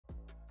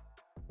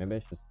Maybe I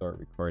should start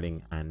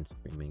recording and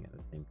streaming at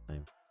the same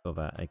time so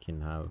that I can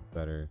have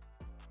better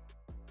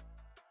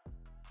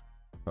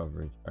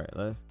coverage. All right,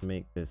 let's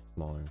make this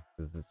smaller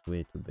because it's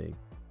way too big.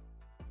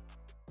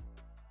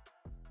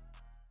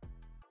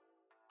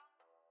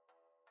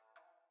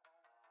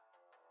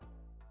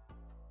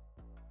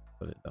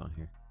 Put it down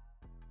here.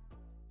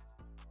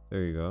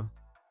 There you go.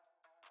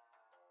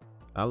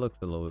 That looks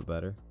a little bit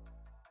better.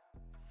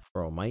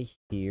 Bro, my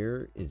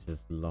hair is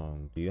just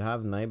long. Do you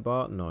have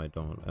Nightbot? No, I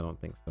don't. I don't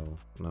think so.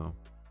 No.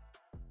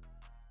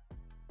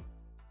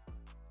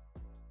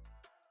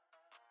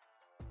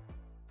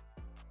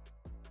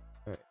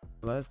 All right,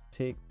 let's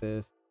take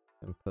this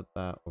and put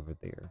that over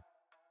there.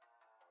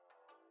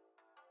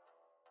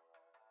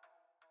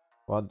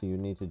 What do you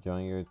need to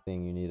join your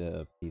thing? You need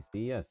a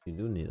PC? Yes, you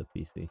do need a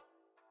PC.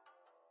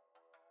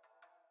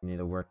 You need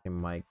a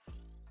working mic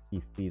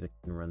PC that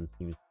can run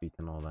TeamSpeak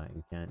and all that.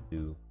 You can't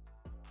do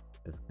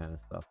this kind of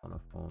stuff on a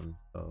phone,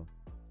 so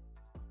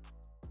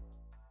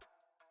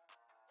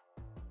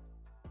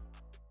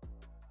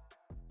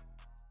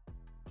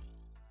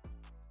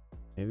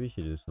maybe we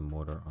should do some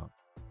motor up.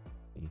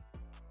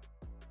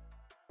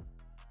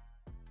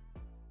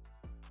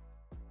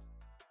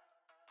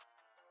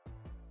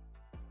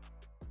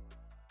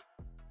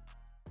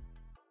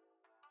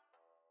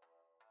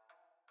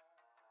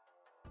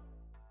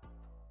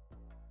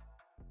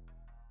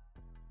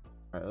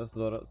 Alright, let's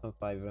load up some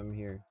FiveM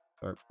here.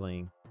 Start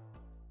playing.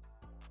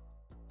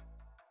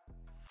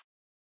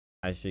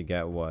 I should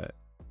get what?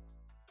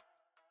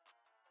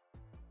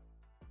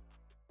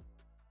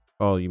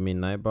 Oh, you mean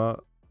Nightbot?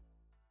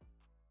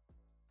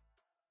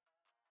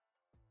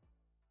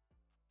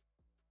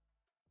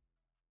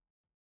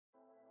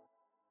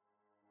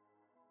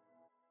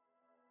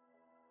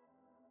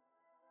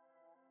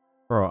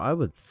 Bro, I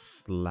would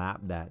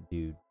slap that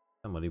dude.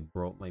 Somebody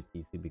broke my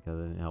PC because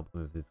I didn't help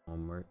him with his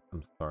homework.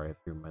 I'm sorry if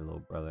you're my little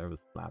brother. I would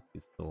slap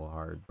you so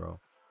hard, bro.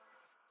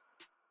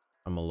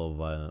 I'm a little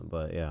violent,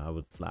 but yeah, I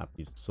would slap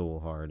you so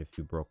hard if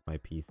you broke my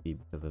PC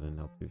because I didn't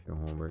help you with your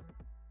homework.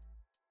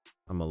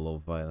 I'm a little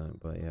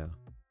violent, but yeah,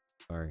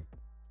 sorry.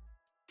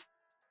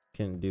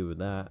 Can't do with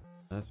that.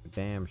 That's for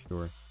damn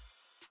sure.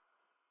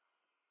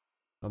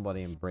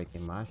 Nobody ain't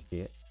breaking my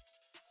shit.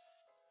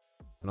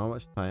 You know how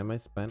much time I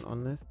spent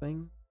on this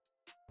thing?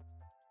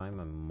 Time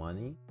and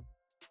money?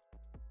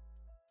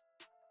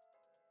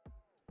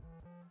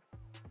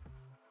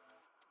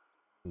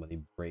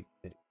 Somebody breaks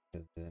it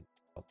because it didn't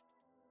help.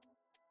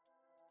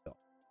 So,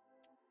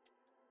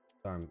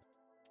 sorry,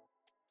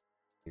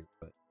 here,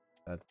 but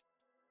that's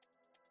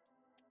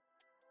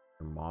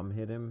your mom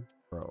hit him,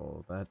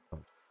 bro. That's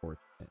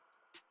unfortunate.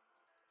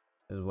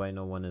 This is why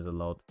no one is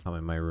allowed to come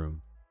in my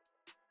room.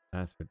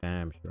 That's for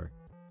damn sure.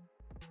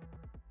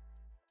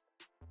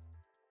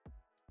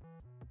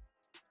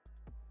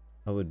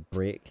 I would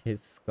break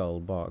his skull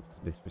box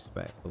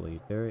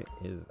disrespectfully. There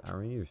is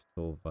Aaron, you're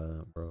so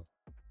violent, bro.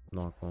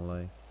 Not gonna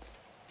lie.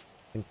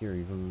 I think you're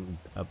even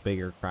a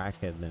bigger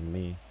crackhead than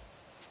me.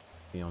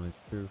 To be honest,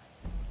 truth.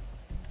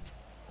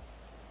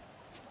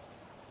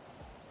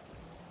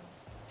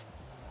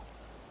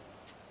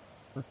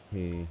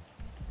 Okay.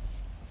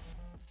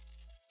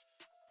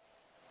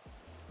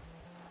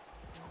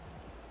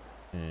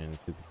 And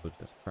two people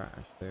just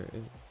crashed. There it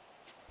is.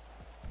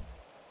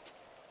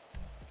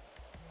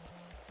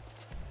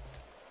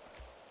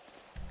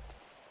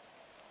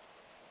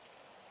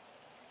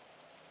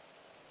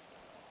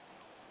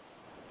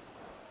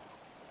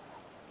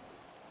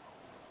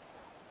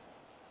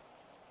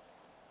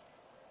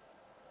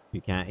 You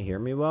can't hear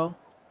me well?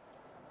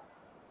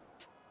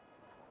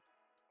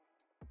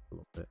 A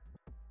little bit.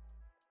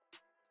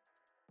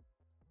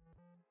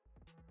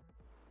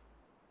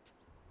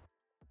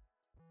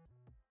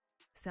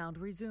 Sound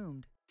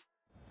resumed.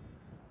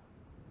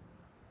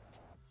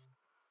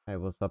 Hey,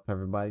 what's up,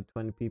 everybody?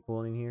 20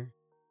 people in here.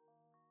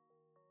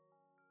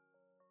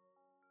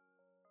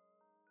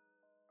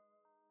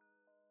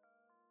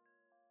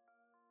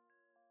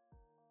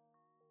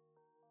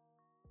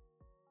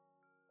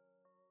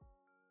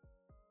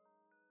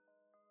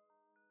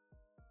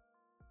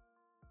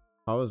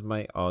 How is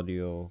my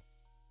audio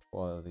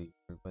quality?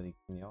 Everybody,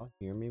 can y'all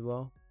hear me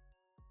well?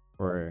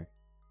 Or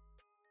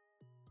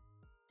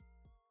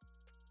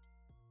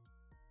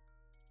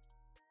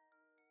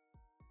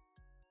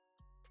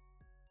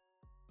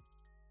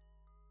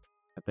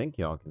I think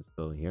y'all can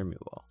still hear me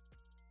well.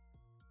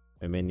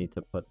 I may need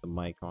to put the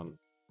mic on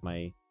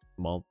my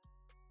mouth.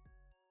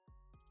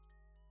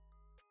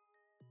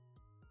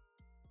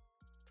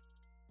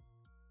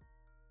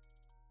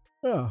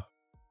 Yeah.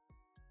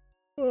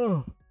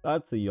 Oh,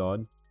 that's a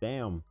yawn.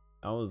 Damn.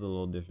 That was a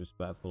little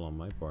disrespectful on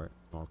my part.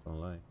 Not gonna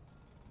lie.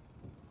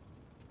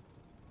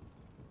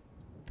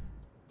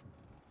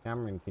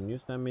 Cameron, can you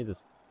send me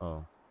this?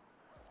 Oh.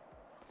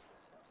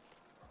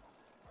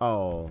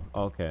 Oh,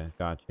 okay.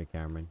 Gotcha,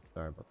 Cameron.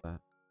 Sorry about that.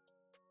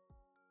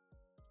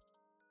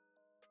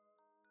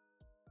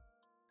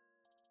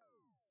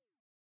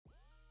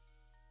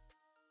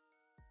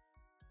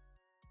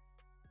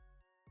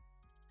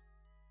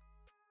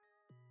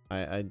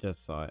 I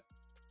just saw it.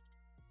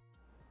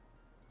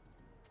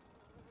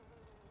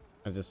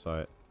 I just saw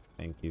it.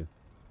 Thank you.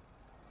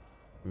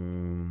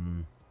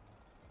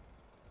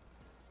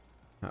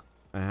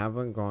 I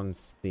haven't gone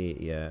state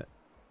yet,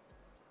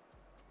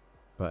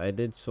 but I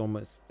did so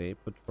much state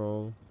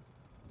patrol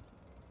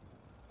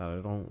that I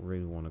don't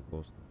really want to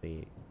go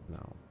state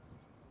now.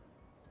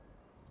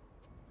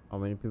 How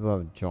many people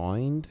have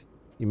joined?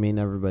 You mean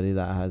everybody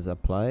that has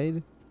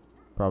applied?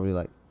 Probably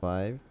like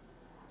 5.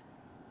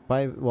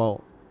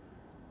 Well,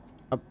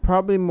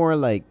 probably more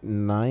like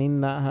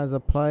 9 that has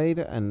applied,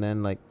 and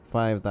then like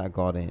 5 that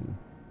got in.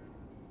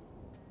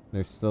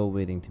 They're still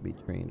waiting to be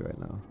trained right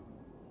now.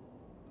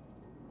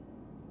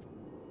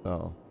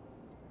 So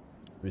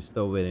we're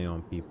still waiting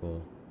on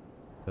people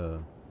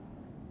to,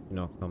 you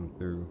know, come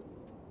through.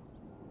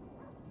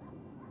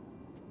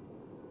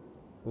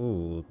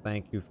 Ooh,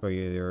 thank you for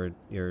your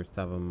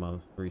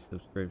 7-month free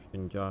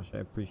subscription, Josh. I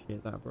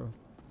appreciate that, bro.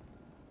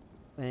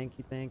 Thank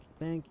you, thank you,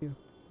 thank you.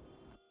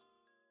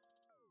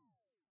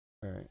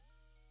 All right.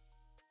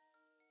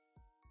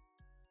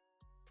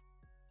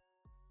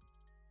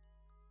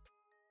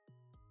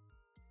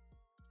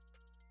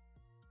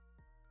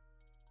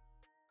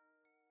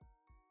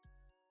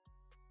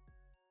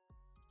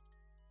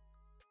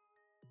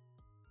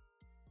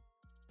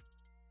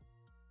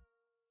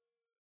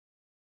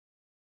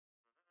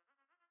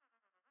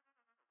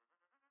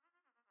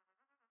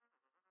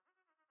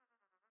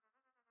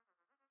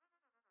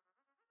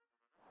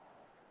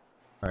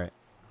 All right.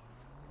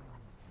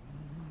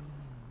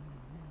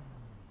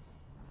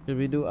 Should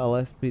we do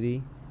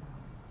LSPD?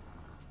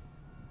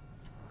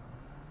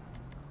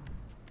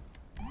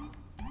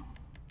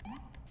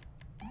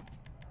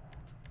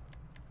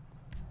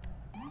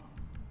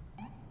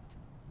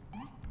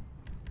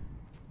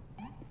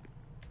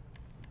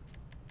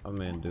 I'm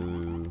gonna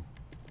do.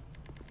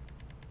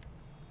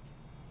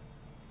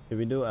 Should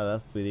we do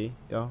LSPD,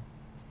 yo?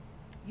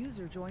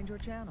 User joined your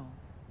channel.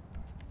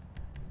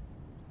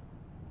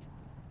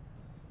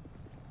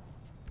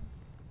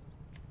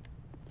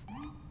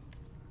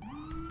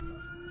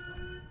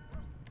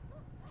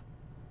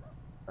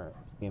 Alright,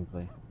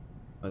 gameplay.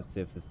 Let's see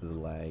if this is a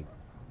lag.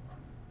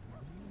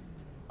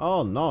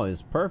 Oh no,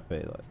 it's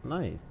perfect. Like,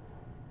 nice.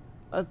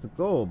 Let's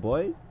go,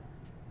 boys.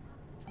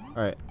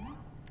 Alright.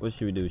 What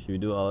should we do? Should we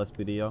do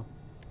LSPD, yo?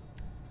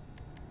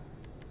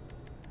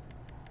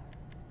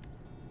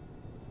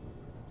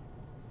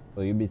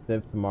 Will you be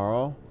safe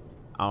tomorrow?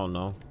 I don't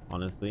know,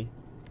 honestly.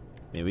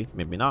 Maybe,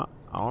 maybe not.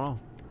 I don't know.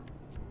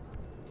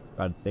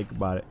 Gotta think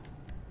about it.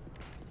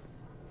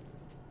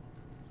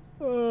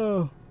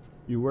 Oh,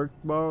 you work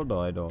tomorrow?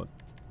 No, I don't.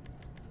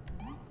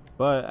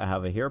 But I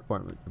have a hair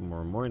appointment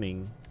tomorrow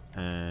morning,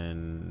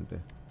 and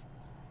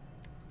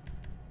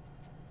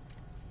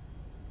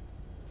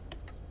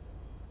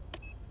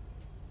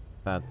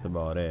that's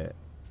about it.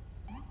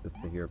 Just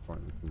the hair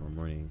appointment tomorrow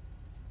morning.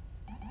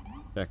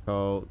 Check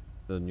out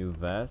the new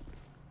vest.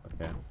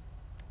 Okay.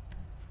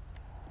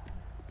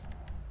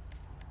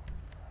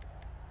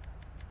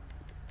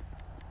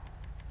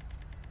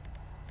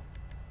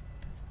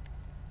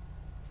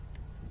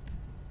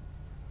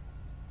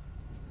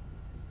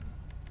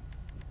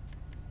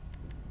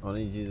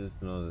 Only Jesus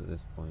knows at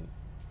this point.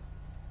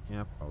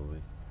 Yeah,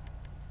 probably.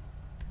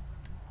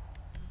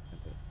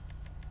 Okay.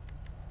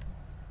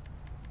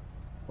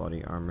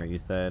 Body armor. You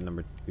said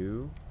number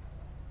 2?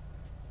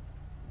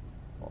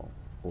 Oh,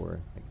 4,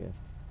 I guess.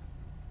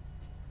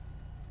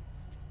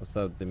 What's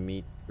up,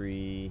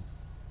 Dimitri?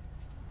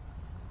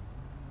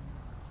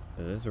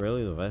 Is this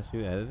really the vest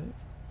you edited?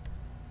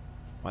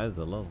 Why does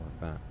it look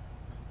like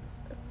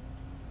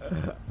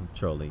that? I'm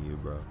trolling you,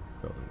 bro.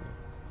 Trolling you.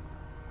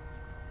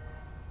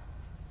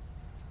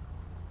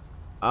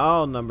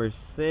 Oh, number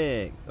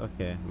 6.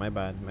 Okay, my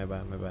bad, my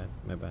bad, my bad,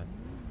 my bad.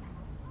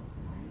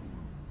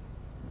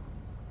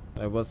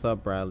 Hey, what's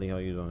up, Bradley? How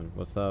you doing?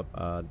 What's up,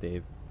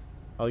 Dave?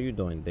 How you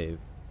doing, Dave?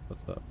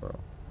 What's up, bro?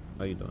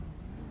 How you doing?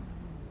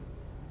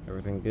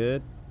 Everything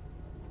good?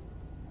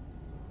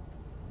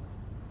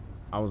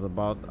 I was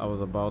about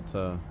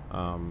to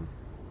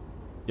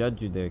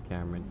judge you there,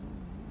 Cameron.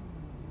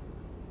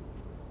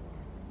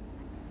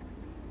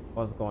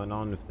 What's going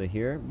on with the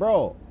hair?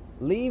 Bro,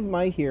 leave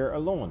my hair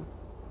alone.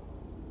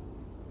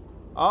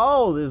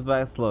 Oh, this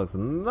vest looks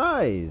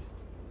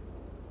nice.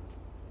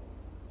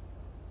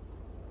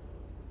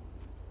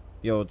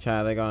 Yo,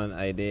 Chad, I got an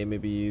idea.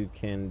 Maybe you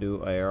can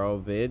do aero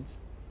vids.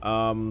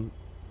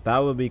 That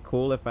would be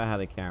cool if I had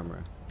a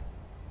camera.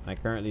 I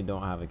currently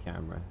don't have a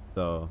camera,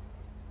 so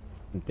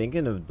I'm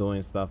thinking of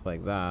doing stuff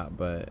like that,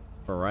 but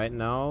for right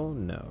now,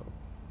 no.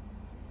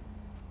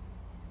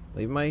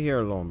 Leave my hair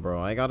alone, bro.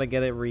 I gotta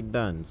get it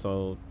redone.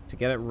 So to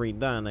get it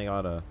redone, I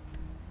gotta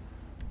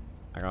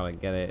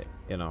get it,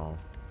 you know,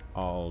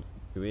 all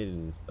situated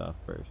and stuff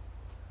first.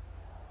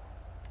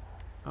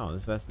 Oh,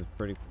 this vest is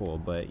pretty cool,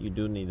 but you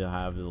do need to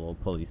have the little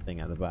police thing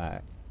at the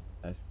back.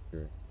 That's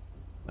true.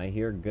 My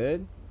hair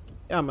good?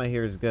 Yeah, my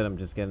hair is good. I'm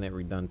just getting it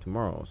redone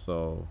tomorrow,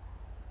 so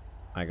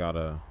I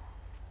gotta,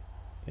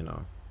 you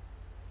know.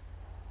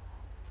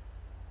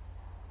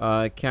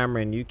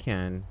 Cameron, you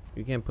can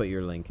put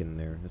your link in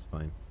there. It's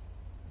fine.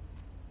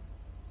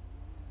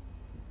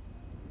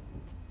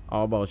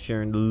 All about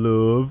sharing the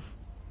love.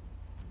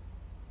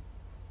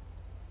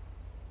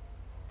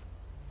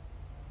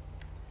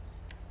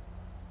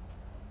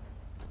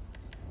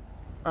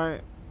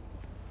 Alright.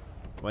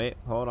 Wait,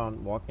 hold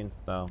on. Walking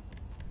style.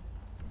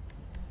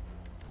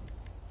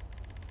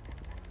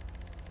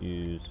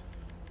 Use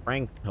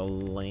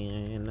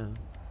Franklin.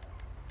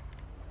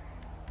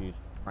 Use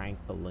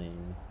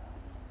Franklin.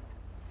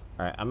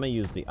 Alright, I'm gonna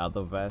use the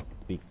other vest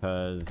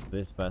because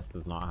this vest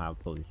does not have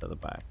police at the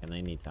back, and I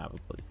need to have a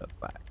police at the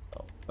back.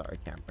 So sorry,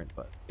 Cameron,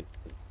 but it's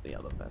the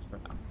other vest for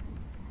now.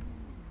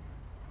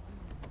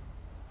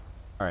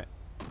 Alright.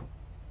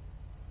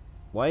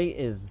 Why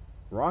is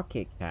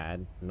Rocket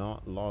Cat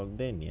not logged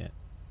in yet?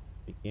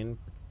 Begin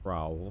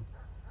patrol.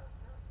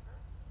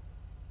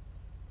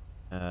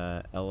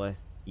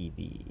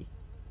 LSPD.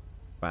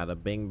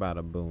 Bada bing,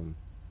 bada boom.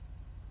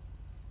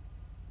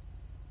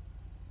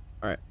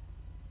 Alright.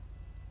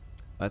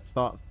 Let's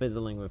start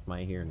fiddling with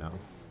my hair now.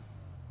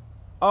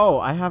 Oh,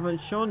 I haven't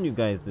shown you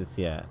guys this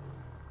yet.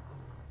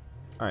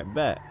 Alright,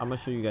 bet. I'm gonna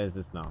show you guys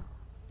this now.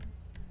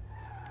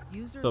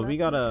 User So we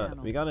got left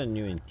a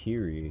new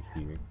interior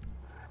here.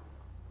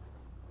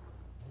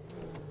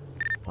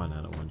 One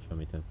out of one, show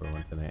me 10 for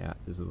 1 tonight at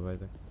the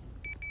supervisor.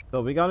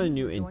 So we got a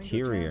new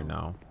interior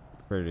now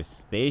for the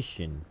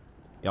station.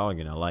 Y'all are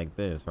gonna like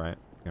this, right?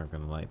 You're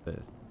gonna like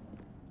this.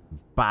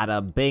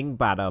 Bada bing,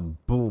 bada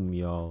boom,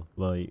 y'all.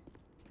 Like,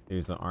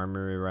 there's an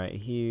armory right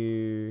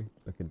here.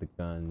 Look at the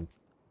guns.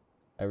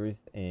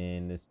 Iris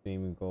in the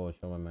stream. Go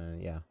show my man.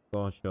 Yeah,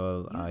 go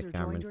show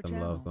Cameron some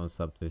love. Go and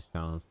sub to his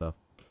channel and stuff.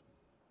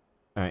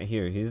 All right,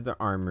 here's the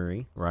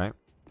armory, right?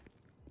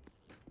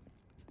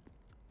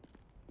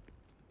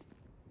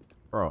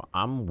 Bro,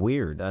 I'm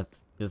weird.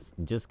 That's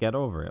just get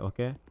over it,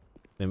 okay?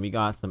 Then we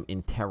got some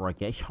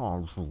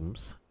interrogation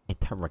rooms.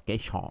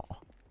 Interrogation.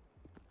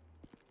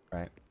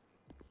 Right.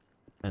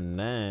 And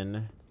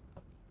then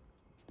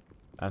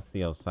that's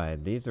the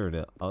outside. These are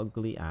the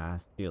ugly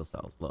ass jail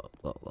cells. Look.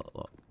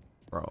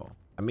 Bro.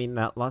 I mean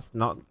that's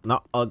not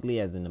ugly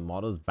as in the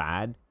model's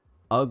bad.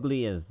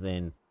 Ugly as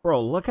in,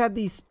 bro, look at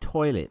these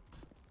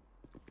toilets.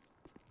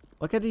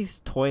 Look at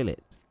these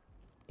toilets.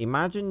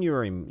 Imagine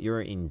you're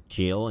in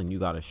jail and you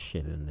gotta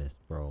shit in this,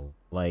 bro.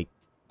 Like,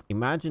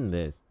 imagine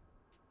this.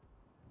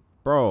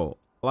 Bro,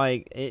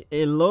 like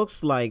it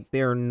looks like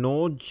there are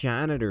no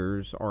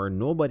janitors or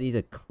nobody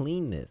to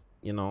clean this,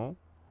 you know?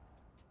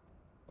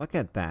 Look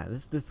at that.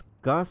 It's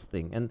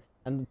disgusting. And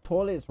the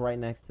toilet's right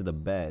next to the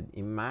bed.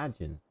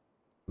 Imagine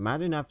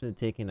after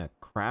taking a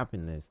crap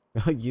in this.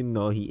 You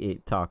know he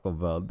ate Taco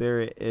Bell.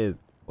 There it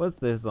is. What's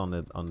this on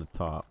the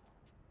top?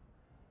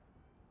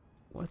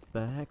 What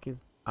the heck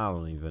is, I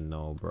don't even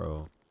know,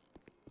 bro.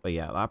 But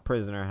yeah, that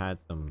prisoner had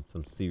some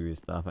serious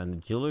stuff, and the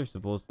jailer's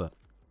supposed to,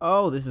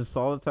 oh, this is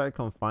solitary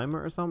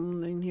confinement or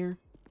something in here.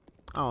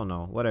 I don't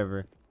know,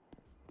 whatever.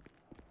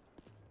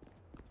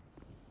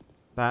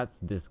 That's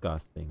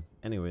disgusting.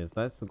 Anyways,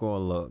 let's go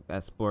look,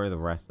 explore the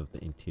rest of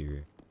the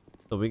interior.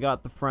 So we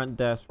got the front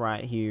desk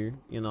right here.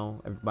 You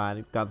know,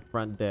 everybody got the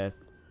front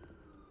desk.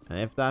 And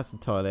if that's the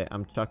toilet,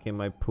 I'm chucking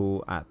my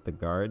poo at the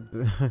guards.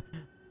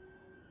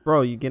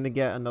 Bro, you're gonna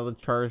get another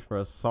charge for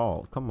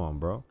assault. Come on,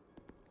 bro.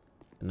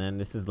 And then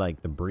this is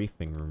like the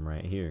briefing room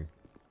right here.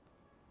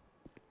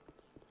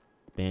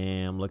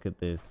 Damn, look at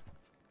this.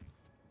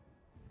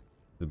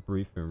 The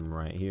briefing room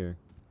right here.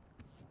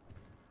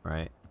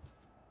 Right.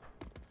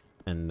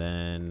 And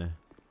then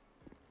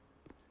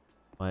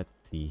let's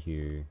see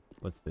here.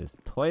 What's this?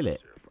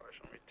 Toilet.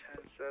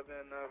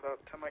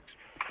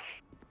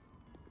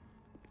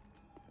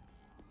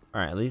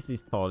 Alright, at least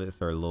these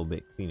toilets are a little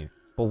bit cleaner.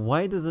 But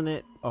why doesn't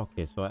it?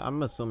 Okay, so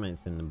I'm assuming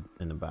it's in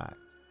the back.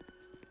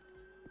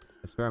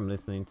 I swear I'm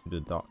listening to the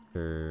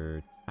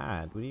Dr.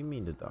 Tad. What do you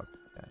mean the Dr.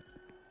 Tad?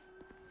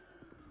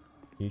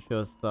 You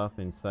show stuff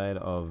inside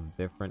of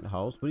different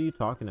house? What are you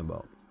talking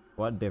about?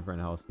 What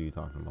different house are you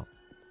talking about?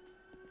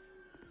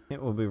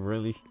 It will be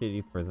really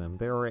shitty for them.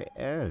 There it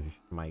is,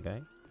 my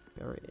guy.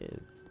 There it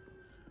is.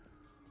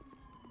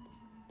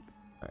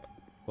 Alright,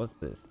 what's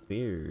this?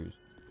 Stairs.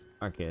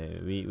 Okay,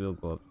 we'll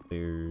go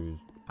upstairs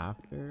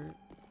after.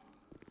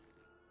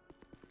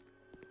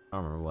 I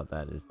don't remember what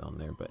that is down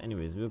there, but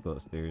anyways, we'll go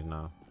upstairs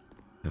now.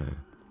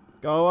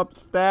 Go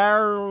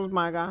upstairs,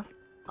 my guy.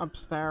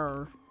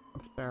 Upstairs.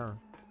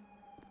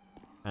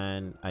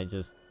 And I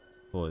just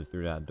pulled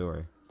through that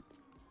door.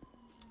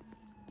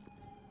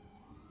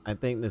 I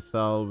think the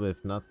cell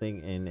with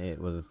nothing in it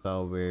was a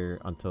cell where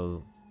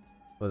until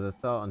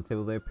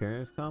their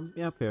parents come.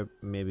 Yeah,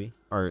 maybe,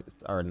 or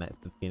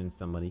next of kin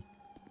somebody.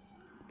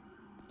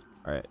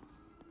 All right.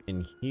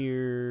 In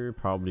here,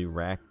 probably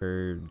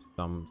records,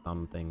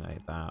 something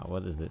like that.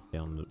 What does it say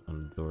on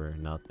the door?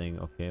 Nothing.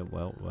 Okay,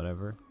 well,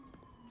 whatever.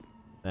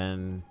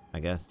 Then I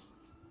guess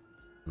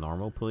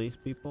normal police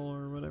people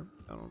or whatever.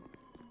 I don't know.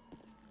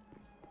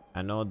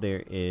 I know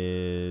there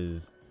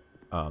is.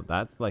 Oh,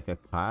 that's like a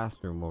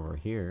classroom over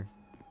here.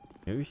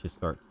 Maybe we should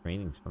start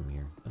trainings from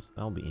here.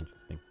 That'll be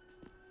interesting.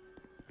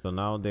 So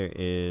now there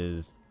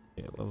is.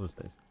 Okay, what was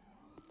this?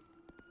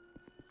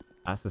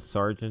 That's the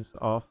sergeant's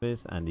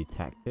office and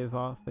detective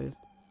office.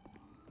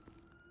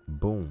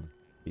 Boom.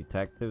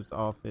 Detective's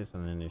office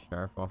and then the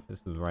sheriff's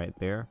office is right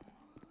there.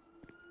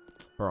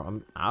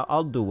 Bro,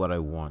 I'll do what I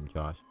want,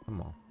 Josh.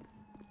 Come on.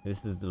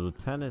 This is the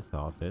lieutenant's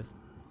office.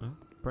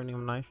 Pretty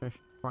nice and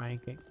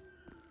Frankie.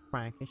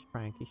 Frankie.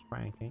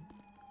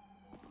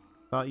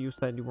 Thought you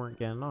said you weren't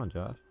getting on,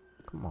 Josh.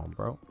 Come on,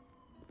 bro.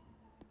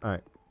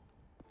 Alright.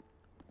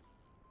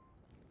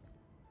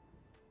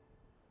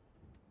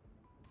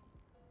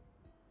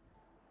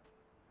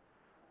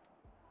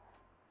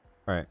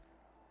 Alright.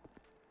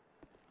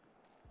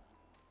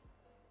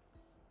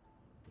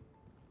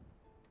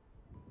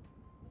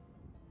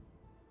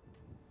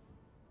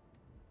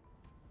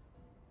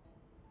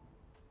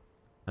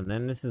 And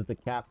then this is the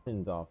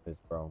captain's office,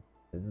 bro.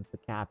 This is the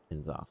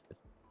captain's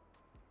office.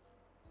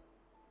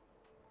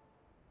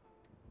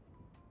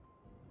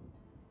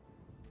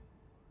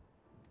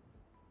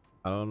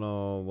 I don't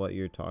know what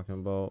you're talking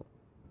about.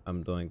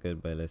 I'm doing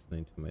good by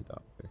listening to my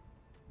doctor.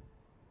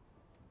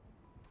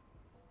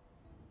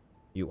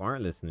 You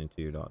aren't listening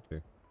to your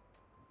doctor.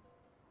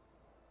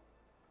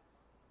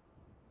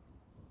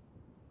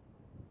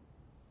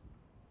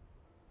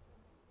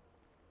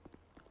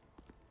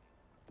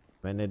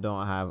 When they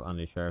don't have on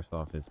the sheriff's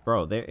office.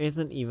 Bro, there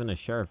isn't even a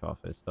sheriff's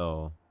office,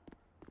 so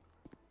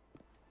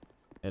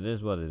it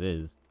is what it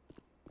is.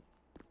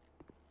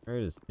 Where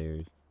are the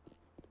stairs?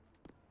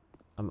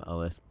 I'm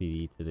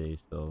LSPD today,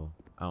 so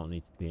I don't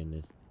need to be in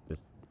this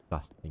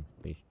disgusting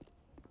station.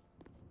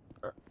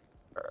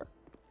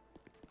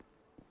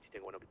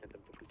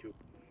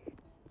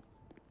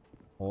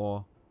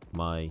 Oh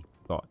my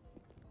god.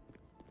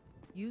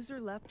 User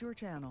left your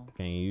channel.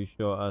 Can you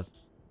show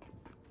us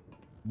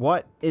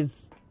what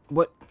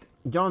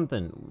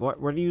Jonathan, what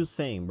are you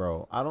saying,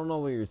 bro? I don't know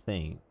what you're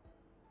saying.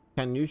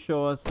 Can you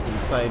show us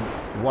inside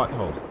what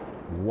house?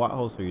 What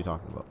house are you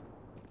talking about?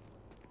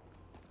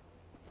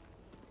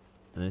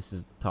 And this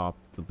is the top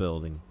of the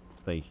building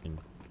station.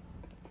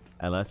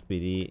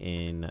 LSPD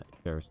in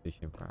sheriff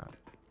station, perhaps.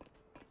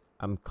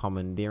 I'm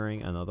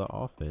commandeering another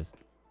office.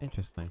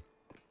 Interesting.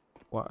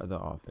 What other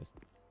office?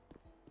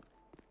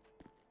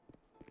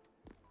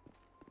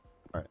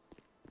 Alright.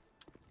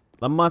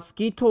 The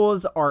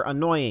mosquitoes are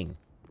annoying.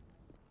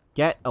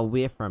 Get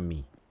away from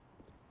me.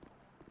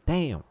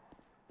 Damn.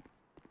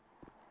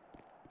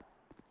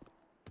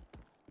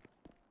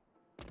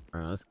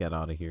 Alright, let's get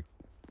out of here.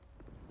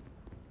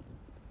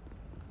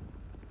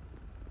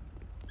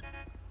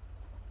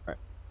 Alright.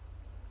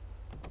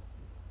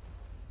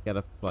 Get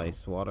a fly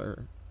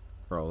swatter.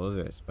 Bro, those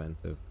are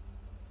expensive.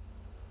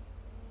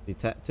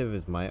 Detective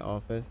is my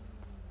office.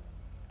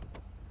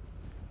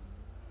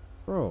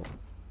 Bro,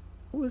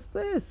 who is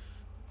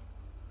this?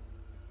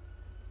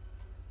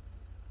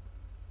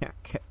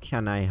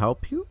 Can I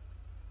help you?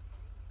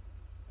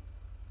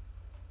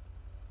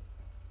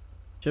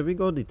 Should we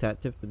go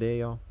detective today,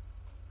 y'all?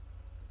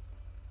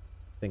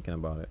 Thinking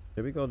about it.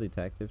 Should we go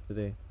detective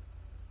today?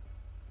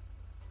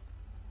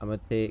 I'm gonna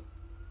take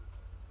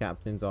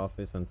captain's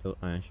office until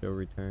Ansho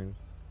returns.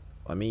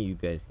 I mean, you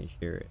guys can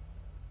share it.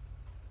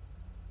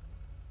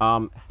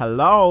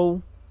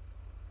 Hello?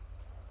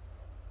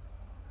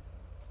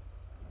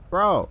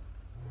 Bro.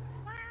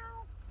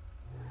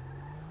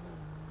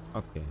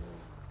 Okay.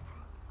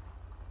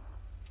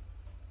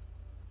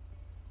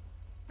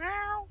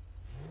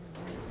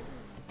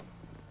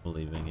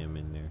 Leaving him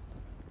in there.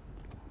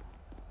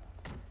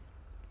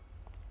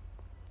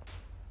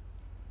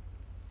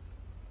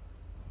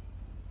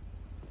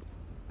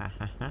 Ha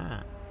ha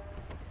ha.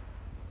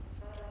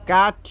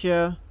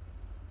 Gotcha.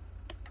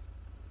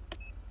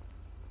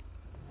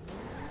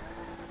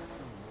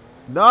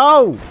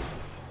 No!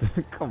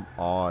 Come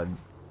on.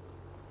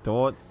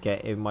 Don't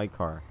get in my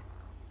car.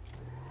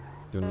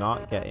 Do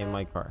not get in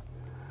my car.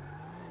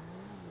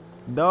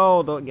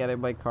 No, don't get in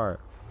my car.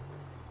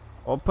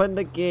 Open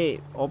the gate.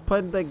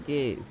 Open the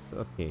gates.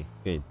 Okay,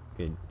 good.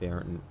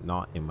 They're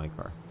not in my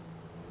car.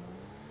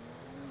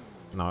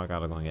 Now I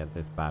gotta go and get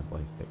this bad boy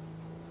fixed.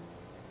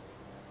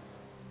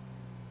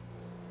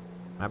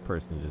 That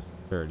person just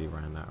dirty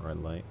ran that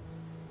red light.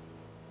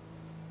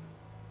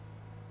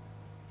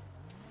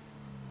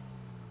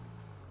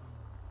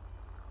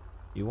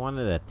 You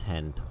wanted a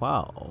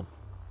 10-12.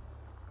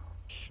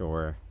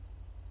 Sure.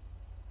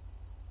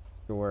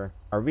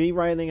 Are we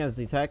riding as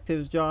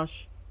detectives,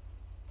 Josh?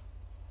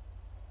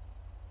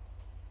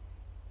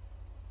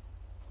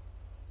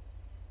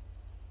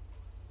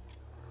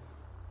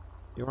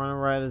 You want to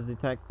ride as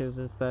detectives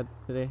instead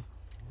today?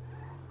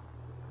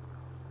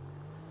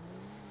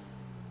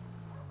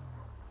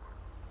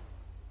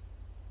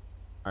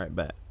 Alright,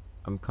 bet.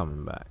 I'm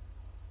coming back.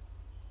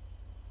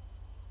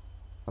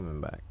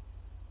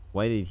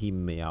 Why did he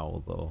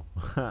meow, though?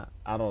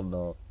 I don't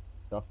know.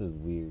 Josh is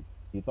weird.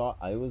 You thought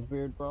I was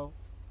weird, bro?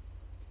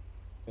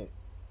 Hey.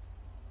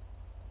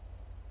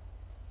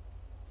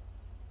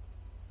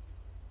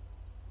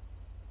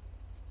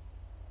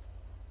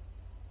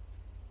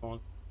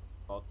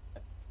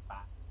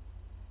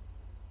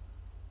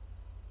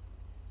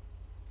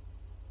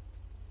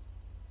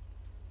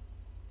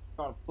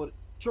 Gotta put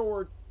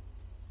Short.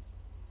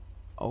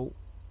 Oh.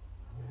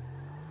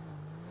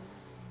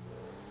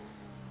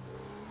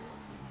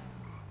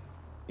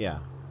 Yeah.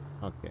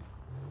 Okay.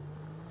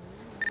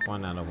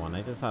 1 out of 1.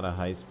 I just had a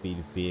high-speed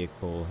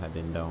vehicle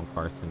heading down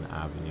Carson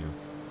Avenue.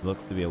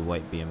 Looks to be a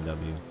white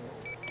BMW.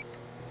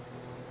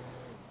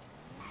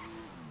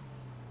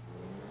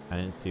 I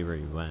didn't see where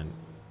he went.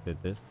 Did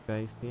this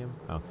guy see him?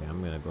 Okay,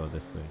 I'm gonna go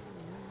this way.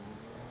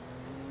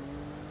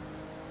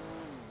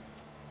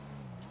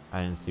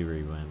 I didn't see where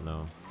he went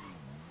though.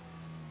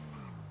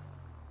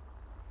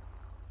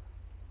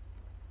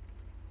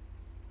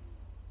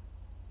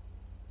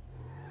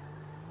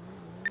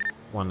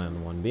 One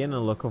and one. Being a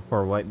looker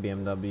for a white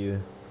BMW,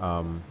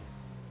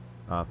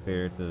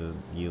 fair to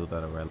yield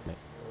at a red light.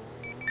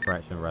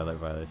 Fraction red light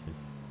violation.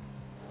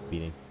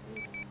 Speeding.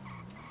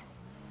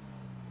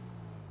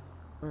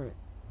 Alright.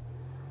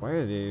 Why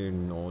are there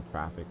no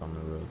traffic on the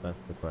road? That's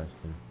the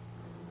question.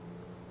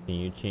 Can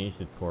you change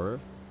the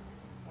Taurus?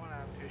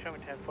 192, show me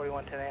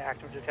 1041 10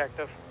 active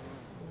detective.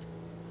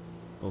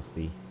 We'll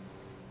see.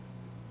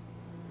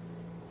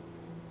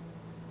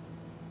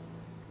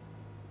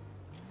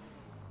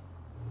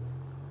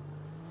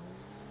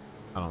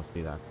 I don't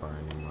see that car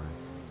anymore.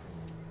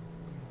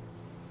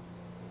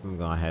 I'm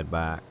gonna head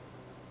back.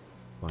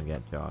 I'm gonna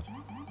get Josh.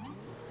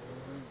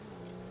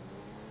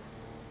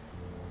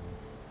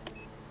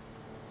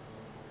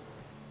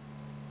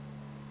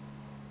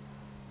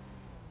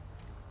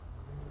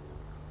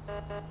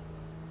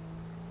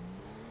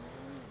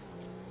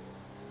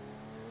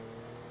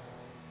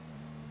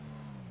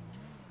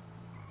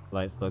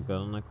 Lights look good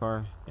on the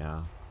car?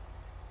 Yeah.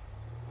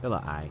 They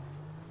look aight.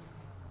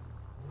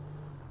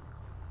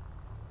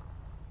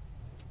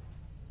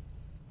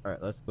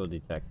 Alright, let's go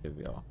detective,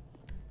 y'all.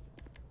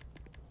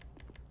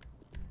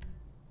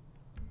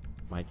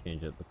 Might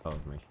change up the color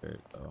of my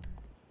shirt, though.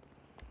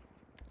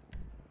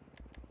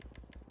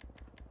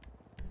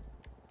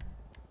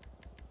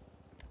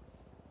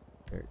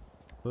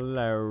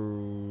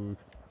 Hello.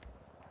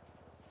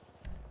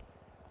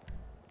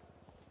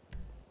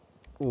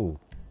 Ooh.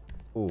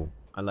 Ooh.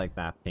 I like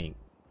that pink.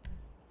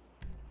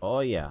 Oh,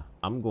 yeah.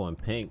 I'm going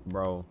pink,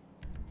 bro.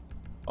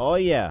 Oh,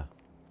 yeah.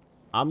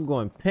 I'm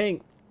going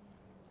pink.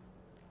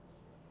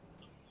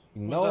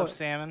 You know What's up, it.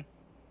 Salmon?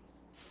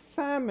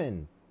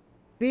 Salmon.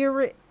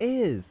 There it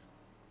is.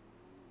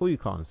 Who you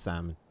calling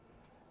Salmon?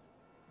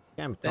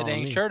 Can't be That calling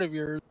dang me. shirt of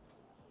yours.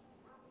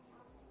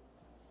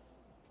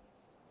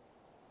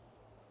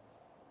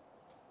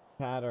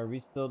 Cat, are we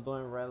still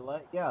doing red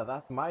light? Yeah,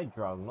 that's my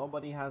drug.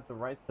 Nobody has the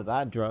rights to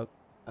that drug.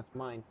 That's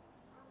mine.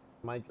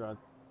 My drug.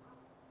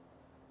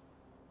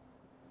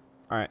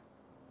 Alright.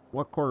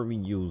 What core are we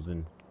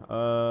using?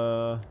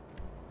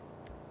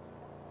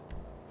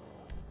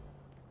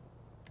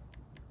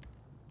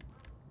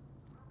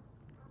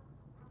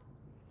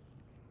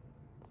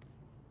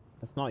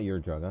 That's not your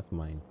drug, that's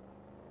mine.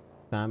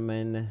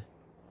 Salmon.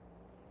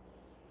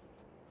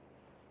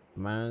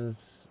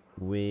 Man's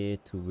way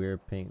to wear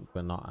pink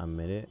but not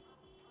admit it.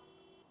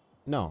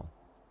 No.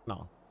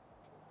 No.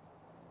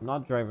 I'm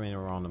not driving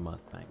around a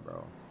Mustang,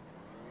 bro.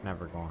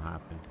 Never gonna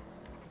happen.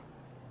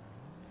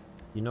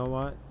 You know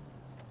what?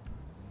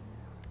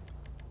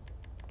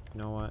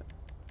 You know what?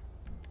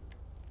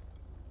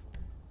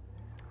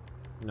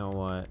 You know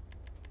what?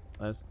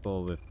 Let's go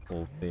with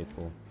Old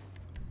Faithful.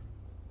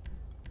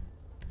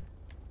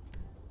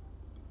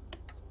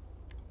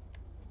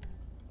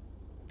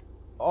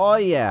 Oh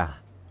yeah.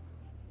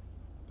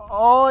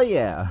 Oh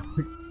yeah.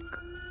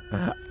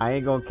 I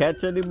ain't gonna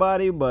catch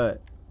anybody,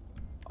 but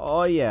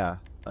oh yeah.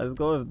 Let's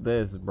go with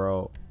this,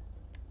 bro.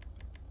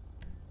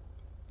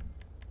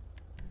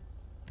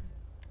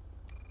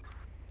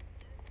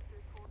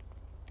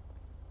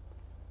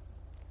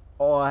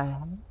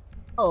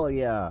 Oh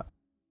yeah.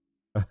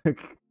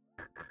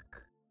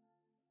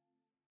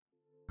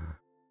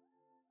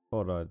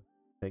 Hold on.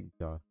 Take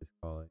Josh's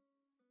call it.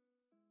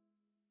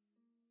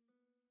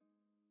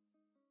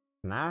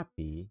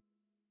 Snappy?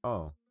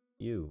 Oh,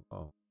 you.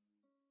 Oh.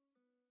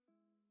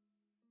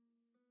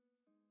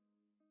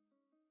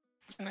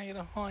 Can I get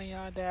a honey,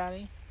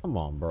 daddy? Come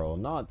on, bro.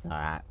 Not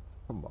that.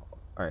 Come on.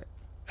 Alright.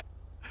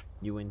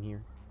 You in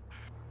here?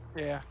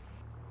 Yeah.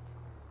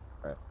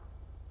 Alright.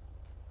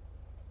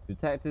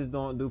 Detectives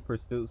don't do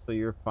pursuit, so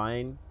you're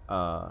fine.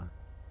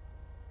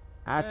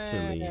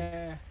 Actually,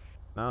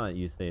 now that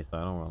you say so,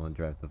 I don't want to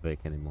drive the Vic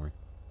anymore.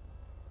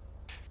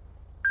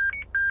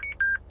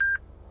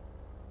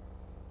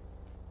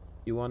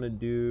 You want to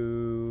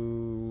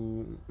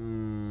do...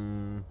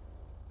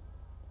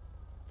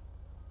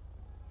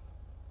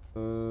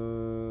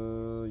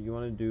 you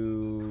want to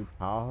do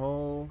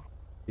Tahoe?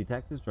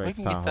 Detectives drive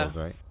Tahoes,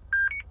 right?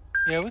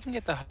 Yeah, we can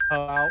get the hoe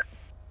out.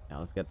 Yeah,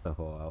 let's get the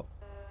hoe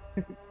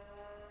out.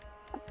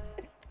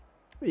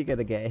 You're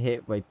gonna get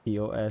hit by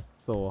TOS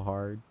so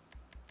hard.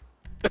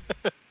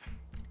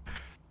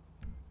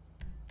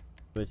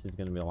 Twitch is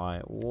gonna be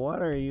like,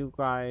 what are you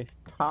guys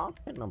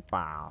talking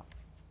about?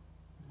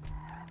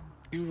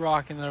 You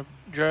rocking the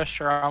dress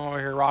shirt, I'm over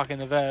here rocking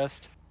the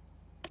vest.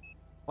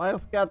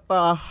 Let's get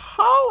the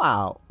hoe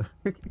out.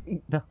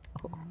 No.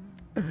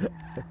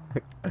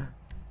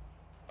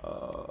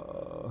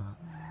 Oh,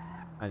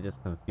 I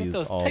just confused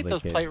all Take the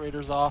those kids. plate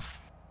readers off.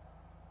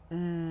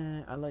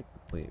 I like the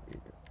plate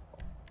reader.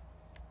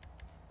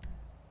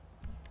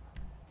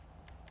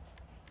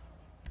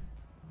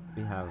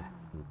 We have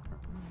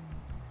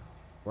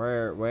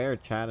where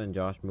Chad and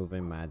Josh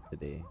moving mad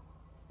today?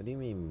 What do you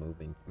mean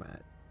moving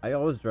mad? I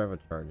always drive a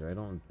Charger.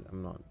 I'm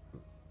not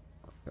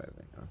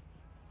driving a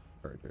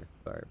Charger.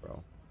 Sorry,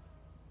 bro.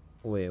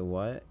 Wait,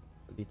 what?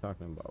 What are you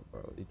talking about,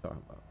 bro? What are you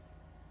talking about?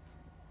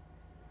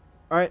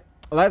 All right,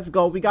 let's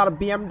go. We got a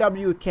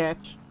BMW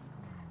catch.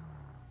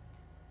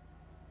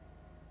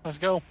 Let's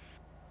go. All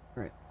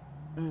right,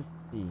 let's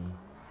see.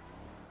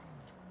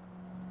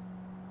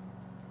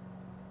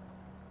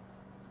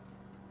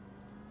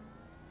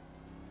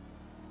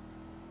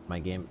 My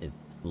game is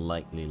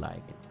slightly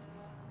lagging.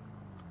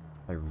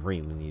 I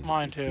really need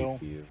Mine to too.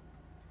 CPU.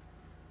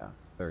 Yeah,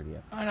 30.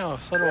 I know,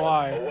 so do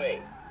I.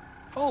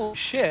 Oh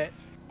shit.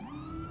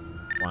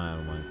 1 out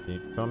of 1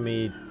 sneak. Show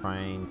me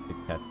trying to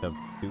catch up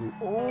to.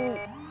 Oh!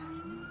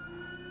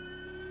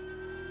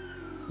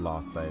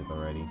 Lost eyes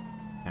already.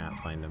 Can't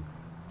find him.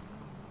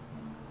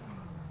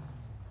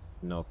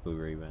 No clue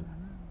where he went.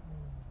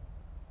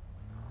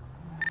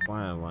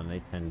 1 out of 1.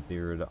 They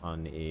 10-0'd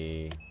on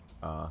a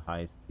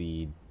high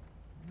speed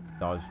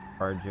Dodge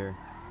Charger.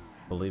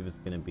 Believe it's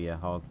gonna be a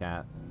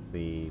Hellcat.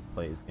 The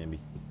plate is gonna be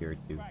secure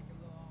too.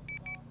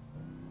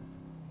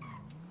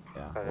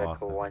 Yeah,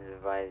 lost Vehicle 1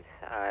 advised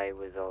I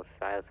also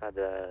had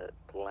a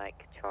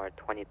black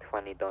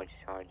 2020 Dodge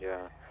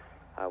Charger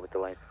with the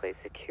license plate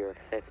secure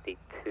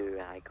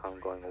 52 icon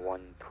going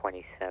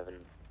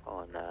 127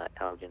 on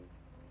Elgin.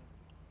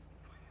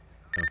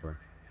 over.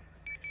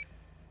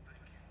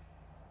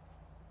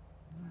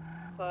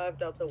 5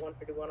 Delta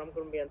 151. I'm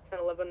going to be on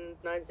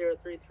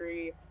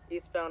 1011-9033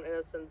 eastbound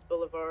Innocence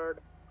Boulevard.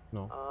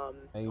 No. On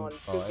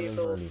 2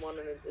 vehicles. One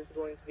is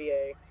going to be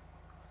a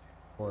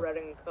red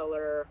in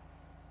color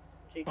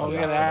Jeep. Oh, we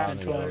gotta add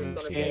into the other an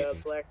is going to be a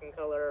black in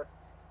color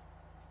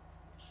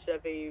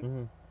Chevy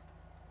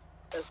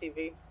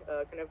SUV.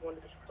 Can everyone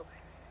just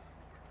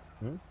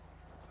The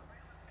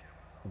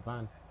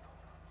van.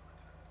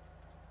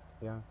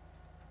 Yeah.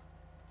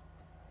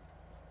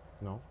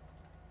 No.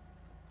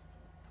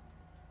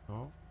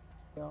 No.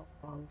 Yeah,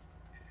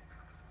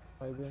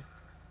 maybe.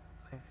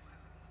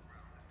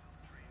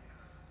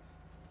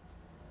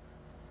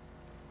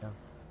 Yeah.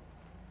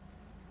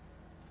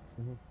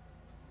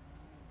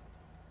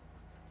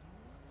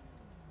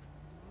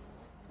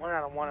 1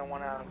 out of 1 and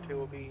 1 out of 2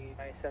 will be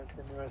 97 to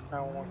the nearest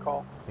 911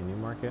 call. Can you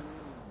mark it?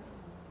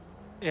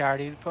 Yeah, I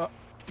already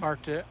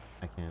marked it.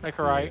 I can't. Make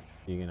a right.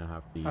 You're gonna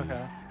have to use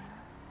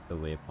the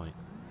waypoint.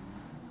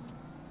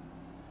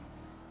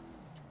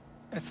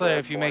 It's like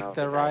if you make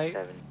the right.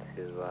 7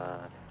 to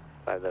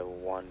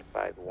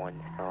 50151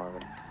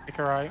 Sullivan. Make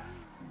a right.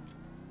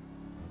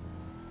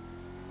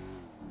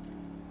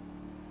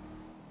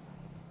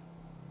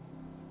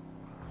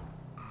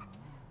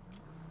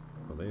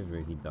 So there's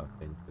where he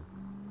ducked into.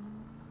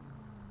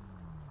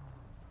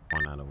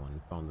 1 out of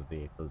 1. Found the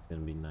vehicle. It's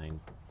gonna be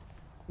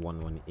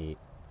 9118.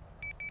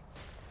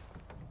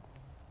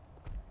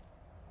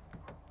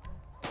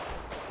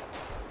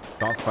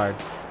 Shots fired.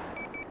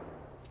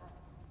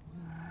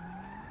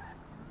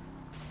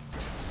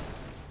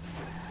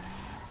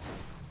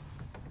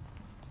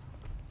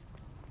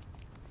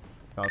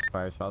 Shots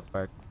fired. Shots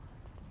fired.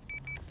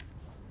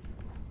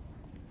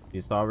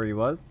 You saw where he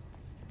was?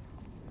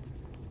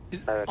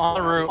 On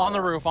the roof. On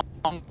the roof.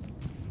 I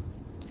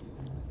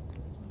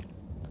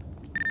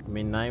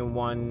mean,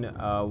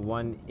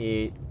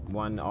 9118.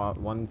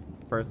 One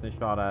person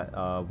shot at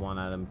 1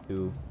 Adam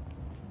 2.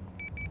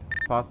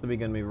 Possibly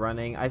gonna be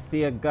running. I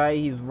see a guy.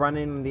 He's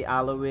running in the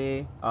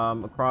alleyway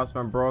across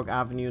from Broke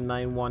Avenue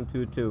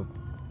 9122.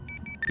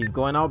 He's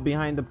going out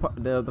behind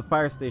the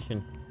fire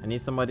station. I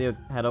need somebody to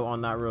head out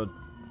on that road.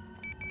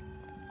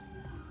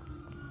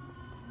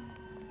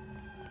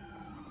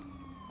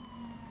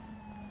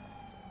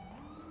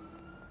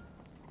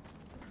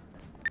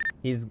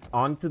 He's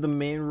onto the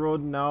main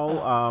road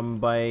now,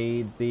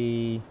 by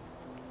the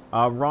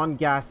Ron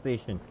gas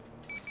station.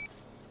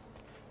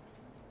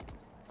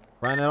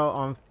 Ran out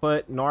on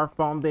foot,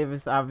 northbound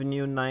Davis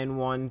Avenue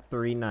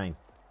 9139.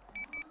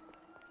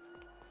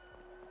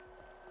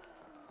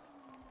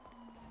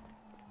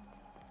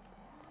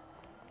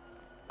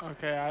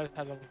 Okay, I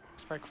had a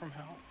strike from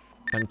hell.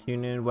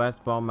 Continuing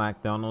westbound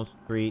McDonald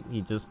Street,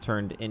 he just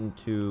turned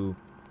into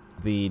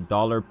the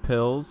Dollar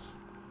Pills.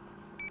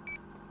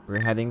 We're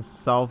heading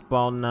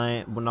southbound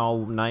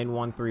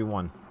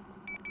 9131.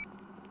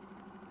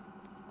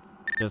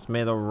 Just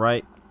made a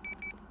right.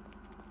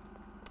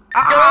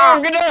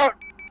 Get out!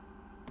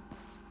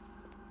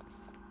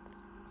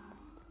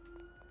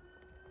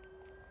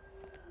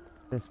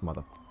 This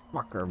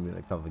motherfucker, I'm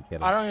gonna come and get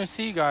him. I don't even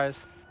see you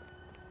guys.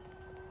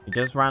 He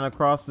just ran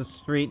across the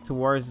street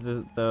towards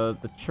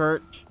the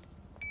church.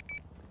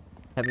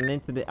 Heading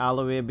into the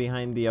alleyway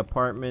behind the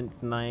apartments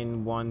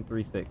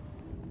 9136.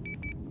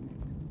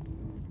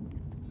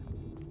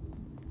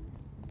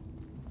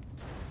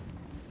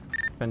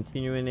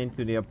 continuing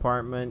into the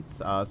apartments,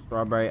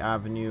 Strawberry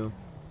Avenue,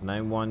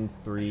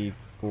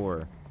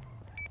 9134.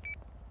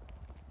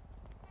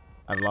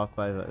 I've lost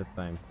eyes at this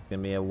time. It's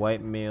gonna be a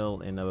white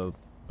male in a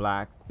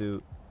black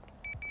suit.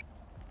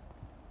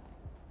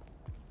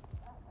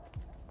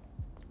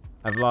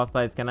 I've lost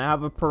eyes. Can I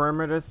have a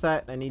perimeter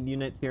set? I need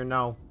units here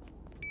now.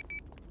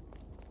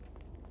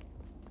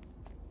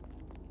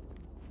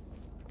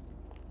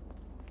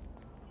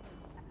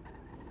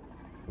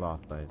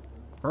 Lost eyes.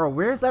 Bro,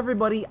 where's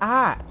everybody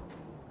at?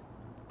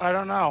 I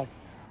don't know.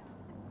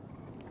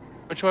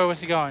 Which way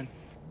was he going?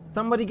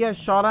 Somebody gets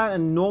shot at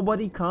and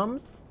nobody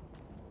comes?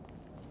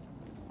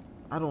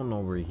 I don't know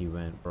where he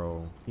went,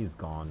 bro. He's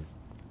gone.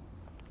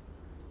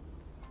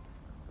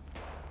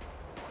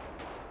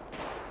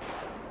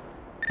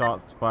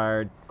 Shots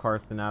fired,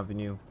 Carson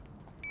Avenue.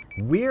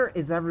 Where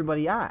is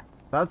everybody at?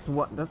 That's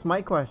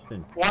my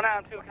question. 1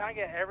 out 2, can I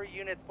get every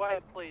unit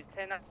white, please?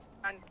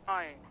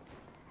 1099.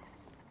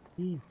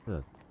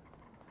 Jesus.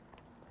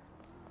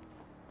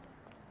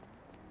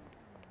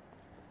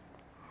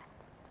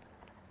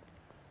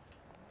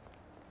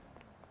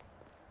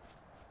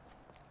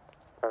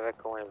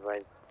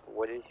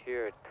 What is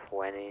your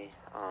 20?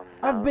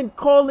 I've been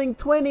calling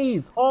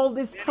 20s all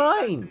this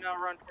time. Now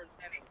run towards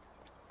Denny.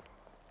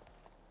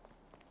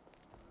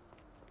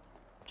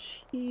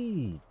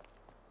 Jeez.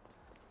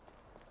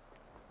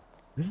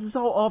 This is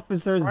how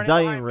officers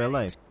die in real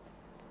life.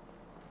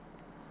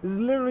 This is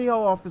literally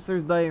how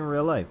officers die in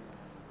real life.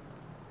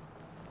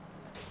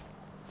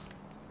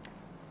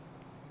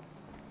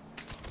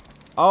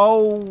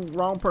 Oh,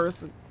 wrong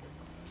person.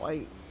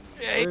 Wait.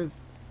 Where's...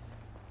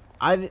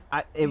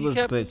 it was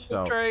glitched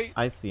out.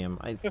 I see him.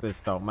 I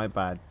glitched out. My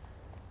bad.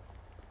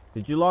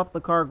 Did you lost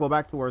the car? Go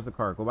back towards the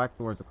car. Go back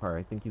towards the car.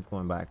 I think he's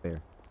going back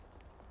there.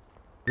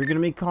 We're going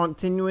to be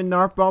continuing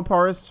northbound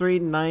Power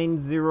Street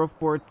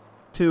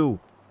 9042.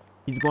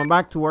 He's going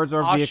back towards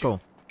our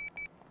vehicle.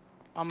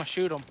 I'm going to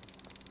shoot him.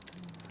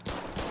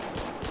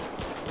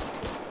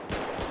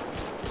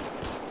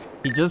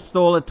 He just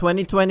stole a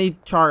 2020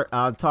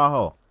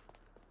 Tahoe.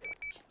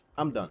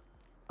 I'm done.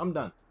 I'm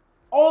done.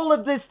 All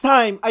of this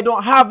time, I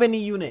don't have any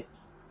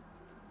units.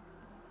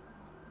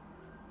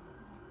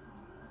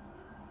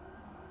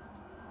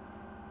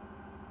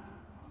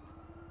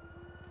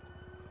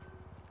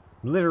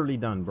 Literally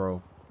done,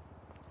 bro.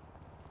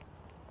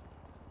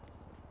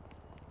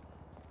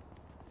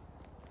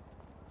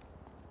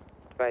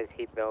 Guys,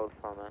 he built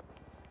from it.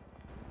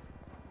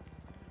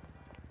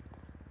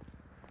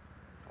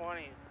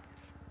 20.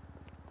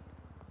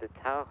 The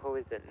Tahoe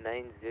is at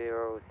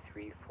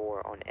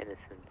 9034 on Innocence.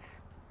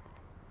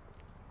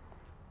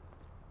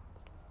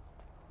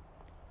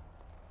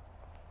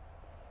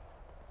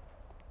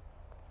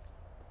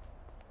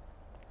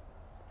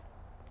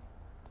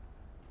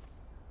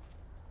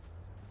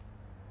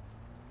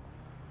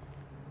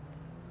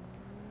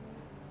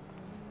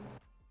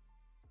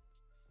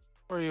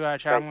 Where are you at,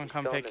 Chad? I'm gonna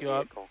come pick you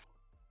up.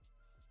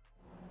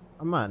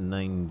 I'm at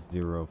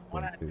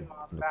 9042 in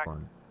the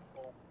corner.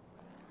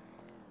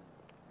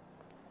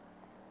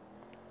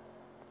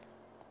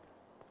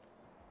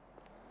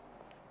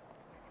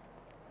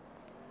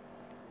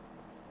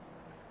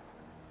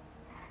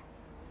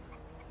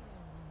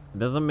 It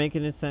doesn't make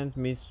any sense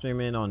me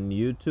streaming on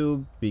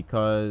YouTube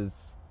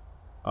because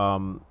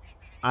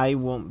I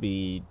won't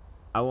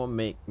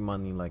make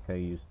money like I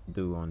used to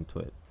do on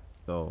Twitch.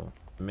 So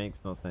it makes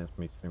no sense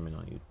me streaming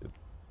on YouTube.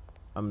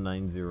 I'm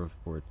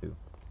 9042.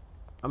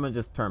 I'm gonna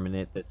just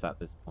terminate this at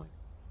this point.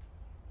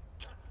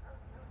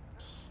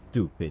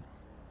 Stupid.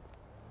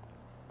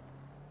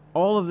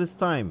 All of this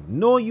time,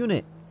 no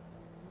unit.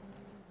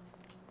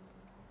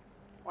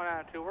 1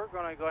 out 2, we're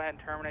gonna go ahead and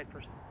terminate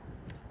for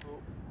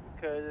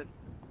because it's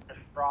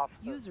for officer.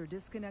 User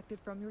disconnected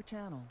from your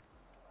channel.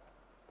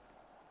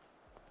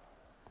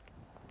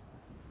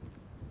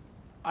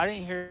 I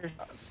didn't hear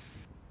us.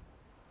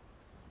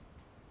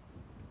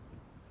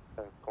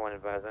 Going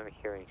advise, I'm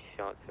hearing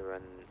shots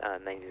around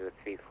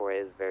 9034.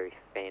 It is very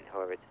faint,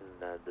 however, it's in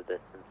the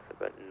distance,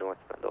 about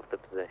northbound off the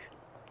position.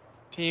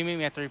 Can you meet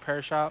me at the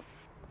repair shop?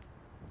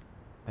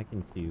 I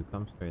can see you.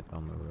 Come straight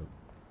down the road.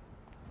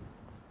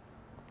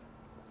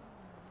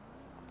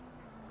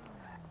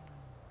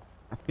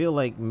 I feel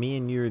like me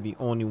and you are the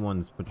only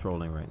ones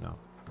patrolling right now.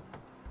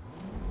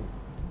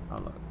 Oh,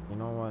 look. You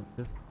know what?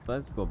 Just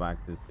let's go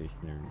back to the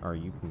station, or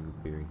you can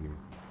repair here.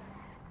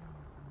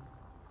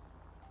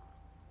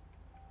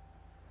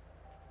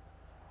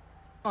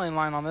 The only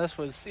line on this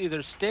was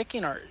either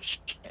sticking or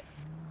shit.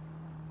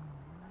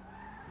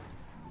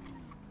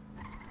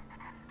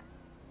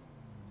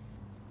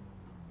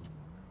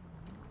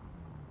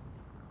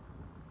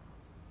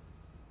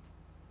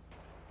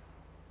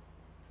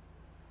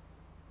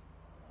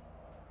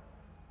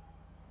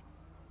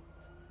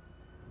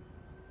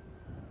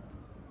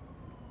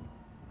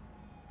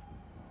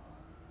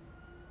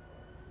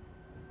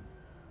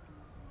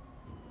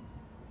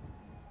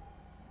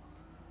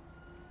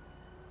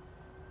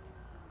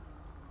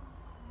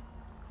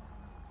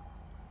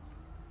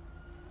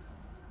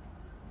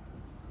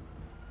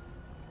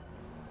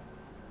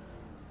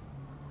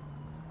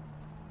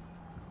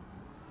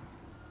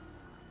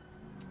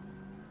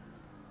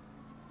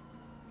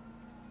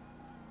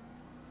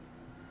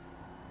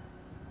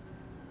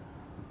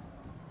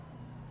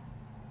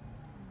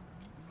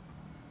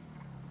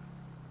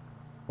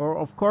 Or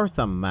of course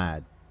I'm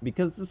mad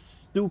because it's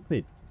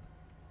stupid.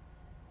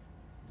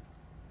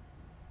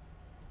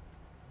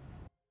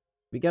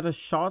 We get a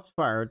shots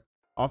fired,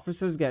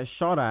 officers get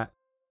shot at,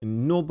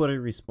 and nobody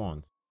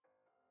responds.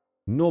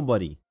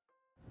 Nobody.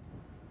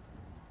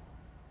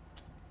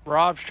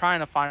 Rob's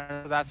trying to find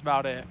her. That's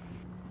about it.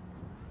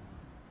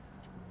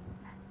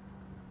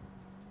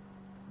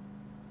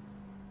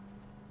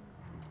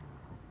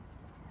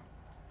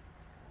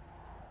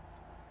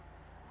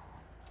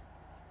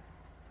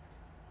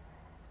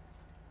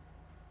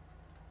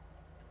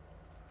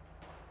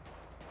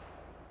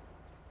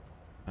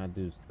 That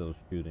dude's still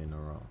shooting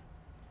around.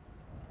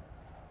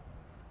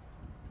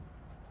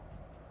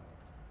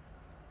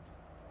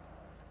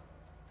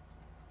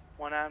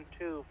 One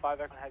M2,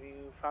 5X. Have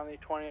you found the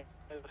 20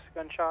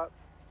 gunshot?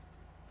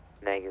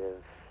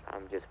 Negative.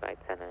 I'm just by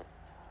tenant.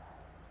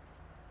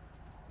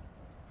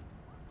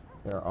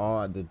 They're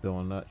all at the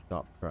donut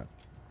shop press.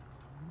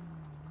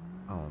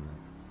 I don't know.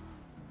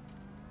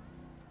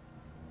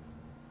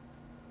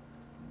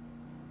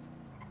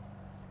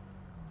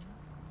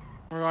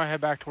 We're going to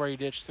head back to where you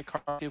ditched the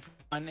car. See if we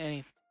find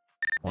anything.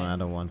 1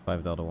 out of 1,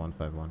 5 Delta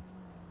 151.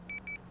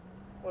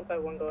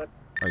 151, go ahead.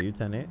 Are you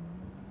 10-8?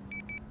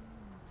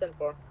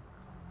 10-4.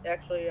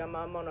 Actually, I'm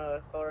on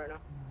a call right now.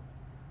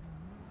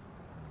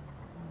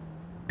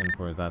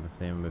 10-4, is that the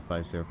same with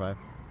 505?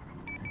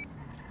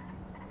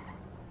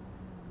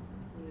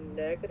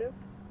 Negative.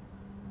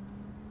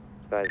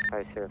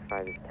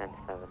 505 is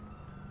 10-7.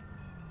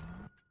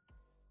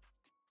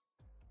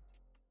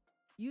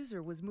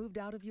 User was moved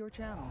out of your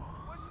channel.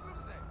 What'd you do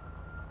today?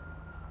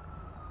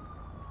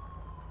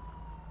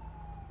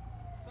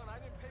 Son, I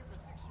didn't pay for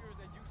 6 years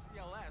at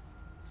UCLS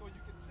so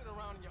you can sit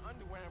around in your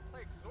underwear and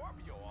play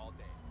Zorbio all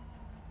day.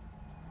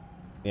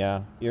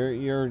 Yeah,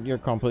 you're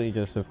completely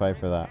justified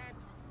for that.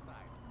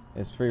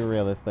 It's free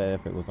real estate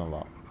if it was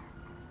unlocked.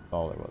 That's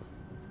all it was.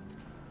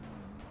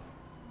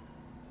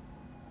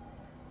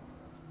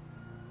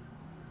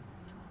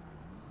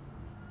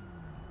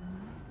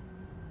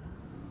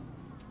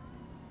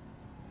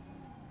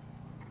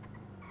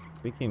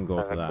 We can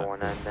go for that.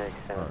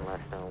 4997,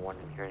 last known 1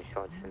 hearing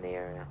shots in the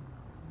area.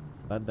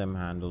 Let them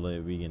handle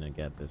it. We're gonna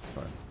get this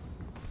part.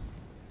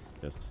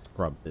 Just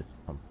scrub this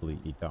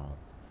completely down.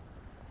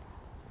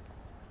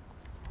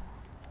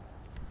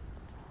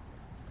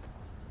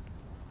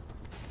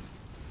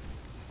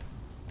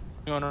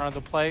 You want to run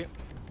the plate?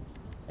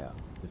 Yeah,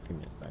 just give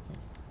me a second.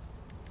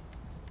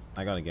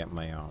 I gotta get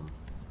my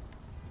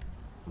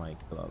my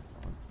gloves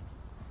on.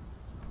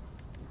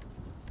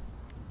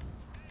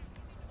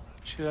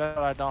 Shoot,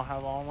 I don't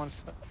have on one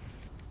sec.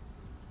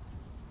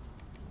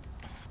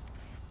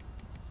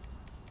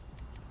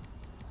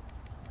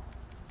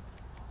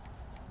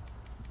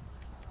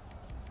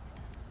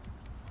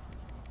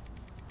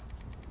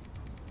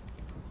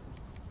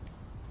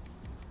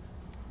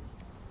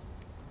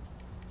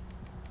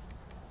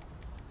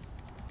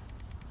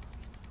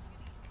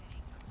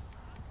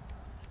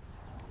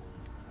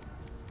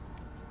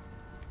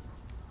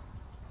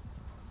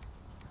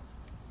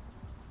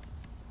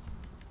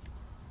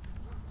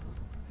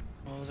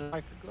 Those are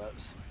like the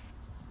gloves.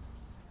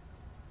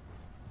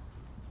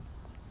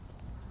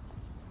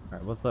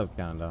 Alright, what's up,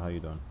 Canada? How you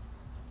doing?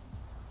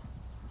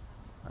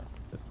 Alright,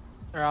 just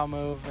Here, I'll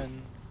move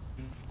and.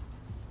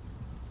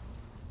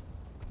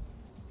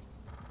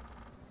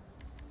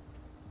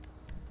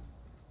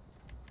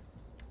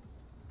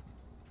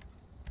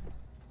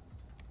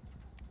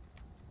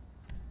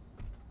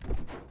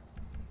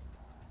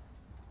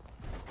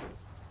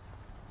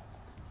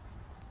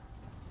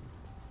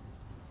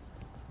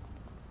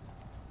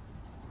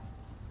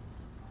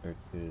 there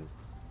too.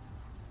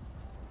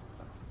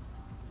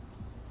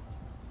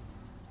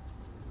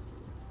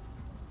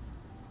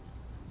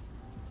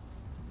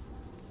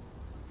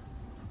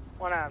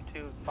 One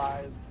M2,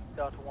 5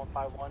 Delta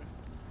 151.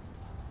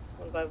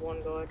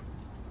 151, go ahead.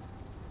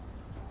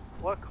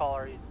 What call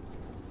are you?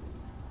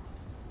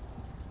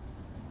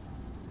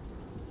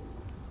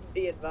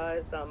 Be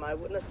advised, I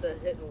witnessed a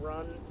hit and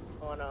run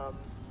on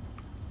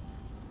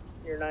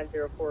your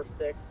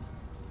 9046.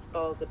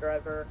 Called the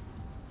driver,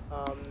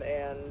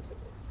 and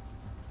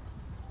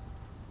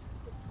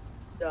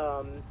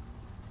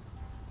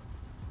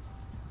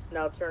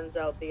now it turns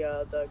out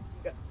the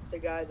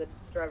guy the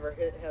driver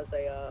hit has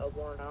a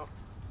warrant out.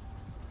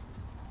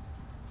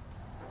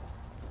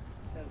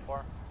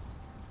 10-4.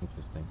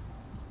 Interesting.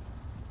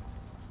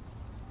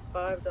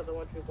 5 Delta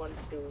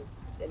 1212.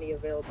 Any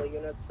available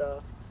units?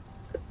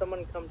 Could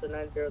someone come to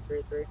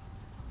 9033?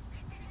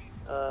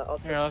 I'll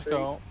Here, let's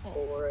go.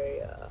 for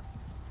a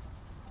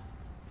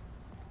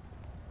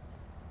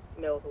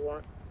mail with a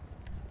warrant.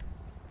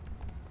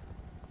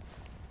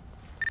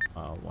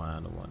 1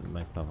 out of 1.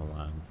 Myself a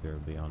line here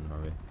beyond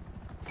Norway.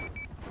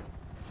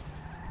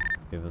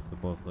 Give us the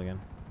postal again.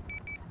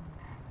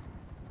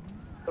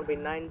 It'll be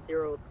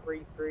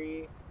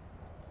 9033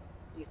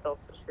 East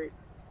Alpha Street.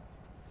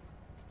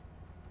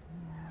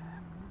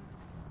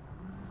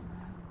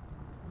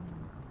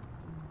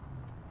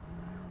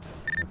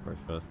 The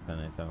first show is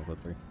 1087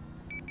 3.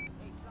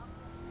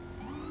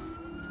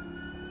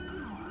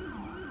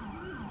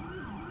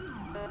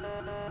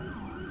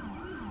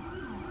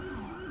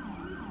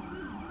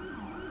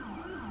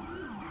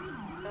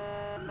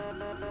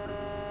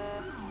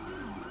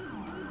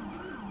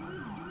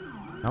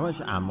 How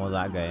much ammo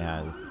that guy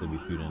has to be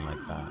shooting like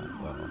that?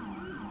 Well,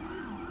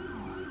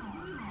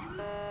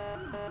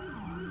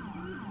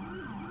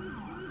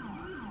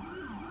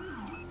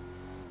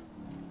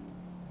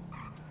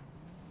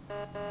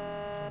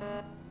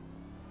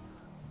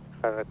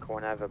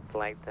 One, I have a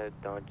blacked out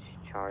Dodge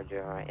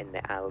Charger in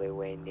the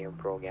alleyway near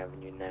Brogue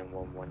Avenue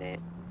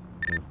 9118.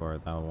 for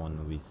that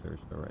one we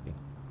searched already.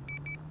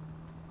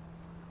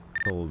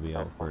 So we'll be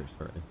out first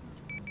already.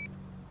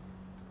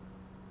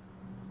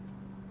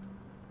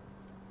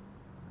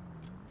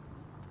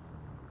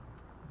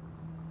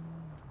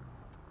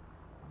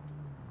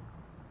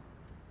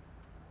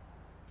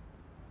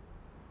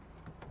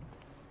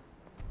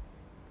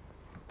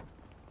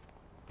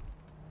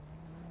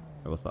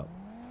 Hey, what's up?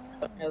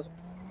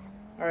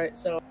 Alright,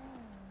 so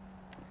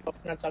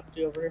can I talk to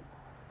you over here?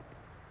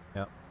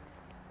 Yep.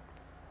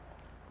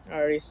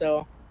 Alrighty,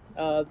 so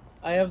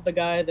I have the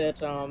guy that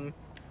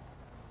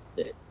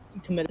that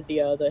committed the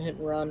hit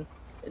and run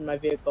in my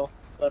vehicle,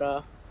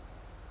 but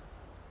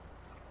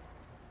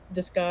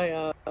this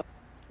guy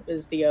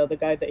is the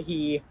guy that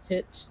he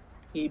hit.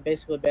 He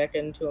basically backed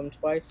into him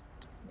twice,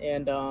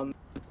 and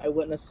I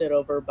witnessed it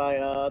over by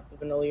the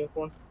vanilla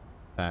unicorn.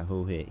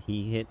 Who hit?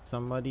 He hit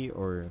somebody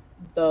or?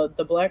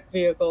 The black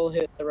vehicle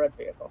hit the red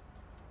vehicle.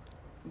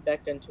 He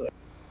backed into it.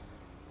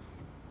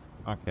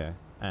 Okay.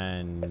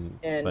 And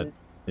And but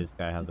this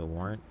guy has a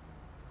warrant?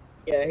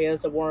 yeah, he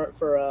has a warrant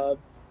for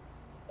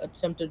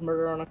attempted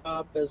murder on a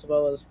cop as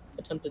well as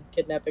attempted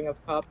kidnapping of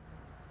a cop.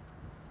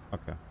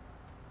 Okay.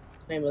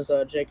 His name is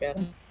Jake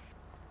Adams.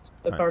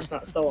 The car's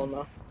not stolen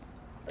though,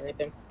 or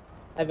anything.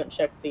 I haven't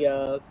checked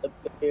the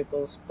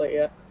vehicle's plate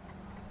yet.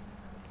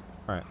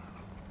 All right.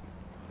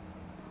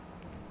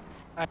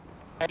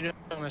 How you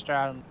doing, Mr.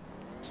 Adams?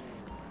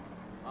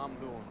 I'm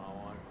doing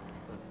alright.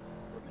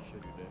 What the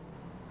shit you did?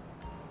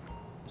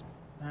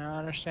 I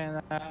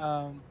understand that.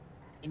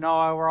 You know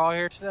why we're all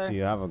here Do today?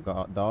 you have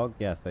a dog?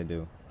 Yes, I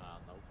do.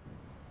 Nope.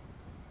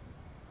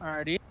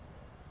 Alright, do you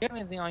have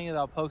anything on you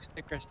that'll poke,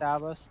 stick, or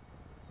stab us?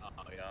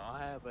 Yeah, I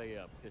have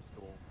a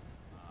pistol.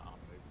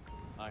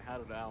 I had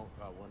it out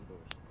when the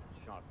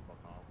shots fuck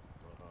off,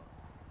 but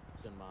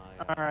it's in my.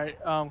 Alright,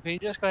 can you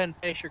just go ahead and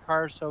face your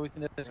car so we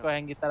can just go ahead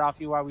and get that off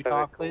you while we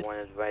talk, please? One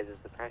advises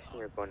the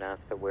passenger going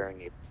after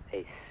wearing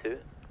a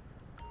suit.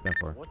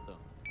 Therefore. What the?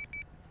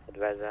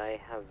 Advisor, I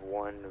have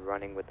one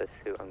running with a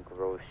suit on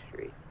Grove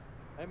Street.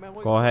 Hey man,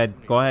 Go ahead.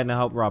 Go ahead and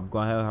help Rob. Go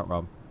ahead and help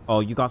Rob. Oh,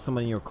 you got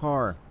someone in your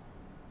car.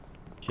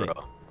 Shit.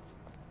 Bro.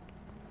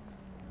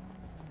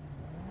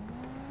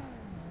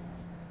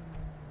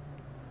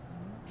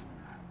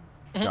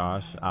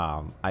 Gosh,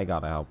 I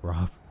gotta help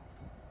Rob.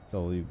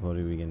 So what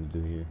are we gonna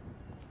do here?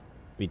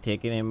 We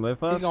taking him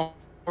with us?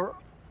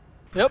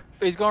 Yep,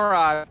 he's going to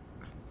ride.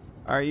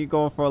 Are you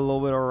going for a little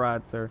bit of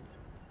ride, sir?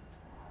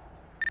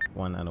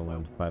 1 out of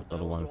 1, 5 out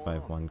of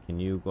 151. Can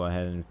you go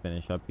ahead and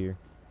finish up here?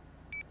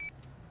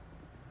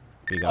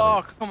 We got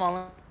Oh, come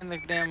on, in the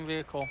damn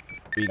vehicle.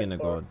 We're gonna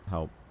go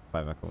help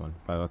 5 Echo 1.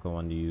 5 Echo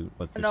 1, do you?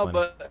 What's your No,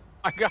 plan? but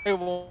I got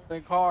him in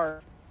the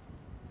car.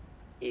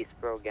 East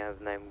Brogue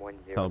Ave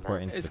 9109.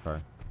 Teleport into the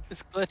car.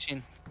 It's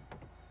glitching.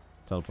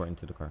 Teleport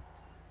into the car.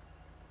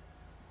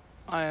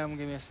 I am.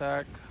 Give me a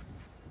sec.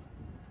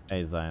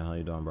 Hey Zion, how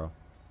you doing, bro?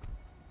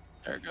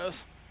 There it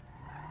goes.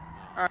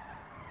 Alright,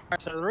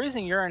 so the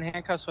reason you're in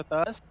handcuffs with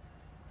us.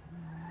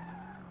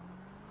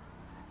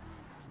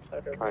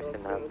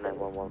 Carson Ave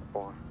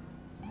 9114.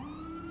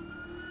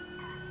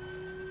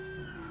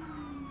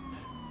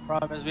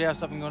 Problem is we have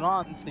something going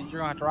on, so you're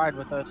gonna have to ride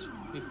with us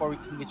before we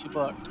can get you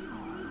booked.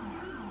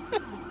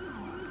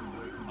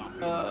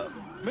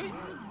 Me?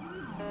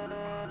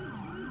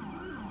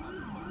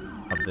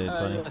 Update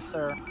 20. Yes,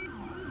 sir.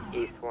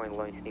 East Warren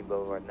Lowenstein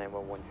Boulevard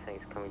 9116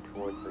 coming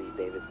towards the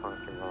Davis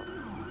parking lot.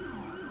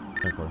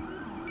 24.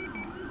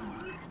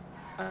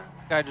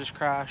 Guy just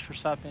crashed or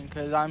something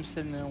because I'm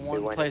sitting in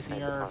one place and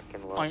you're.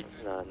 On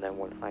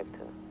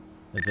 9152.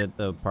 Is it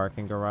the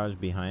parking garage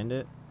behind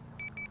it?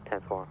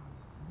 10-4.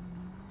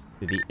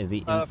 Is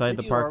he inside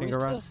the parking Are we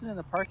garage? still sitting in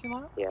the parking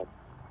lot? Yeah,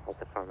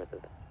 that's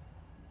affirmative.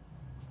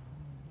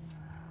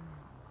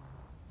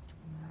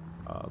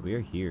 We're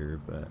here,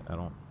 but I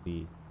don't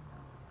see.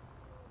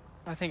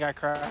 I think I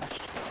crashed.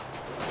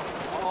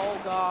 Oh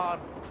God.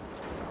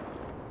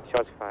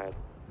 Shots fired.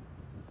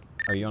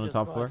 Are you on the Just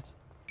top what? floor?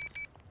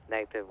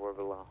 Negative, we're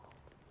below.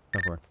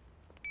 Top floor.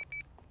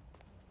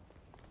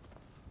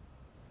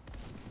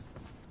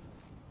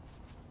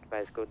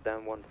 Guys, go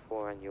down 1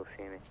 floor and you'll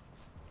see me.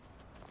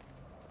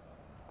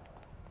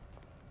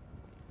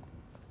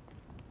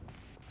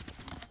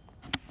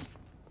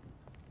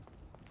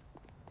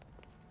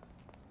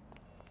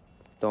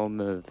 Don't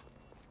move.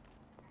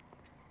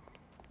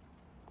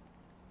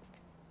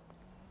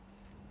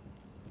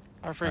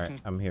 I freaking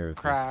Alright, I'm here with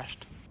you.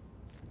 crashed.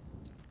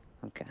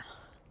 Okay.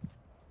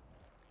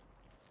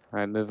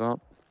 Alright, move up.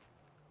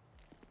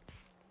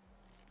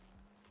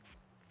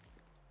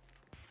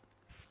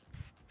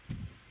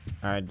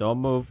 Alright, don't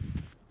move.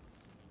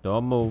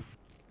 Don't move.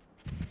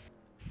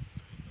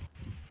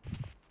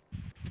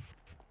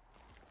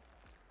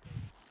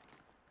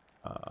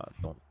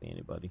 Don't see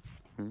anybody.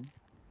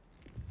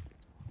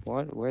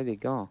 What? Where'd he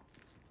go?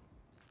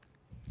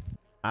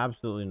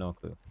 Absolutely no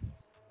clue.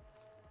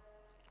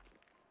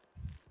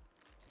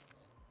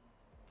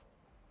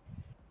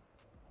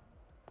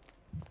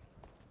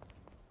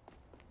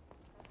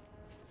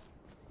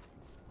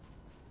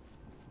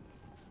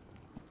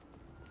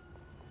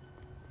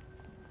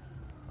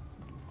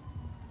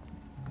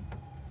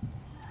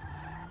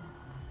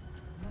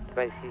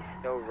 But he's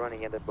still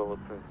running at the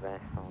bulletproof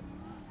vest on.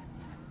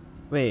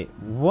 Wait,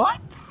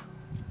 what?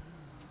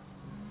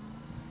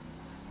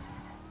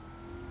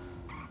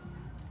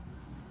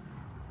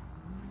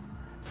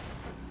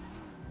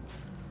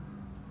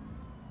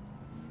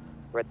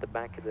 We're at the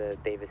back of the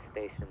Davis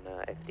station,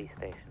 FD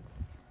station.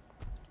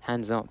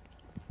 Hands up.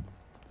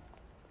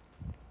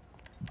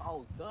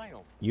 Oh damn!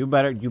 You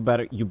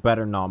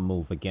better not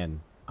move again.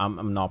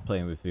 I'm not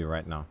playing with you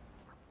right now.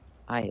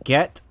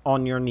 Get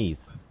on your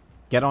knees.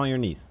 Get on your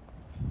knees.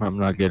 I'm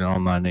not getting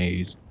on my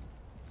knees.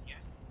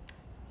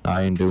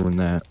 I ain't doing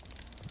that.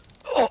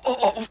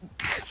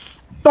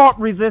 Stop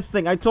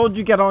resisting. I told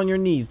you get on your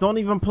knees. Don't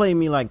even play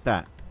me like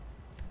that.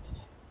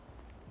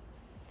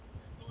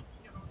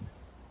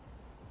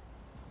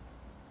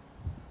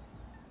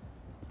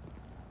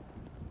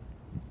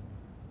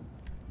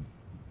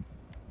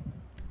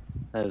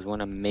 That is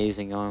one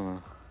amazing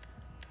armor.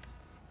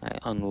 I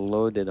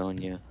unloaded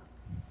on you.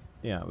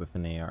 Yeah, with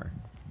an AR.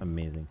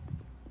 Amazing.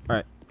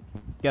 Alright.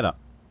 Get up.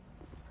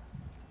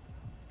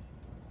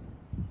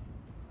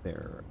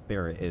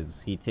 There it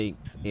is. He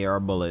takes AR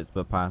bullets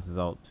but passes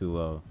out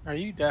to Are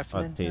you deaf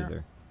a in taser.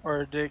 here?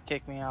 Or did it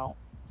kick me out?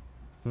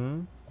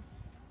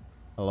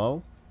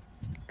 Hello?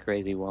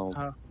 Crazy world.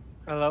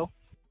 Hello?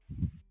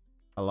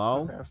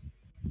 Hello? Okay.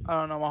 I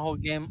don't know, my whole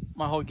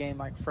game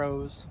like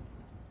froze.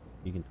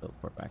 You can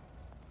teleport back.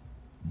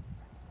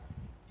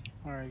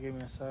 Alright, give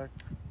me a sec.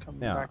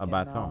 Coming Yeah, back a in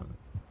baton.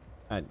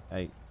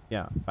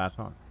 Yeah,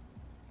 baton.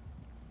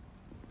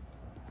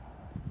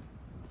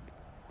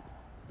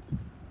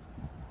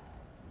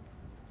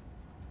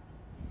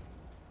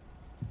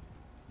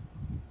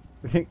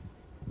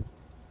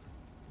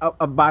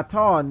 a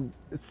baton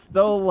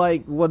still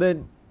like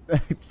wouldn't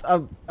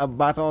a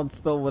baton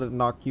still wouldn't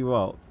knock you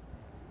out.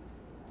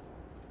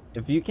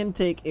 If you can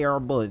take AR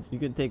bullets, you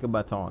can take a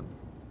baton.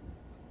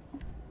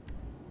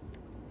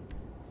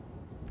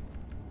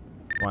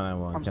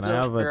 191. Can I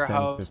have a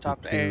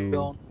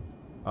 1052?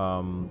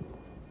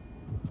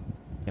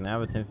 Can I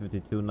have a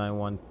 1052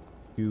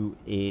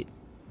 9128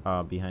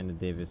 behind the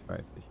Davis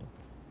fire station?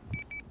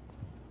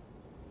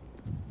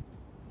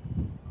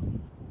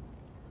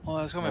 Well,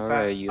 it's gonna be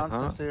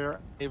fast.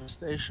 Davis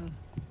station.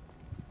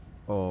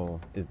 Oh,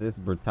 is this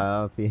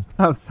brutality?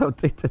 I have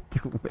something to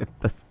do with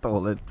the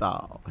stolen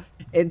doll.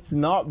 It's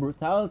not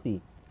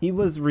brutality. He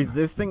was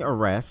resisting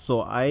arrest,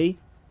 so I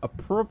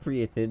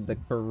appropriated the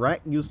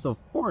correct use of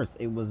force.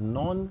 It was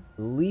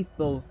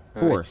non-lethal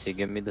force. Alright, so you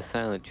give me the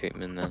silent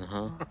treatment then,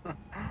 huh?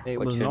 It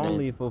was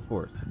non-lethal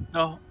force.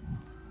 No,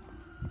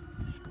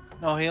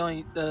 he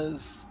only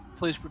does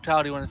police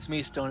brutality when it's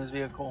me still in his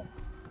vehicle.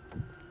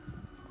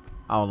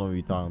 I don't know what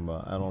you're talking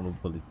about. I don't know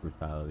police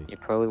brutality. You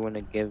probably want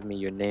to give me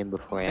your name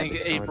before I have a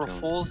charge April on.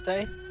 Fool's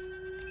Day?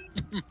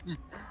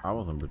 I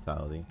wasn't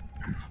brutality.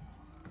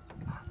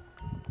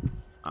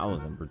 I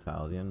wasn't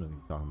brutality. I know what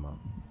you're talking about.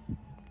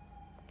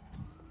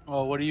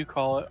 Oh, what do you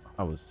call it?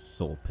 I was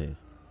so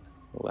pissed.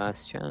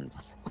 Last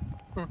chance.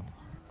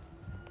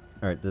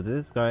 Alright, did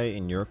this guy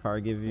in your car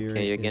give you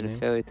Okay, you're his getting name?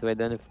 failure to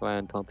identify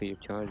on top of your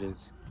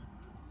charges.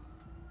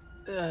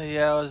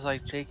 Yeah, it was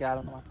like Jake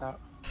Adam like that.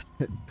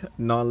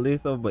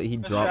 Non-lethal, but he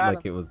dropped Adam.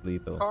 like it was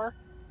lethal. Car?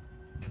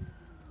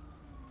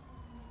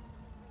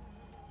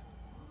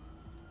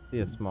 See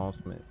a small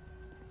Smith.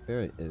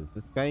 There it is.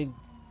 This guy's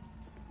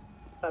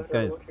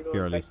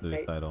purely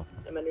suicidal.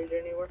 Am I needed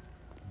anywhere?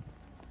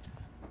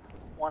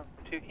 1,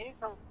 2, can you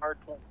come hard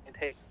and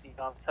take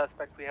the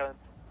suspect we have in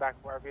the back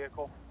of our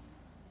vehicle?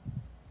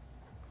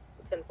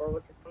 10-4,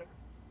 what's your 20?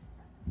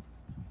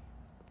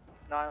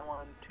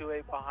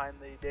 9128 behind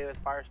the Davis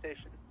fire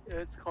station.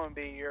 It's going to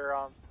be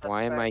your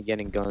Why am I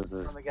getting guns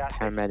from as the gas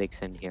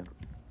paramedics in here?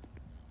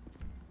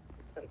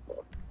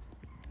 10-4.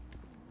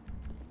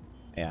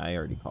 Yeah, I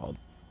already called.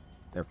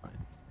 They're fine.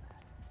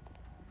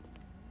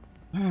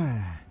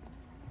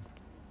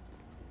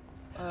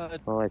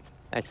 Well,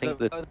 I think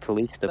the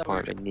police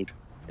department need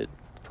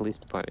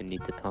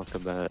to talk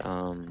about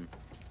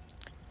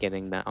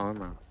getting that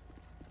armor.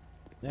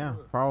 Yeah,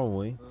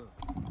 probably.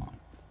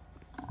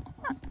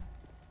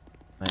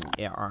 An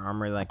AR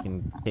armor that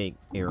can take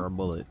AR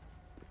bullet.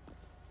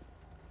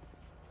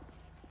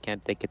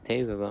 Can't take a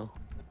taser though.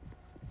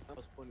 That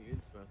was pretty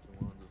interesting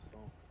one I just saw.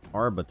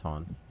 Or a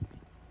baton.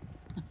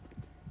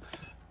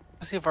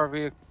 Let's see if our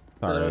vehicle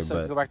Sorry, so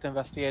we but go back to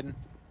investigating.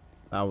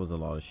 that was a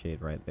lot of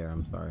shade right there.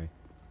 I'm sorry.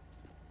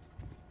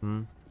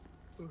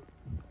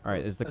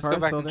 Alright, is the Let's car go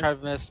back still and there? try to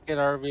investigate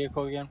our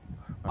vehicle again.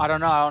 I don't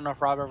know if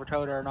Rob ever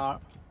towed it or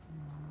not.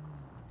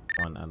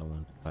 1 out of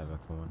 1 to 5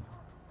 Echo 1.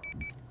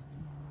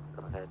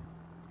 Go ahead.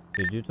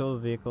 Did you tow the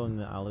vehicle in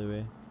the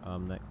alleyway?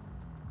 In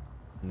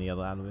the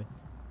other alleyway?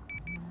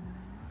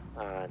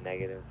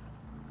 Negative.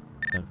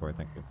 10-4,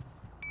 thank you.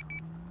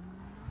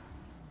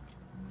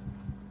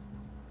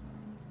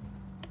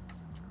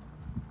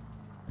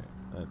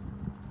 Alright,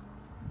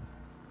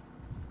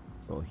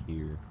 go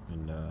here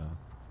and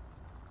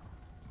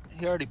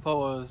He already put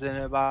what was in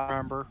it, if I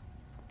remember.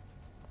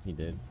 he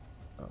did.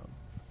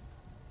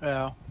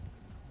 Yeah.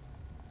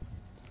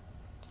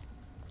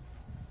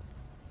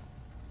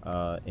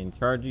 In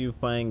charge of you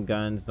finding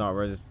guns not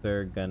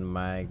registered, gun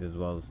mags, as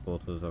well as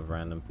photos of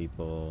random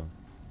people,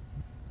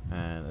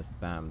 and a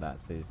stamp that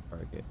says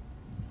target.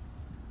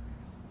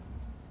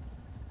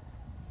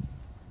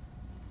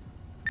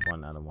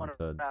 1 out of 1 to.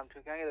 Can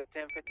I get a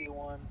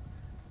 1051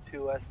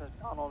 to West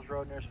McDonald's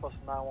Road near supposed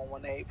to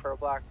 9118 for a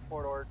black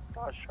 4-door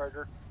Dodge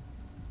Charger?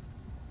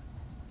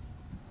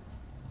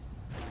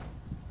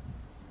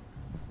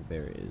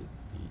 There is.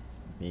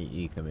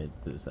 He committed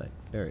suicide.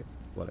 There it is.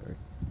 Whatever.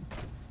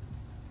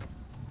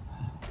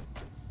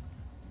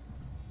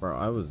 Bro,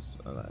 I was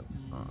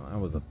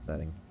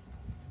upsetting.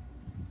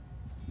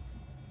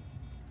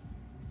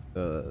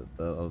 A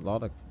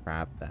lot of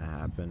crap that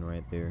happened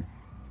right there,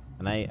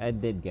 and I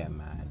did get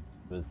mad.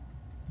 It was,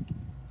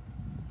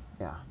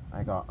 yeah,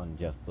 I got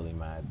unjustly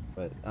mad,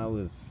 but I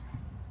was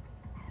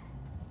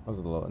a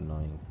little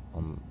annoying.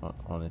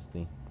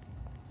 Honestly,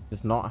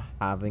 just not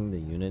having the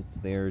units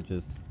there,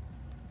 just,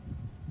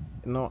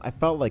 you know, I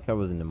felt like I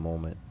was in the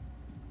moment.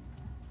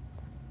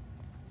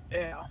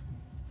 Yeah.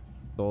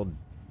 So,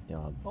 you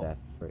know,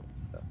 desperate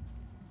stuff.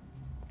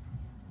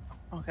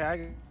 Okay, I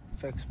can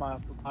fix my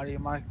upper body.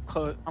 My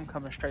clothes. I'm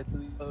coming straight to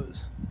the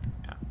clothes.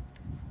 Yeah.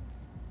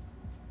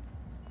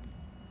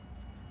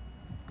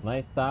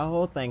 Nice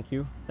Tahoe. Thank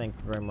you. Thank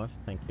you very much.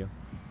 Thank you.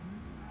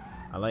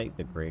 I like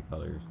the gray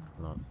colors.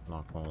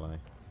 Not gonna lie.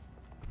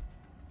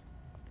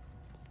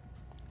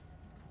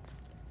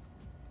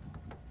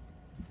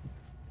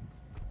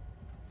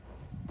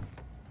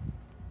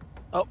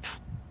 Oh.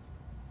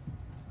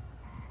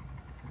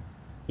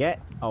 Get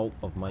out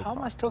of my How car.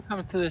 am I still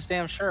coming to this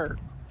damn shirt?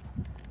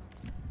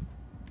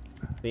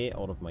 Stay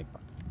out of my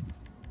car.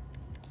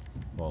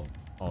 Well,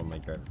 out of my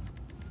driver.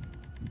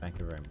 Thank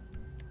you very much.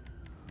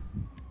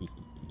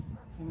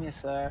 Give me a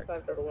sec.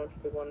 531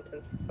 should be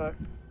 110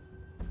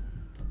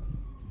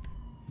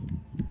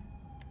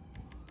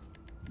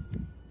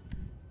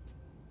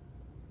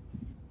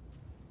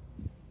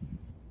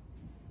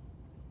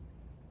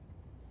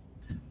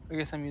 I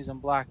guess I'm using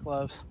black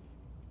gloves.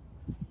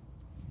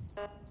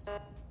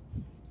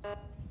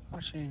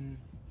 Watching.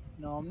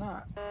 No, I'm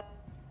not.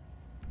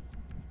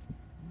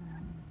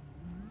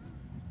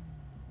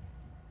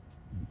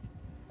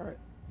 Alright.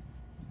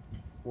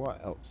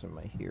 What else am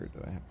I here?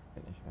 Do I have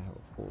to finish? I have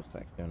a whole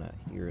section out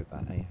here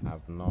that I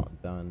have not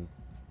done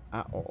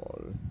at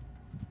all.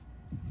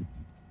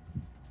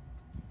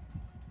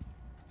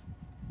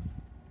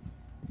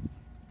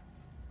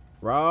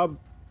 Rob,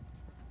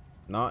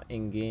 not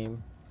in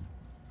game.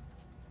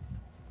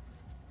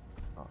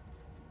 Oh.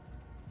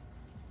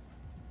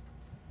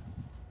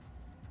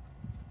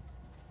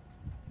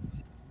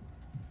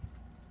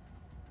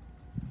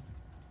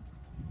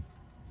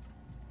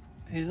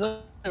 He's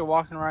literally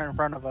walking right in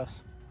front of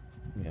us.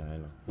 Yeah, I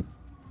know.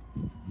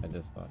 I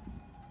just thought.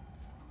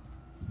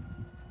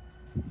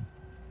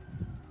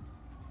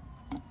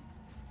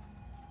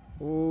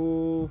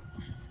 Ooh.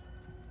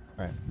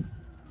 Alright.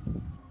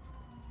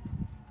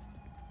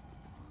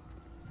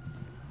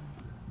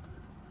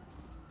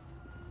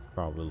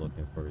 Probably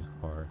looking for his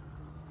car.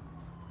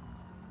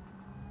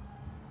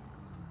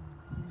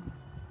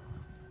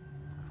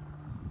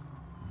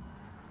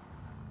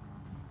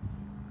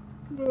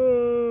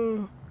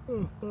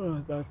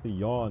 That's a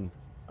yawn.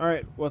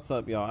 Alright, what's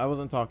up, y'all? I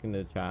wasn't talking to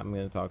the chat. I'm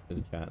gonna talk to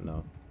the chat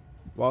now.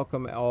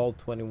 Welcome all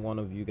 21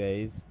 of you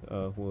guys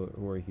who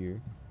are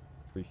here.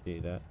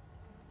 Appreciate that.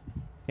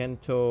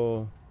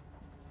 Kento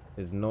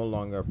is no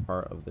longer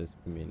part of this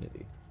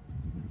community.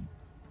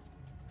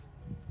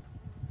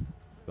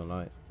 So now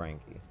it's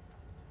Frankie.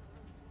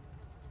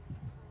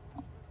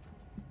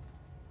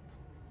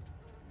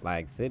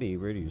 Lag City?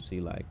 Where do you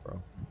see lag,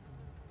 bro?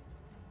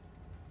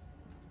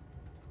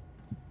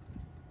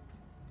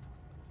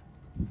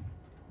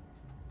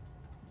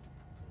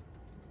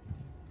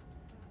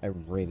 I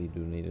really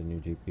do need a new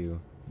GPU,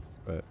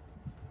 but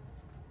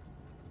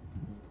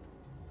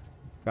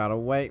gotta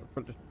wait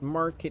for the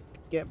market to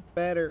get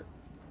better.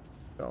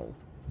 So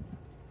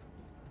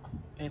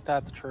Ain't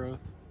that the truth?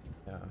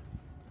 yeah,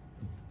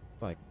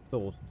 like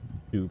so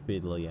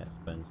stupidly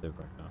expensive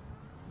right now.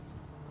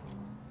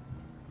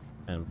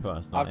 And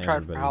plus, not I've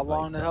tried for how everybody's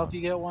long like, to help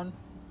you get one?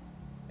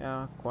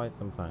 Yeah, quite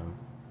some time.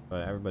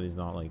 But everybody's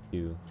not like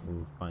you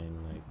who find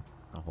like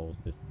a whole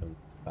system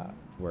that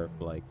worth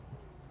like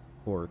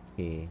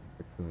 4K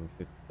for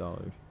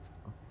 $250.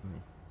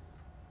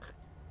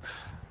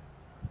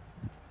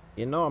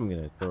 You know I'm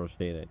gonna throw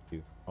shade at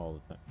you all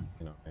the time.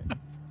 You know, right? You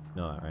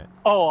know that, right?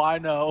 Oh, I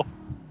know.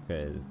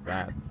 Because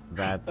that's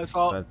That's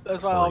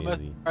why I'll mess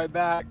crazy. right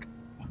back.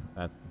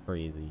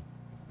 crazy.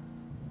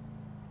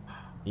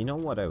 You know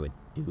what I would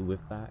do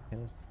with that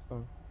kind of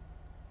stuff?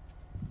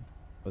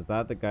 Was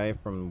that the guy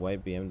from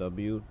white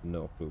BMW?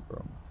 No clue,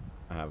 bro.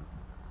 I have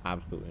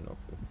absolutely no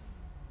clue.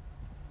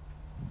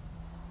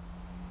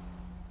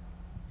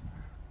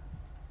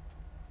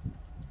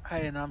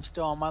 Hey, and I'm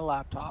still on my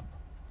laptop.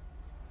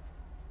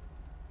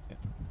 Yeah,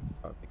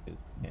 probably because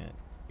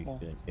you Well,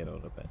 shouldn't get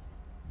out of bed.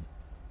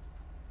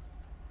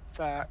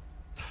 fact.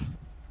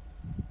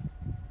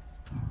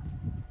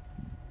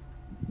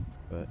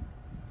 But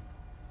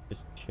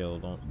just chill.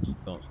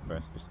 Don't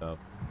stress yourself.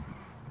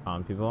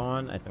 People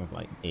on. I think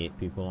like 8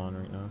 people on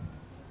right now.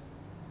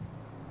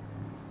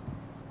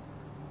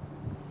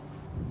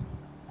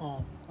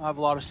 Oh, I have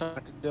a lot of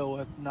stuff to deal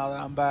with now that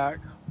I'm back.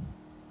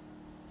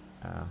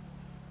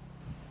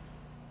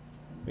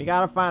 We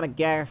gotta find a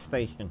gas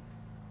station.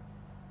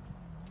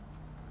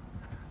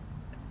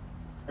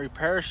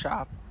 Repair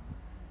shop.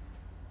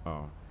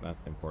 Oh,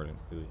 that's important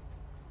too.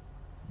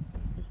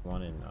 There's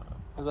one in. I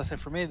was gonna say,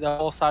 for me, the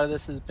whole side of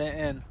this is bent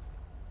in.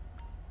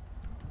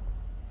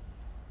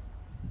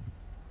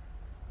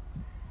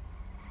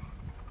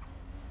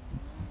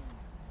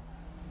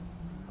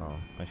 Oh,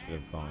 I should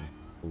have gone.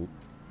 Oop.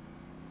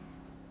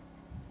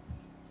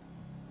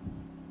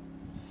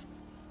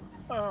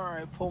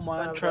 Alright, pull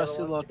my Five trusty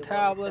Delta little 121,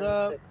 tablet 10,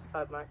 up. 6,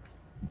 5 Max.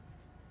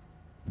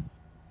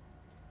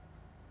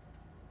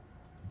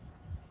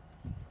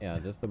 Yeah,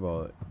 just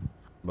about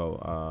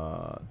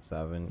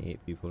 7,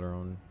 8 people are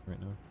on right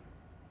now.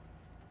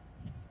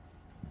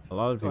 A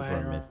lot of Go people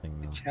ahead are and missing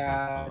though. Not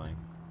Chad. lying.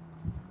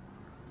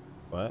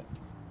 What?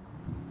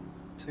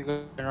 So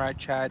go and write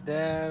Chad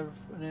Dev,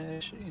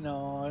 you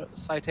know,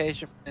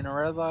 citation in a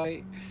red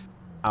light.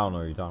 I don't know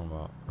what you're talking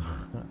about.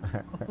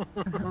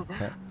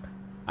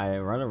 I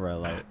didn't run a red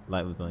light.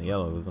 Light was on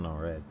yellow. It wasn't on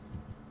red.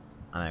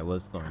 And I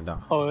was slowing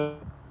down. Oh,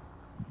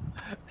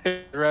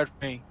 it's red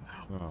for me.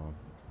 Oh.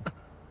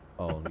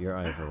 Oh, your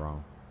eyes are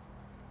wrong.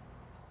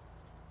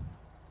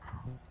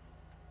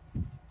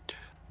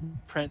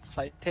 Print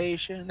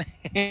citation.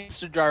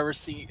 It's the driver's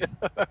seat.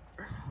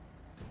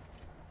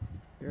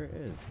 Here it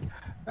is.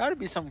 That'd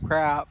be some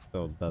crap.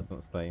 So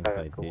doesn't cite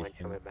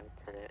citation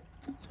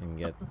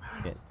and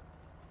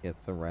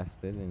gets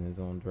arrested in his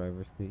own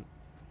driver's seat.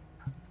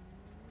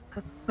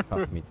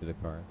 Cuff me to the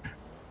car.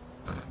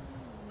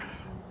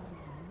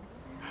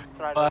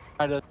 But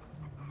I just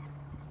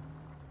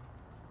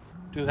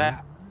do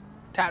that.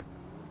 Tap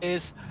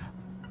is.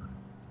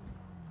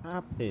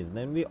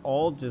 Then we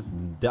all just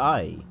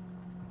die.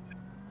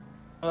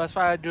 Well, that's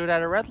why I do it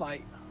at a red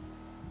light.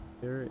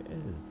 There it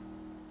is.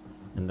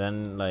 And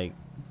then, like,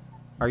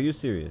 are you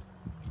serious?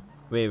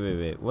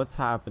 Wait. What's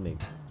happening?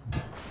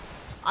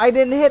 I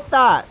didn't hit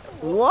that.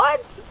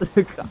 What?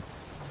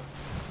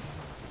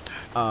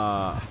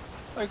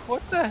 Like,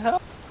 what the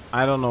hell?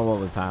 I don't know what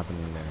was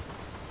happening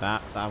there.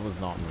 That was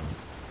not me.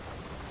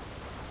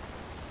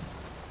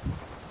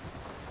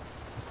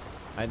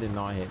 I did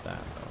not hit that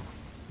though.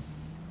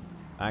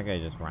 That guy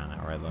just ran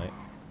at red light.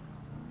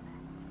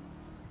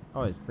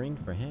 Oh, it's green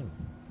for him.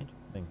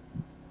 Interesting.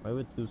 Why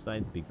would 2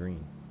 sides be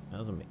green? That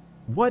doesn't make.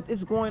 What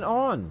is going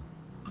on?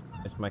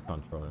 It's my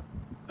controller.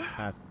 It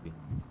has to be.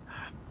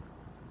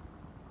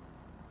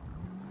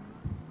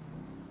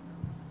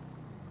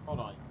 Hold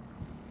on.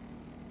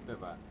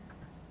 Goodbye.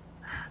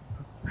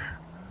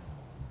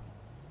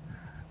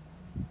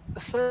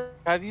 Sir,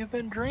 have you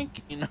been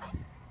drinking?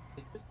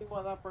 Did you see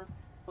what that person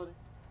put in?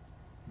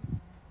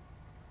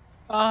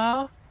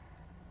 Uh-huh.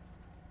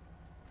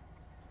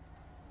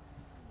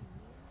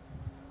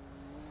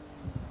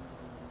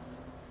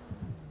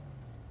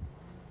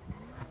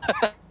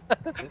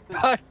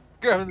 I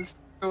grabbed this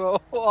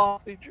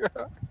Wally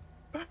truck.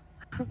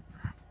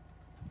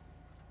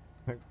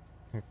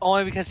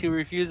 Only because he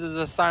refuses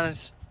to sign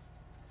us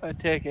a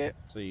ticket.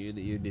 So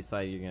you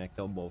decide you're gonna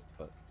kill both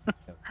of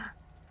us.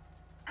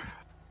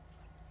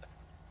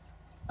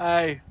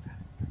 Hey,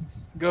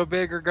 go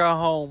big or go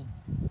home.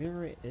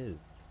 There it is.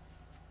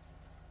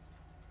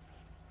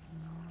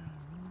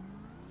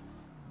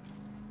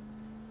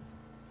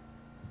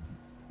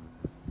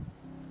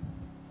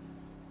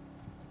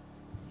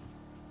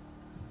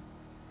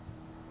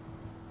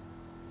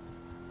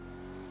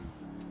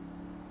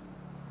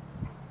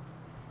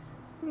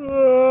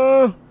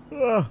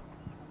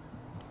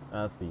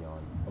 That's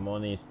beyond. I'm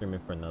only streaming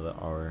for another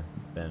hour,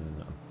 then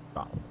I'm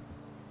foul.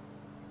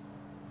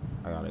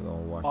 I gotta go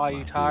and wash Why, my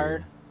you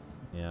tired?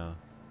 hair. Yeah.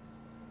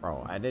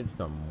 Bro, I did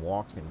some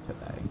walking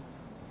today.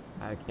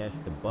 I had to catch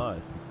the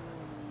bus.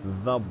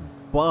 The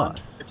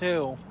bus!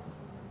 Too.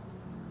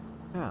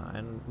 Yeah,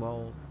 and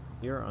well,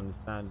 you're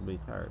understandably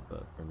tired,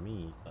 but for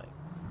me, like,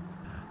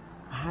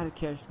 I had to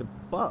catch the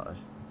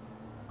bus.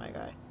 My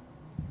guy.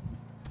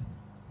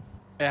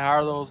 Hey, how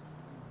are those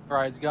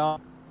rides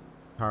going?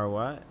 How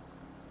what?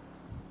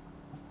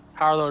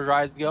 How are those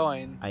rides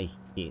going? I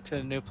hate to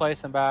the new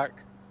place and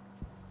back.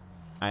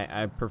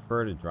 I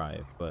prefer to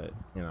drive, but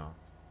you know,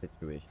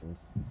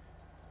 situations.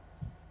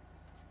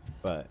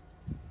 But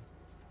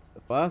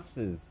the bus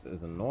is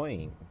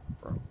annoying,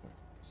 bro.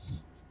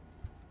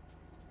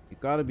 You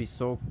gotta be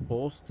so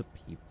close to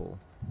people.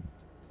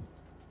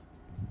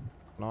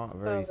 Not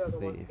very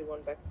safe.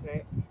 Back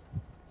tonight.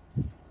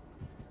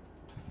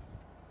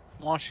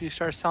 Why don't you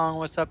start selling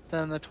what's up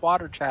in the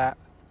twatter chat?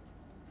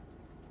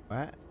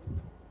 What?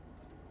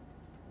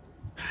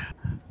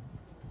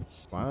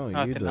 Why don't you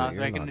Nothing, do I it? was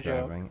You're making not a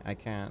joke. driving. I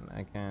can't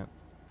I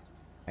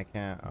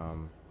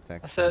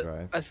text and said,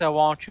 drive. I said,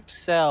 why don't you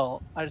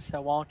sell? I just said,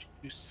 why don't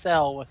you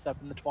sell what's up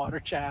in the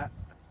twatter chat?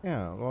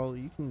 Yeah, well,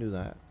 you can do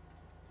that.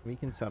 We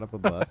can set up a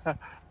bus.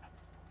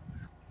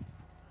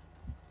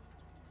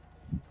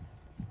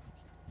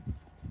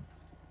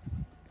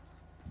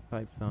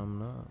 Type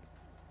something up.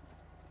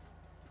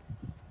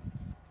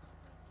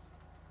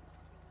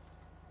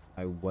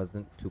 I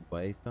wasn't to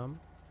buy some.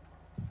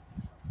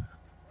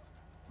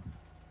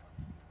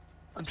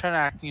 I'm trying to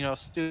act, you know,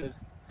 stupid.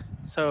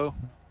 So,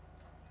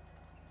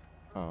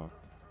 Oh.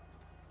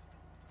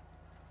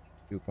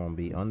 You gonna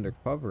be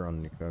undercover.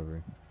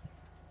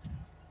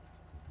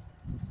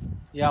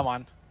 yeah,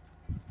 man.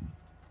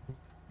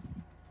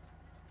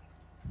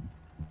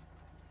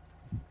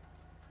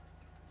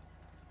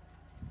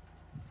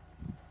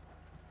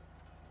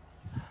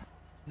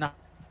 Not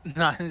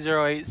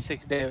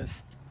 9086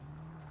 Davis.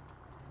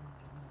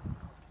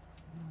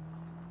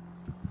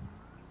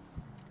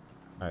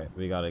 Alright,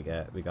 we gotta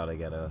get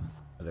a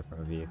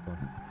different vehicle.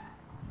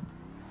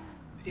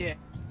 Yeah.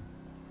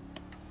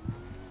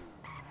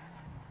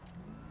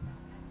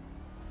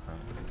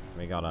 Alright.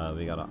 We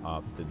gotta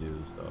opt to do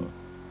so.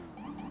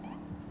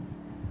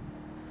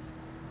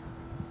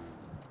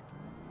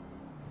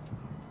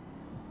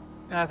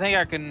 And I think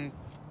I can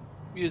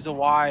use a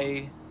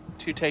Y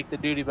to take the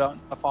duty belt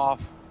and stuff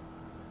off.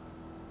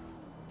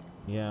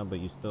 Yeah, but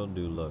you still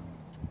do look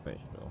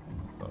official.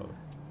 So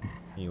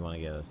you wanna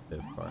get a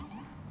stiff car.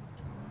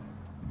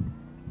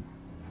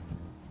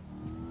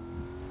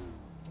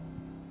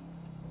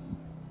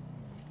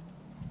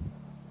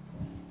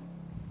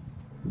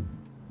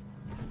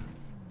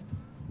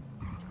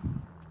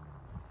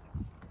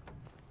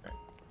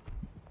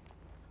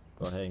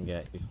 Go ahead and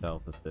get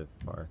yourself a stiff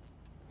car.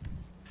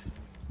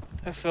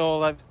 I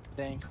feel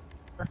everything.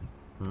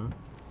 Hmm?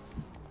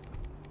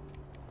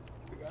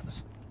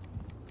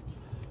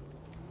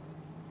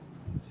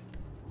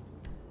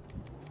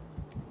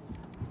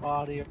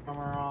 Body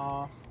armor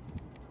off.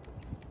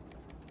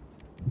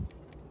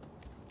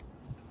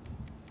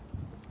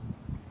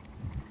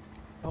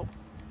 Nope.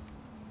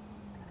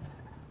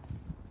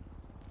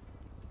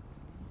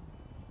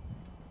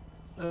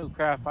 Oh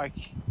crap!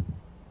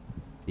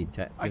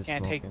 Detective I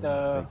can't take smoking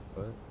the.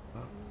 Bigfoot.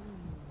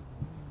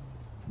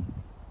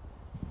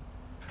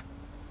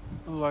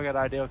 Oh. Ooh, I got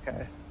an idea.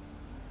 Okay.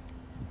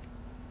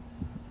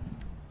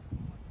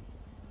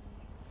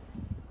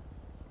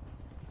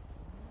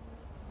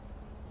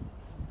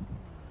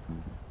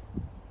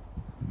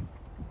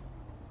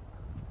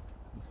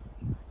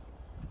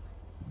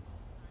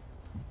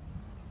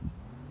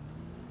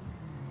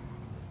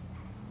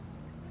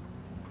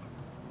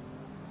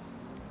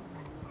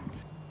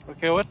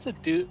 Okay, what's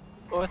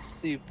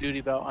the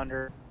duty belt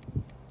under?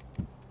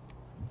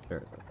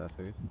 There's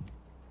accessories.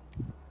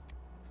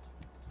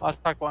 Let's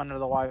talk about under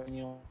the Y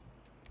menu.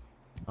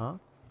 Huh?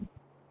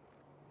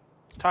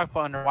 Talk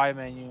about under Y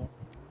menu.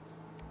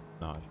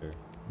 Not sure.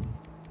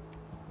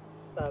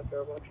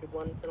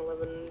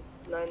 50121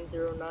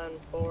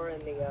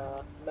 in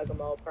the Mega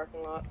Mall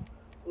parking lot.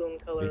 Blue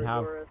and color We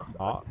have Taurus, caught.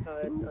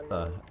 occupied, Who the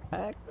unknown.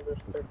 heck?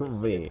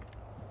 Registered. Wait.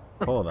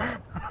 Hold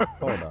up.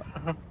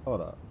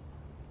 Hold up.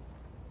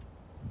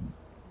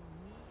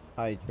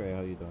 Hi Trey,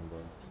 how you doing, bro?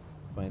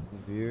 26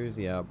 viewers?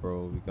 Yeah,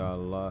 bro, we got a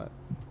lot.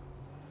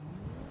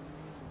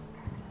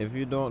 If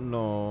you don't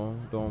know,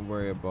 don't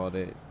worry about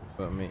it,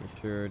 but make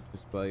sure to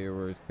spell your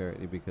words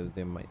correctly because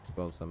they might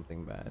spell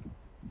something bad.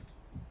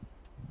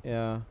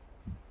 Yeah.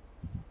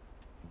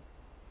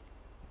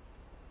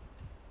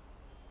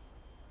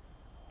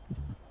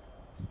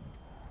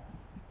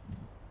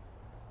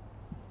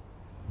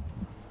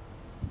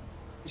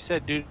 You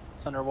said duty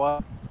belt's under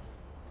what?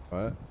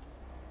 What?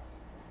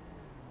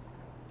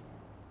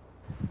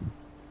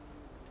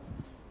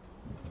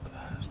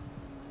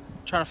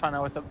 Trying to find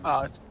out what the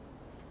it's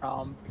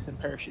and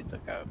parachutes.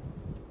 Okay.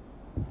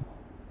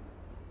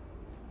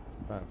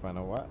 Trying to find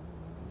out what?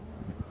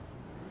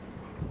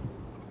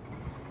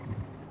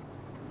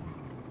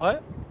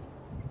 What?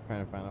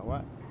 Trying to find out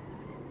what?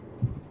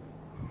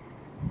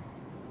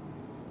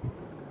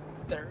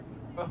 There.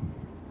 Oh.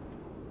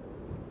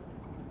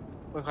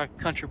 Look like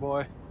a country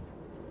boy.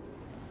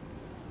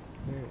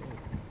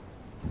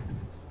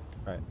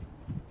 Alright.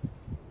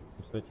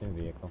 I'm switching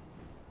vehicle.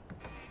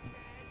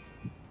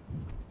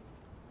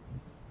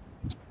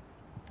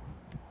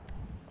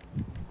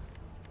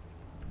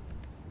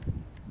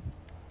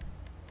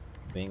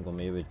 We ain't gonna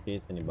be able to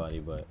chase anybody,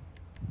 but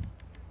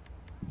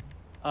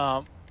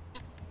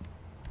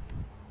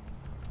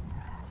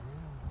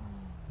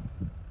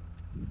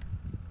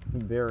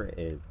there it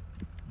is.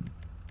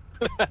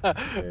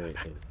 There it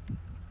is.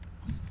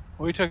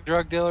 We took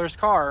drug dealer's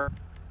car.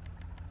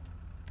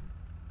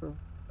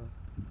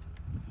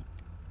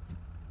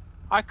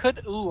 I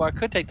could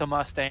take the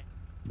Mustang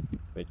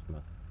Which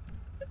must.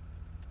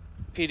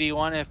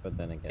 PD1 But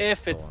then it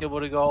gets if it's stolen. able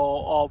to go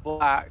all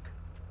black.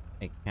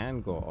 It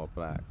can go all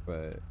black,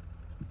 but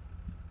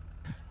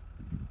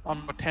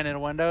On tinted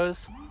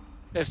windows.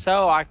 If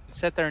so, I can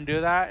sit there and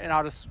do that, and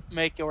I'll just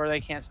make it where they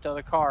can't steal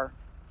the car.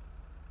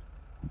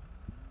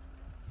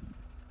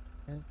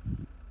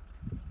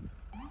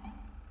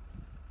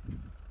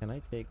 can I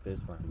take this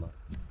Rambo?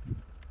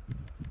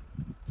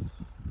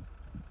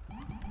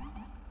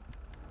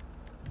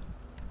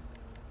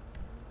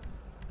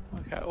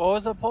 Okay, what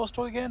was the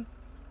postal again?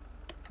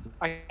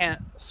 I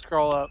can't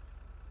scroll up.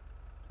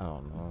 I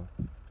don't know.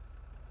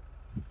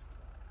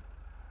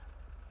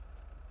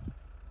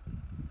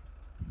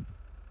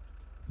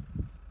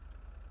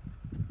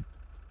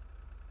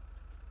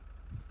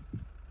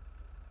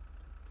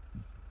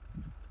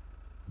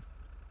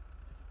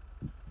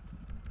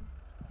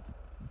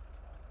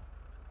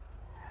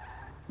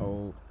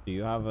 Oh, do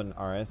you have an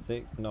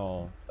RS6?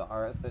 No, the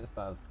RS6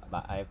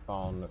 that I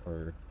found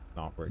are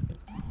not working.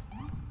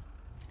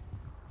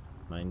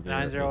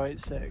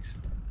 9086.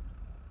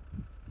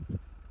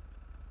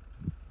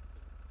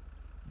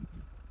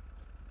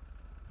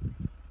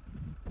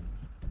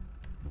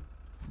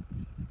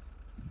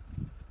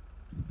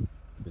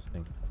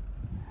 Interesting.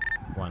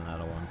 1 out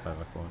of 1, 5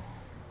 out of 1.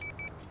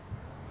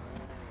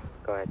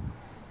 Go ahead.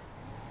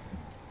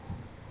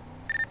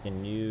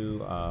 Can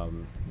you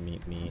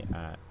meet me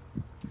at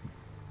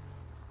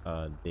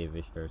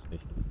Davis Share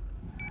Station?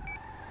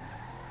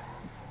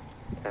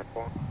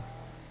 10-4.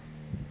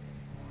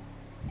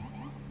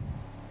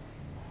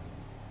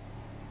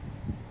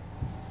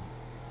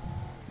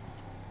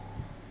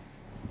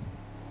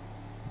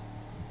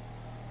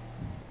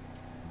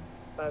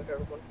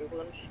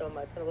 Show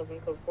my 1011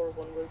 code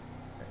 41 was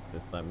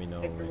Just let me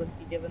know Victor when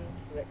Whiskey given.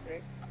 Is that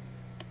correct?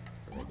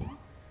 you're ready.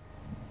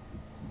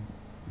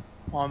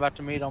 Well, I'm about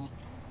to meet them.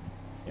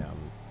 Yeah,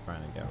 I'm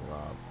trying to get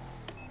robbed.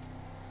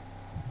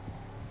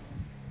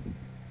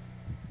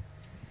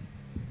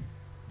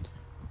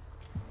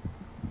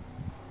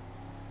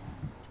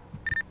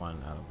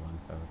 One out of 1,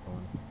 5 out of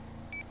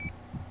 1.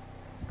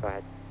 Go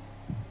ahead.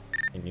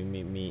 Can you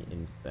meet me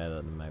instead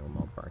of the Mega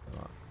Mall parking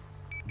lot?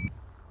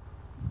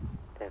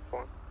 10-4.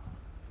 Alright,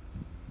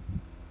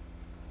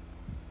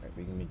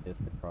 we can meet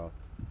just across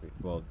the street,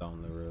 well,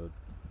 down the road.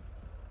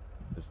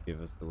 Just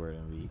give us the word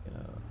and we can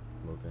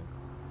move in.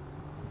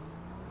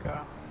 Okay.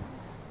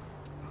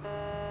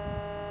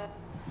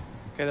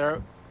 Okay,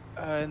 they're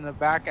in the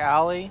back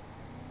alley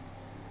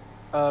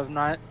of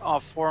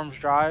off Forums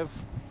Drive,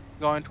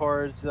 going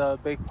towards the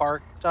big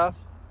park stuff.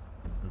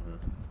 Mm-hmm.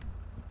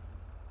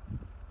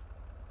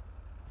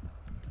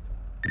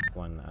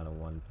 1 out of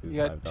 1, 2, You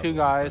got 5, 2 1,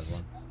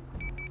 guys.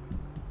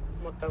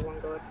 1 by 1,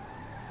 go ahead.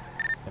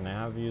 Can I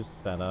have you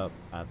set up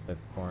at the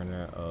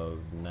corner of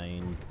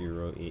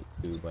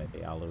 9082 by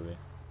the alleyway?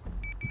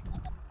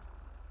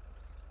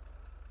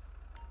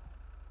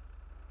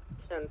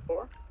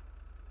 10-4.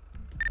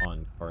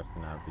 On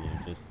Carson Avenue,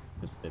 just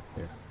sit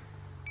there.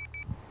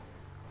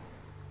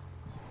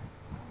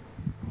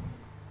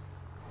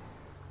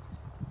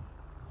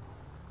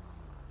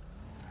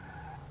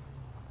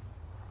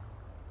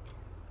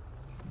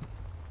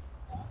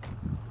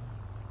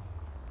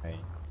 Okay.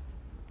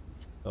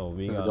 So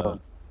we got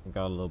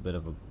a little bit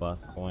of a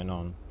bust going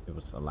on. It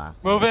was the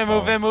last. Move in,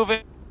 move in, move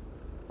in.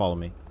 Follow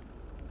me.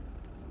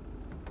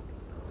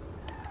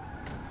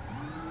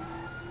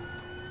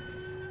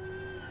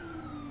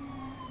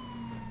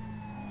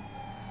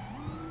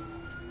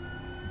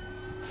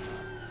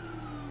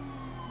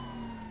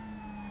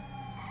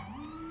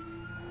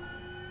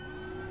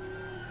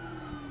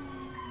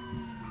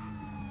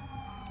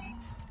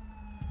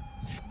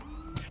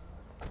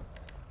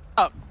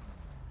 Up.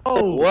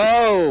 Oh,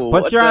 whoa!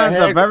 Put What your the hands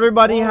heck? up,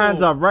 everybody! Whoa.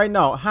 Hands up right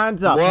now!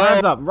 Hands up! Whoa.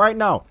 Hands up right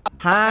now!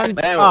 Hands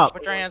Man, up!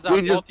 Put your hands up,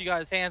 We just- both you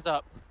guys, hands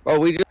up. Oh,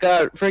 we just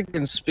got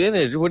freaking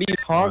spinach. What are you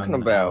talking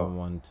 1 about?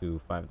 1 2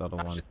 5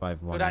 1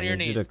 5 1. down I your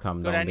need you to knees.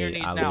 come Go down down your the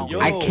knees now.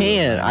 alleyway. I to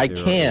can't. I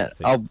can't.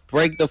 9086. I'll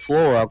break the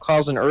floor. I'll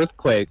cause an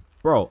earthquake.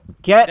 Bro,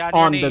 get Down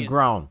your on the knees.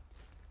 ground.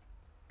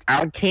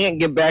 I can't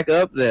get back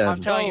up then.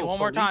 I'm telling you one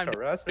more police time.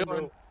 harassment, Doing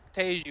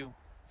bro. tase you.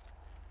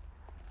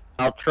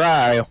 I'll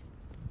try. You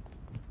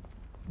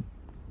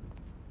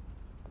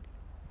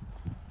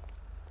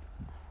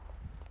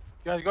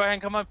guys go ahead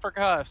and come up for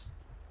cuffs.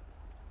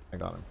 I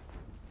got him.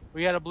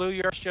 We had a blue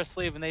Urus just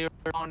leave, and they were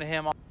on to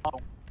him.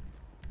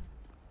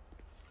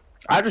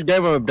 I just gave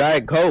him a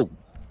Diet Coke.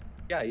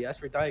 Yeah, he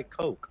asked for Diet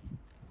Coke.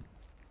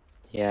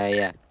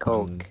 Yeah,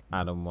 Coke.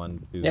 Adam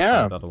 1 2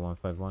 Yeah. 5 1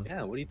 5 1.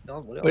 Yeah, what do you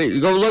tell? What else?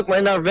 Wait, go look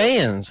in our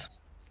vans.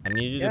 I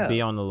need you to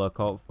be on the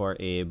lookout for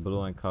a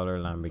blue and color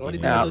Lamborghini. What do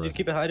you Yeah. tell? You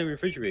keep it high to the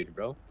refrigerator,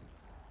 bro.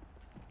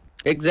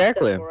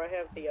 Exactly. 10-4, I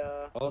have the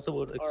Also,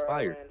 would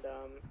expire. RL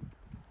and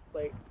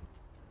like.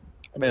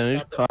 Man,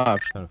 these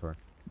cops. 10-4.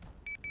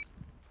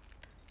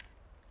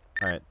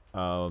 Alright,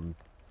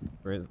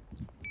 where's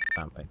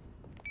standby?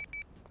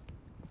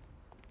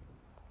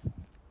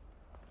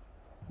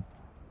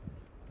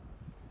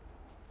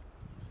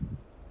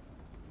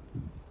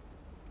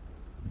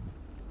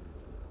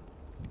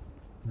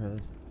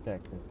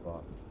 check this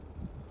box.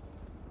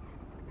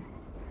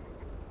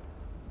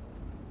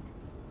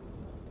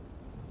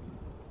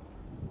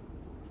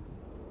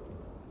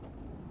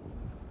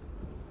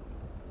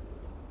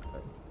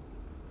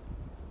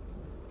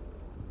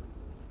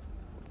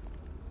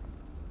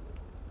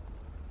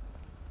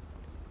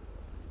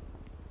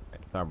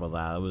 Sorry about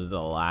that. It was a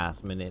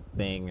last minute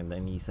thing, and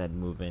then he said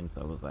move in,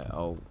 so I was like,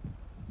 oh,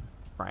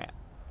 crap.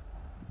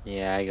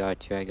 Yeah, I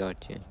got you. I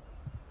got you.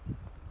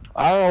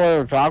 I don't know what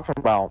you're talking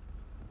about.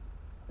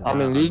 Is I that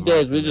mean, these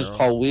days we just Martinero?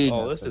 call weed.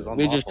 Oh, this is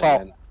We just unlawful, call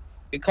man.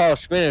 we call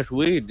spinach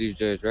weed these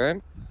days,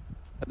 right?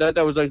 I thought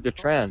that was like the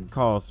It's trend.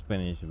 called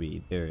spinach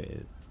weed. There it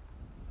is.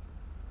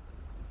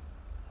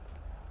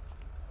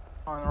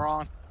 On the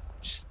wrong,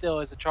 still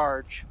is a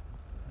charge.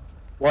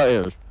 What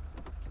is?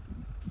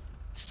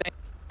 Same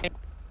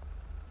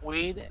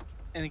weed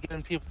and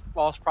giving people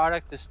false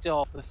product is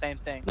still the same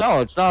thing. No,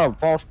 it's not a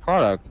false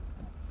product.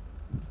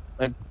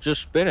 Like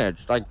just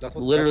spinach. Like That's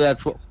what- literally,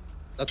 that's what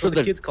That's what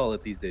the kids call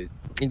it these days.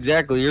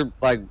 exactly. You're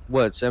like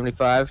what,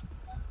 75?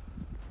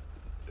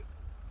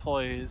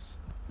 Please.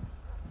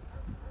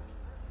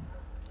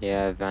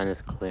 Yeah, van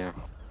is clear.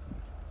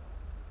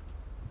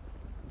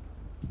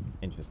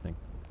 Interesting.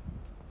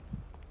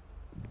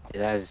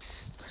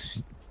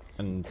 That's,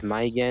 And to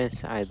my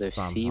guess, either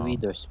somehow-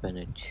 seaweed or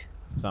spinach.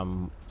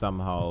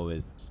 Somehow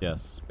it's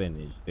just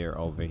spinach. They're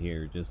over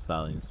here just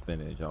selling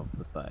spinach off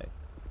the side.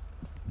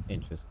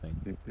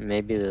 Interesting.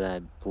 Maybe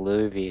that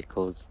blue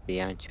vehicle's the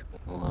actual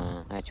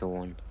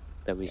one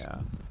that we. Yeah.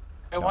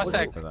 Hey, one I'll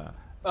sec. wait for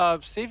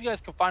that. See if you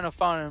guys can find a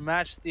phone and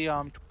match the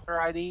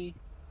Twitter ID.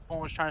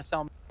 Someone was trying to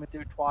sell me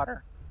through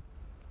Twitter.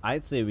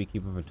 I'd say we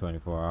keep it for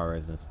 24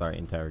 hours and start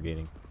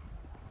interrogating.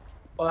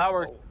 Well, that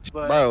works,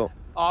 but Bro,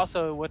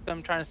 also with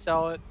them trying to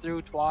sell it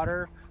through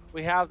Twitter,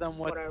 we have them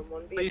with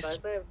police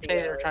say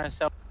they're trying to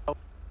sell.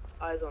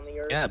 Eyes on the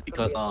earth. Yeah,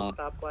 because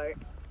stoplight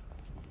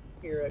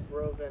here at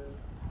Grove and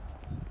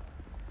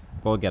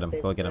Go get him.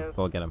 Go get him.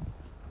 Go get him.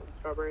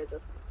 Strawberry.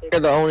 we're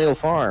the O'Neill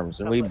Farms,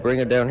 and we bring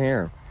it down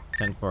here.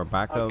 10-4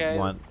 backup. Okay.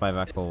 5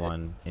 echo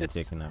 1 it's-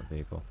 intaking that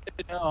vehicle.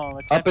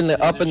 Up in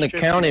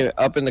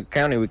the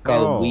county, we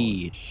call Oh, it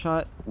weed.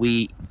 Shut.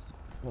 Weed.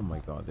 Oh my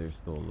god, they're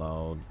so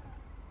loud.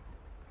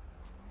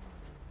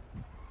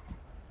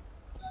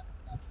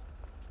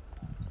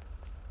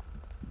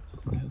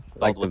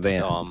 Like the with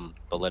van.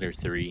 the letter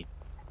 3.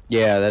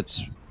 Yeah,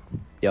 that's.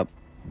 Yep.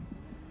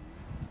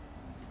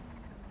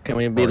 Can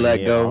we be let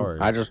 48 go? hours.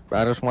 I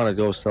just want to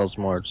go sell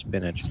some more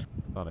spinach.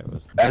 Thought it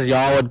was. As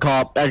y'all would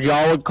call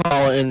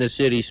it in the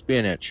city,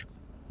 spinach.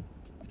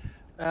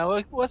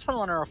 What's from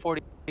under a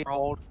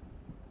 40-year-old?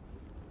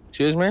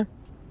 Excuse me? I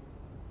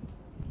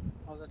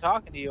wasn't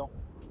talking to you.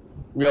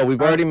 Yo,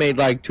 we've already made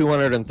like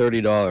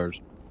 $230.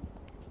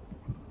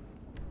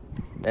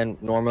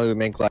 And normally we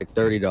make like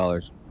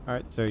 $30.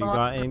 Alright, so you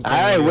got anything?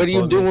 Alright, on what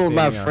your are you doing clothing with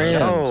my stating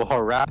friend? already? No,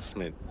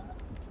 harassment.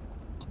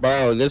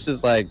 Bro, this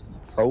is like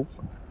prof.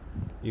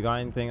 You got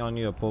anything on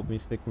you to poke me,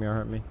 stick me, or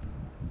hurt me?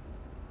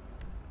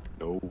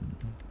 No.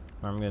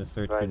 I'm gonna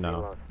search you Rising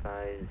now. lost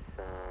size,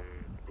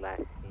 last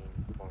seen,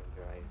 Form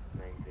Drive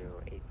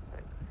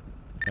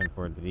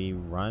 9085. 10-4, did he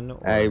run?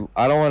 Or... Hey,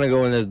 I don't want to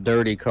go in this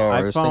dirty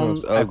car. This thing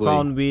looks I ugly.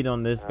 found weed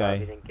on this We guy.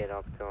 didn't get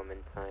up to him in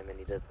time and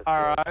he does have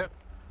Alright.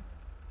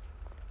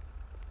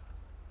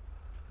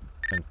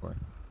 10-4.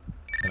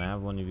 Can I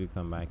have one of you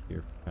come back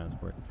here for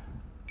transport?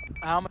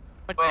 How much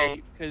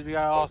weight? Because we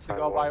gotta also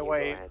go by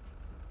weight.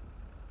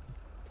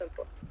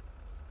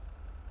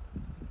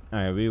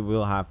 Alright, we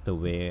will have to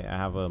weigh. I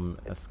have a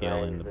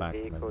scale in the back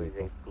of my vehicle is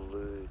vehicle. a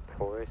blue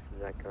Taurus,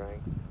 is that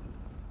correct?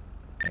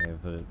 I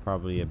have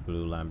probably a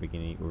blue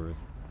Lamborghini Urus.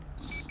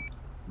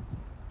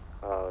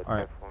 Oh,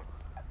 Alright.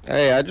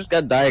 Hey, I just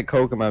got Diet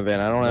Coke in my van.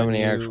 I don't have When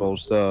any you- actual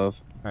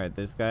stuff. Alright,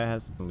 this guy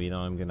has some weed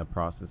on him. I'm gonna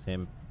process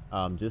him.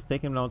 Just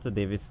take him down to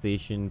Davis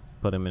Station,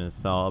 put him in a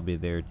cell. I'll be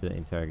there to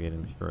interrogate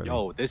him shortly.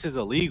 Yo, this is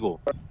illegal.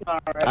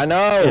 I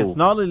know. It's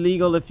not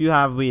illegal if you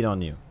have weed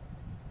on you.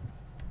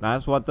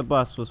 That's what the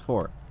bus was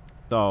for.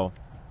 So,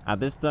 at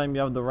this time,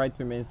 you have the right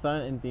to remain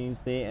silent. Anything you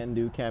say and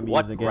do can be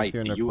What used against right you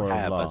in do the you court of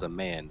have law. as a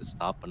man to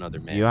stop another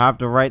man? You have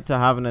the right to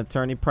have an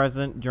attorney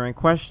present during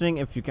questioning.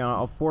 If you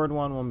cannot afford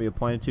one, one will be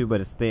appointed to by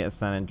the state of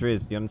San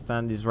Andreas. Do you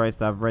understand these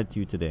rights I've read to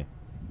you today?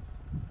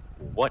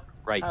 What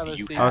right Have do a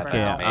you seat have Okay,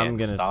 as a man I'm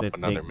to gonna stop take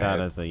another that man?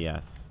 as a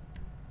yes.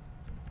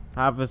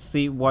 Have a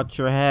seat, watch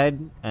your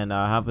head, and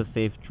have a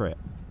safe trip.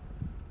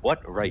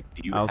 What right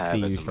do you I'll have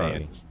see as you a man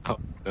shortly. to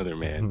stop another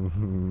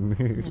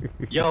man?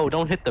 Yo,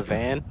 don't hit the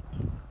van.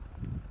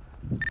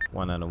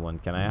 1 out of 1.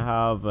 Can I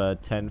have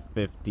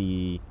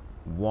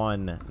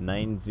 1051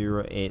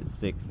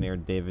 9086 near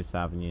Davis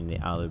Avenue in the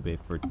alleyway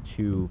for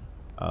 2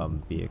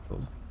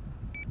 vehicles?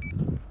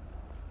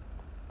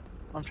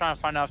 I'm trying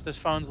to find out if this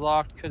phone's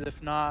locked, because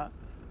if not,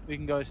 we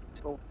can go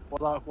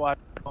what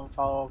and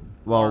follow.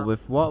 Well, warrant.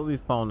 with what we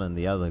found in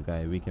the other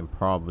guy, we can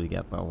probably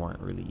get that warrant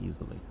really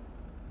easily.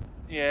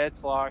 Yeah,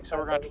 it's locked, so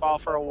we're going to file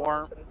for a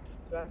warrant.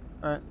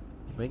 Alright,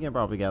 we can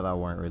probably get that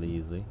warrant really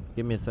easily.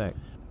 Give me a sec.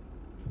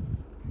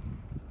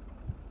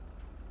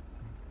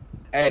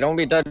 Hey, don't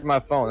be touching my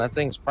phone. That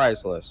thing's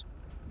priceless.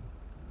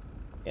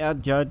 Yeah,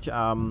 Judge.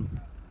 You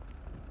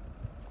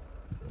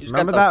just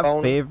Remember got the that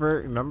phone.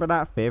 favor? Remember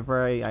that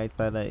favor I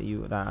said that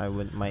I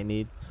might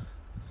need.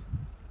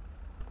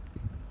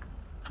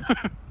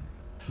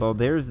 So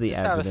there's the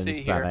Just have a evidence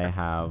seat that here. I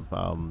have.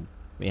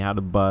 We had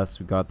a bus.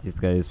 We got these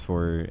guys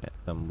for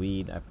some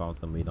weed. I found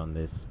some weed on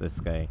this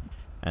guy,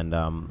 and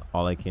I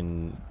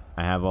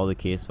have all the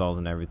case files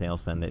and everything. I'll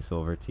send this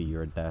over to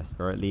your desk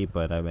shortly,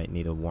 but I might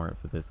need a warrant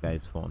for this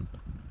guy's phone.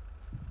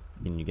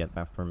 Can you get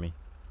that for me?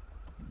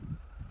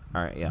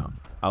 All right, yeah.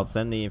 I'll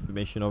send the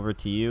information over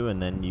to you,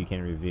 and then you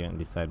can review it and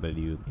decide whether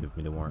you give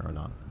me the warrant or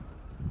not.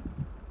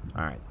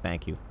 All right,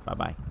 thank you.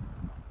 Bye-bye.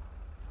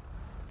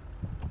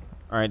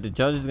 All right, the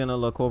judge is going to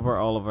look over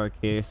all of our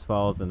case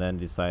files and then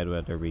decide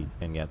whether we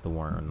can get the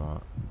warrant or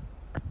not.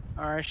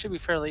 Alright, it should be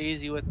fairly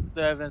easy with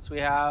the evidence we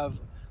have,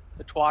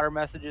 the twatter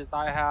messages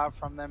I have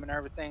from them and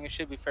everything. It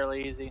should be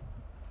fairly easy.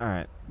 All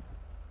right.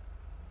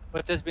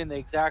 With this being the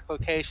exact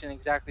location,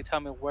 exactly tell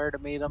me where to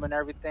meet them and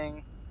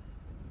everything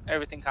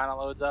kind of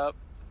loads up.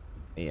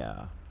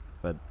 Yeah,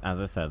 but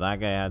as I said, that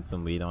guy had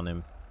some weed on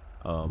him.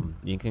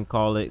 You can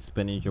call it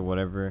spinach or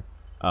whatever.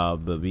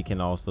 But we can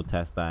also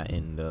test that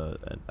in the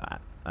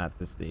at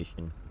the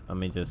station. Let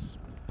me just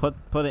put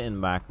it in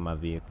the back of my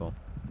vehicle.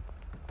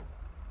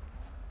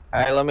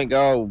 Hey, let me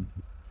go.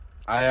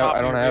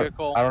 I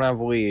don't have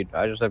weed.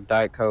 I just have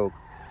Diet Coke.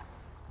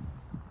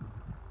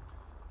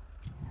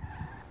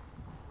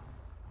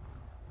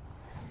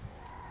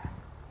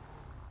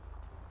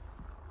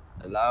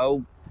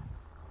 Hello?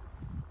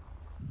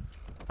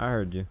 I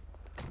heard you.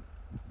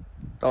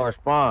 Don't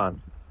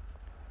respond.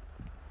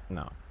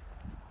 No.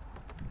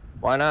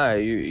 Why not?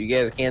 You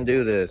guys can't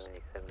do this.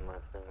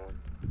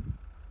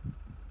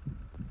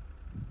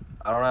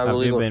 I don't have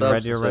illegal you been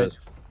read your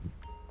substances. rights?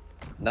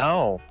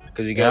 No,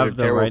 because you You guys have are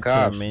the terrible right to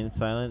cops. remain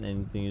silent.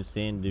 Anything you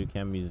say and do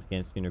can be used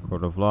against you in a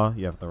court of law.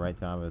 You have the right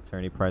to have an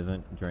attorney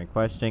present during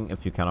questioning.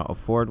 If you cannot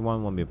afford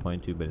one, won't be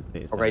appointed to, but it's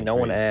stated. Okay, no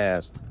one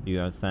asked. Do you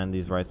understand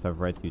these rights have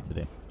right to you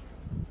today?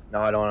 No,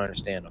 I don't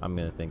understand them. I'm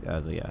gonna think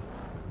as a yes.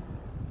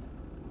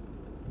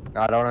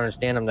 I don't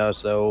understand them though.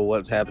 So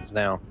what happens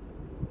now?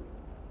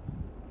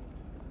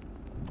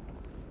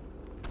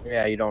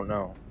 Yeah, you don't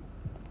know.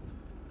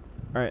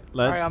 All right,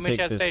 let's I'll meet you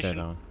take at this guy station.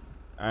 down.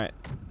 All right.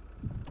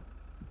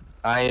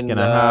 I'm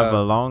Gonna have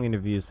a long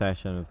interview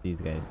session with these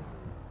guys.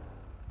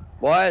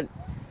 What?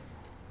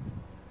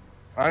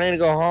 I need to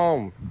go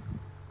home.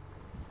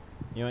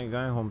 You ain't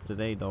going home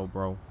today, though,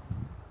 bro.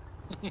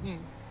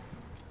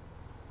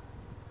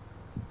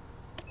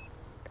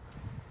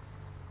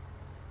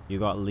 You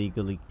got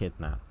legally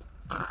kidnapped.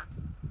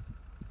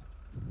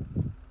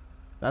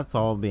 That's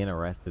all being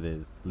arrested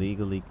is.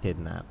 Legally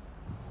kidnapped.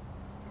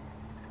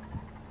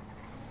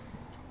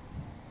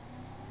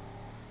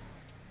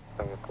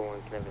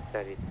 One Clever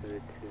 32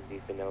 to the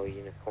below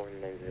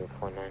uniform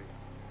 9049.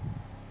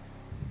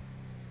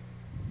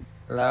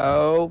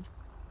 Hello?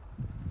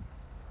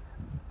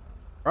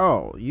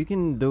 Oh, you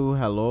can do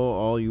hello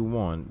all you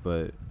want,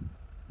 but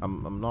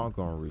I'm not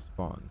gonna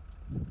respond.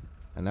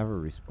 I never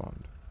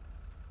respond.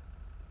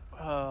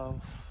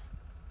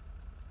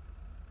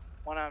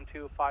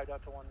 192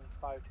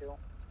 5.152.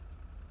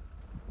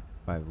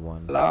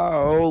 5-1.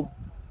 Hello?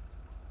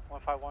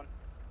 151.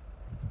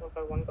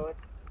 151, go ahead.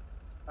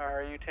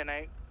 Are you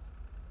 10-8?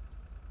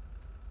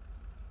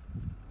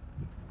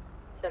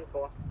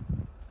 10-4.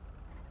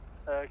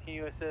 Can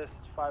you assist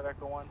 5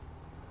 Echo 1?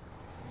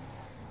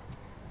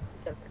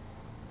 10-4.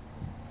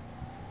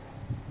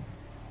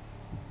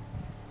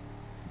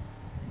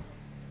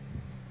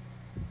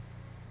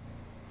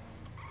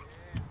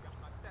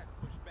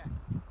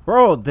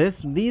 Bro,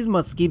 these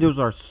mosquitoes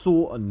are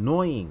so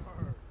annoying.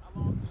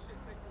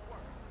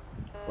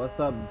 What's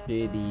up,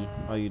 JD?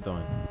 How you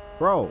doing?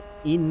 Bro,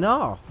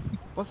 enough.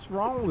 What's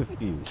wrong with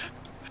you?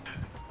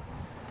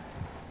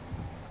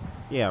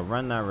 Yeah,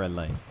 run that red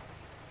light.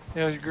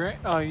 It was green,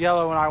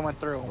 yellow when I went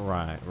through.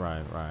 Right.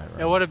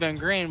 It would have been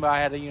green, but I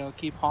had to,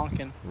 keep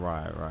honking.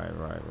 Right.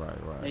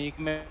 And you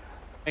can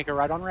make it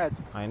right on red.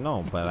 I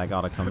know, but I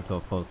gotta come to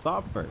a full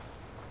stop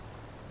first.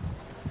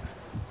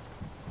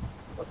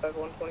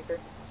 151, 23.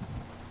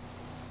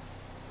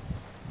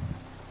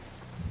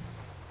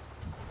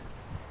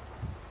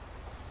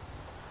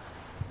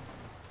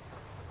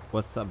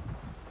 What's up?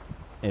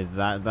 Is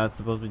that's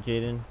supposed to be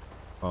Jaden?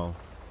 Oh,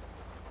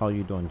 how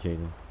you doing,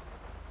 Jaden?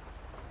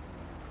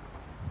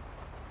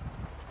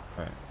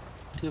 Alright.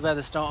 Too bad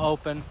this don't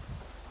open.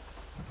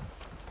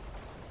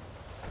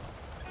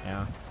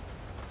 Yeah.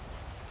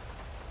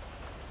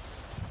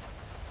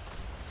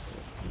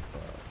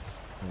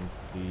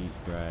 Speed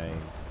drag.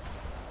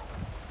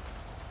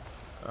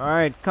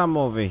 Alright, come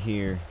over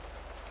here.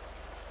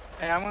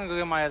 Hey, I'm gonna go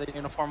get my other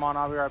uniform on.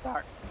 I'll be right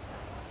back.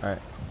 Alright.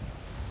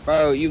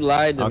 Bro, you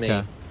lied to me.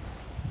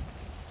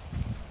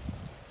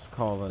 Let's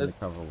call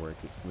undercover work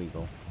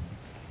legal.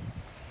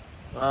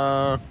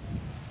 No,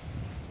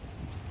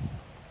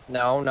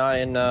 not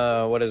in,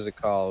 what is it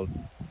called?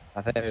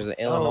 I think there's an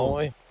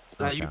Illinois. Is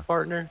that you,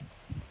 partner?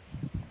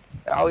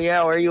 Oh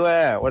yeah, where you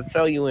at? What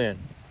cell you in?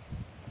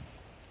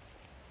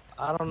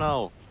 I don't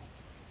know.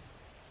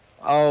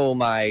 Oh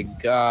my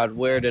God,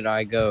 where did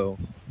I go?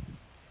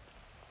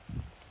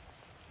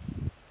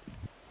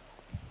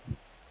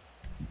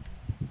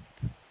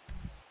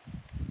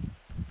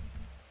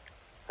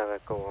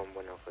 Go on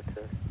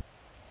 102.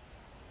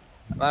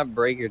 I might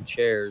break your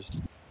chairs.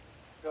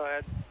 Go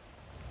ahead.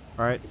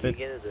 All right, Did you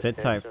get a sit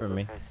tight description for of the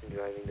me. person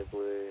driving the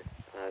blue?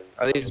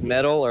 Are these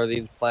metal or are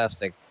these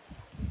plastic?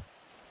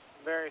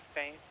 Very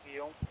faint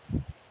view.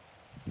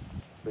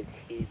 Would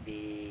he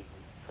be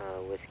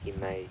whiskey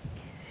Mike,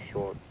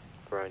 short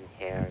brown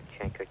hair,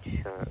 checkered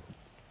shirt,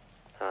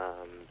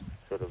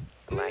 sort of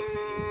black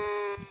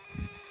jeans,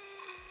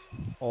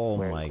 Oh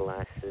wearing my.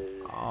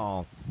 glasses?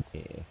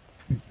 Okay.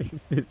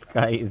 This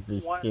guy is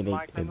just One, shitting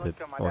Mike, in the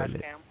look at my dash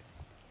toilet. cam.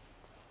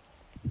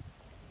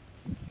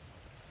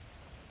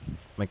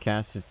 My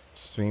cash is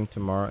streamed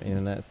tomorrow.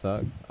 Internet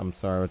sucks. I'm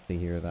sorry to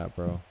hear that,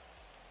 bro.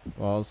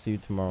 Well, I'll see you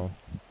tomorrow.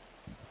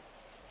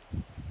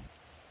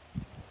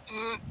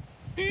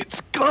 It's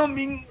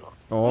coming.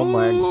 Oh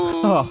my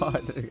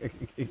God.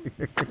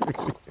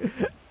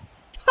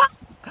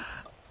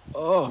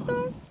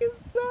 Oh.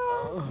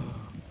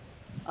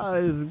 That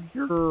is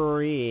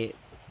great.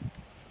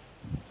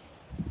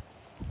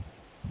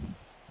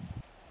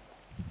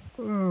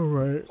 All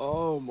right.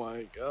 Oh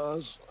my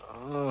gosh.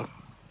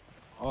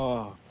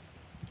 Oh.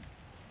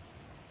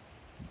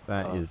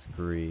 That is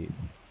great.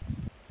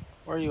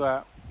 Where are you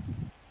at?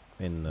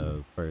 In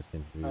the first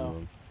interview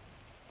room.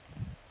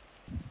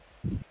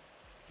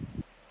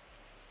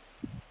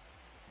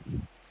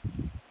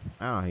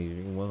 Oh, he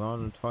was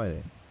on the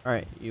toilet.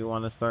 Alright, you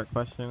want to start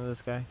questioning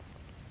this guy?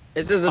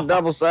 Is this a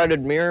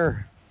double-sided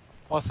mirror?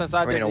 Well, since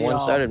I did a the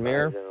one-sided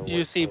mirror?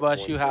 UC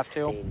bus, you have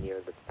to.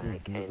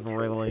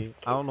 Really?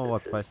 I don't know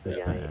what questions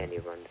to ask. And he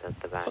runs at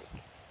the back.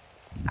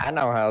 I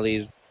know how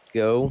these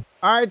go.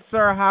 Alright,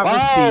 sir, have a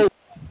Whoa! seat.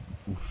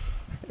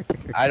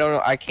 I don't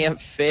know. I can't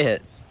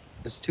fit.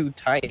 It's too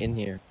tight in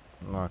here.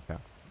 Okay.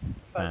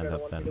 Stand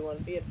up then.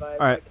 Alright.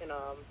 Alright.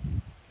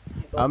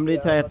 I'm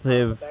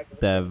Detective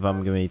Dev.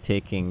 I'm going to be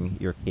taking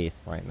your case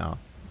right now.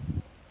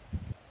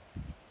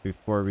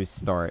 Before we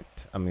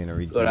start, I'm going to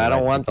read Good, I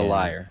don't want the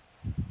liar.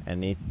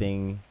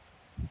 Anything...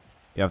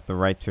 You have the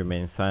right to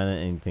remain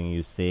silent. Anything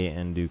you say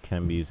and do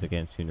can be used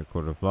against you in a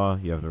court of law.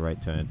 You have the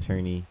right to an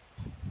attorney.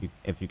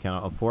 If you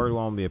cannot afford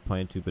one, be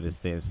appointed to, but the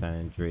state of San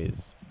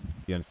Andreas.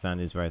 You understand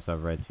these rights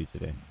I've read to you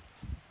today?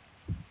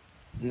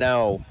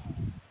 No.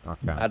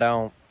 Okay. I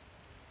don't.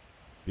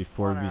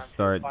 Before we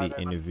start the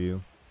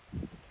interview,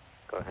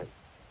 go ahead.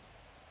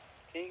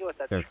 Can you go with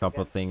that there are a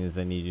couple of things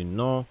I need you to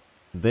know.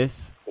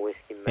 This Whiskey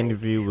Mike,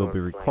 interview will short be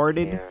black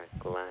recorded. hair,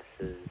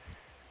 glasses,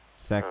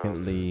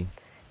 Secondly,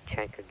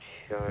 checkered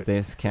shirt,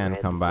 this can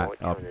red come back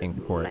watch up on his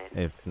in court left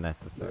if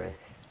necessary. wrist,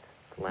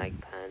 black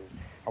pants,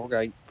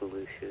 Okay.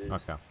 blue shoes.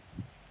 Okay.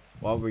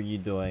 What were you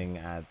doing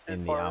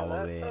in the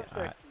alleyway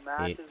at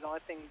match is the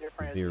only thing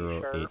different is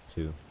the shirt.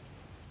 8082?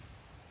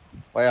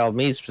 Well,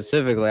 me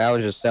specifically, I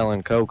was just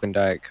selling Coke and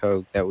Diet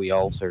Coke that we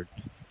altered.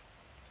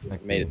 Okay.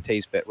 Made it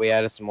taste better. We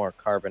added some more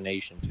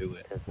carbonation to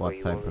it. What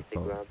type of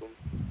Coke?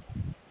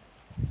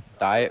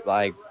 Diet,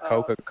 like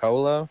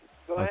Coca-Cola.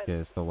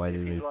 Okay, so why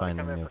did we find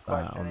any of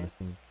that on the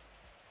scene?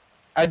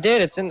 I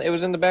did. It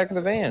was in the back of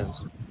the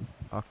vans.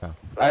 Okay.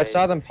 I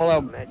saw them pull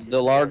out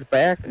the large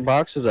back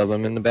boxes of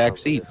them in the back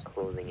seats.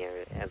 Clothing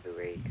area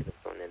everywhere you could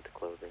have gone into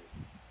clothing.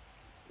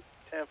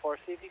 10-4,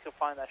 see if you can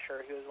find that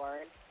shirt he was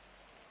wearing.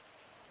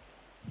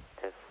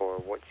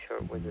 10-4, what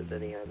shirt was it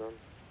that he had on?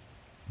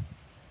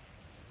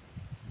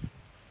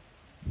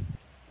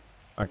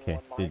 Okay.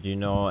 Did you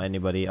know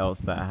anybody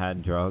else that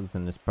had drugs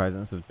and this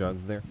presence of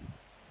drugs there?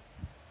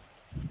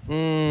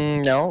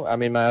 No. I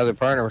mean, my other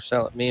partner was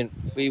selling.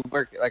 We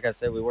work, like I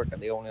said, we work at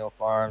the O'Neill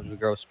Farms. We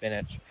grow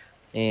spinach,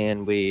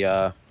 and we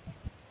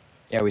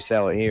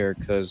sell it here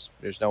because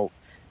there's no.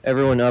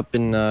 Everyone up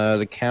in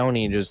the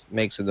county just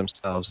makes it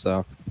themselves.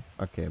 So.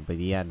 Okay, but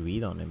he had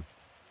weed on him.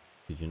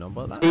 Did you know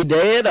about that? He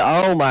did?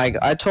 Oh my!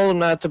 I told him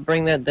not to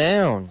bring that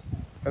down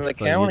from the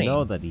county. You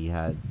know that he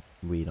had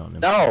weed on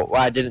him. No,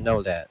 I didn't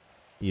know that.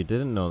 You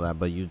didn't know that,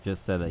 but you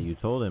just said that you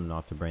told him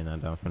not to bring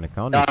that down from the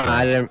county. No, so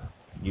I didn't.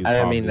 I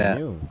didn't mean that.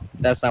 Knew.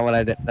 That's not what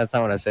I did. That's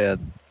not what I said.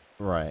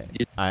 Right.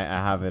 I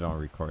have it on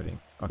recording.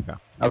 Okay.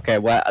 Okay.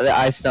 Well,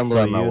 I stumbled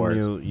on my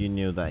words. You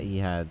knew that he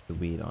had the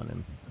weed on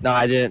him. No,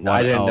 I didn't.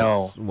 I didn't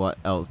know. What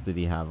else did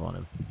he have on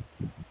him?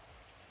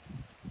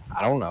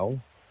 I don't know.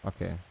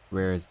 Okay.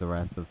 Where is the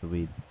rest of the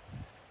weed?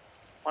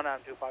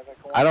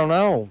 1925. I don't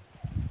know.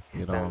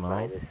 You don't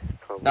know?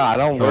 No, I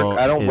don't work.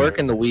 I don't work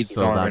in the weed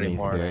farm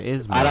anymore. There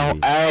is more I don't.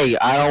 weed. Hey,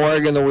 I don't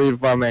work in the weed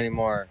farm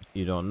anymore.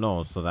 You don't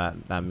know, so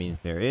that means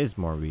there is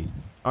more weed.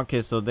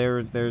 Okay, so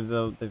there's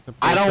a place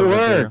I don't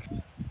work.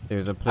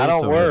 There's a place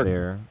over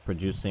there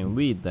producing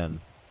weed.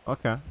 Then,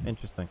 okay,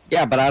 interesting.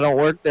 Yeah, but I don't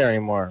work there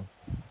anymore.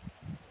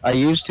 I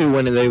used to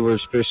when they were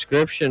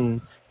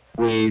prescription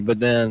weed, but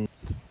then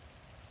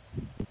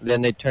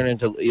they turned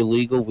into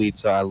illegal weed,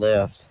 so I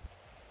left.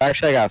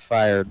 Actually, I got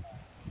fired.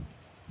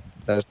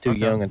 I was too Okay.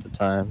 young at the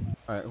time.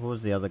 Alright, who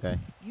was the other guy?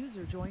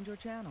 User joined your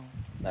channel.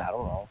 I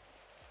don't know.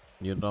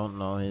 You don't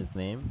know his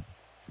name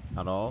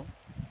at all?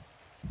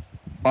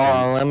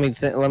 Oh, let me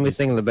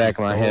think in the back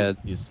of my head.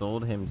 You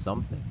sold him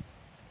something.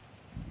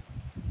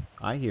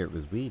 I hear it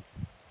was weed.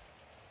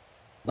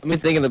 Let me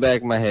think in the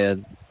back of my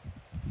head.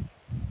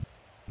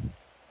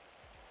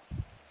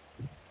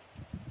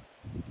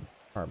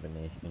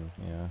 Carbonation,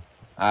 yeah.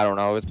 I don't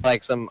know. It's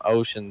like some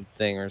ocean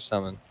thing or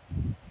something.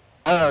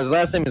 I don't know. His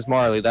last name is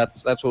Marley.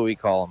 That's what we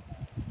call him.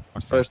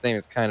 His first name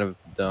is kind of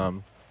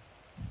dumb.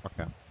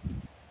 Okay.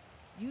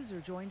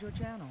 User joined your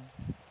channel.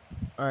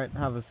 Alright,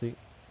 have a seat.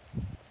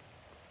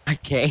 I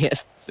can't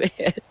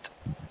fit.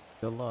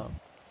 Good luck.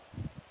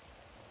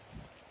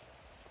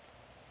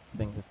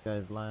 Think this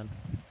guy's land?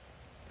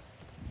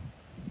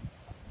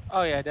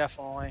 Oh yeah,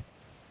 definitely.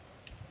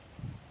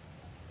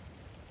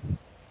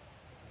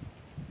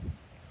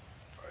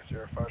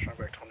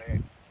 Back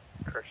 28.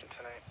 Correction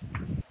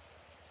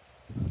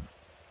 10-8.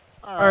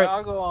 Alright,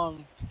 I'll go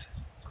on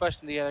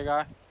question the other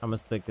guy. I'm gonna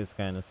stick this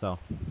guy in a cell.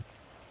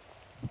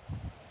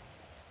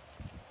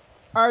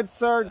 Alright,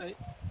 sir.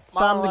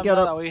 Time to get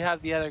up. We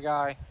have the other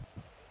guy,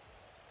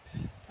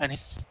 and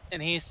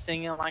he's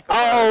singing like a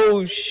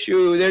Oh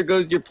shoot! There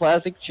goes your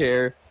plastic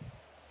chair.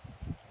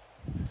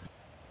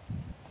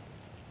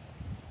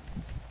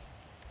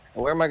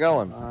 Where am I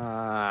going?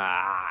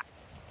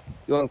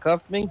 You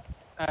uncuffed me?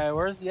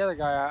 Where's the other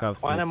guy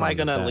at? When am I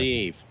gonna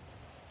leave?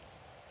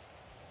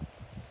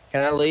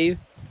 Can I leave?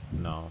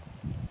 No.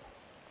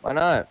 Why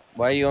not?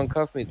 Why you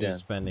uncuff me You're then?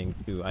 spending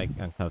two. I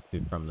uncuffed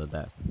you from the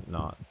desk,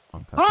 not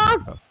Huh?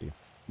 uncuffed you.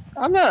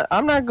 I'm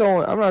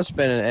not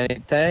spending any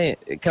time.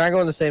 Can I go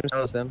in the same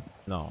cell as him?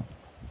 No.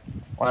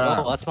 Why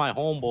not? Oh, that's my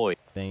homeboy.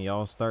 Then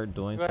y'all start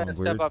doing Go ahead some and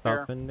weird step up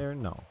stuff here. in there?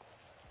 No.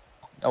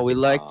 Oh, we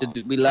like to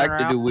do weird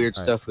Alright.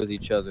 stuff with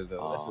each other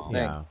though. That's the thing.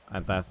 Yeah,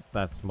 and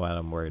that's what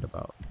I'm worried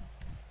about.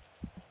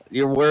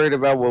 You're worried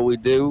about what we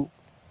do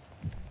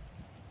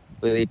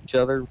with each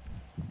other?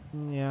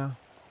 Yeah.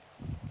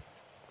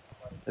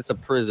 It's a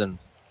prison.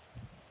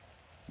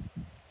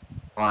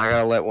 Oh, I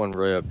gotta let one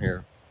rip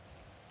here.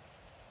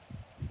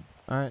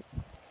 Alright.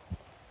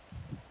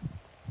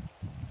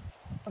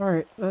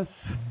 Alright,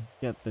 let's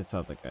get this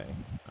other guy.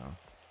 Oh.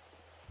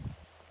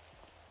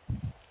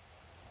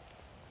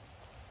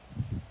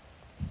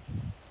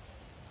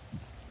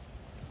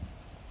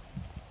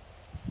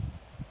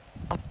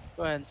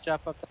 Go ahead and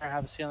step up there and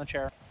have a seat on the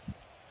chair.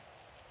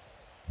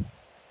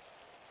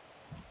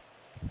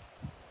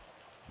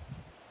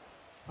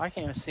 I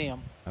can't even see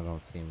him. I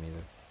don't see him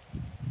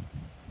either.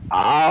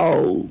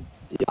 Oh,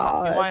 You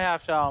might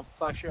have to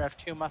flex your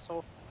F2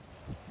 muscle.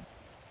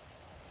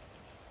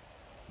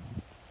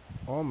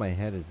 Oh, my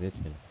head is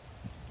itching.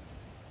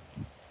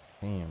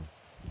 Damn.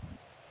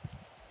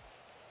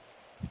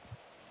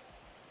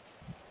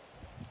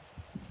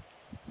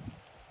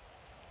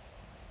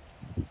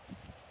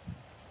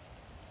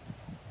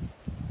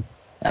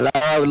 Hello,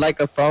 I would like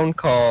a phone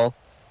call.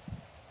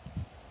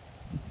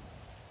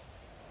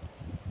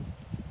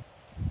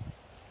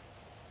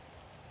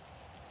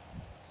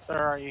 Sir,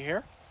 are you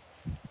here?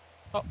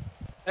 Oh,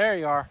 there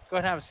you are. Go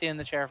ahead and have a seat in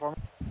the chair for me.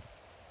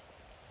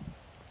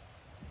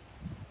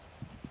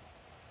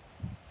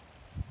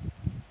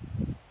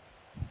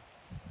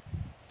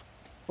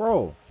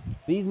 Bro,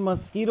 these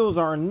mosquitoes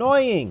are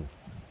annoying.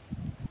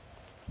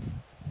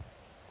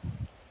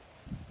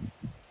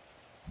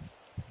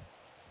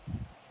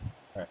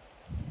 Alright.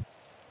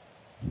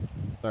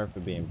 Sorry for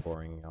being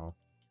boring, y'all.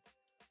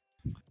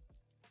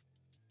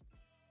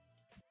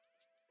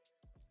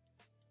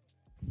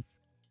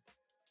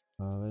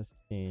 Let's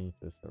change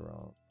this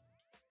around.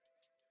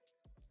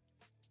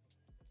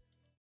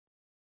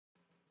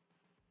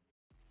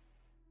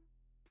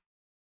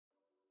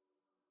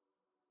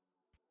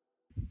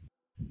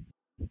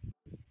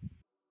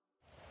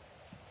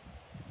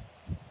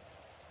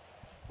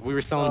 We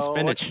were selling So,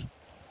 spinach.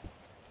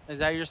 Is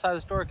that your side of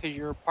the story? Because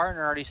your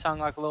partner already sung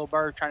like a little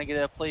bird trying to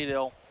get a plea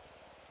deal.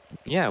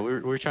 Yeah, we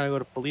were trying to go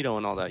to Polito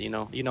and all that. You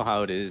know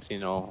how it is. You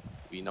know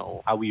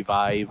how we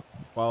vibe.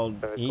 Well,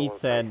 he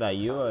said that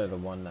you are the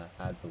one that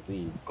had the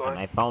weed, and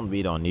I found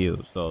weed on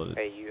you. So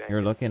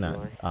you're looking at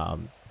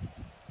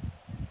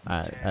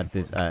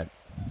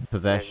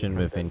possession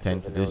with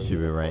intent to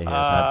distribute right here.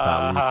 That's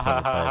at least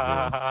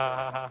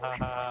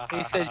 25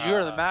 He said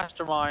you're the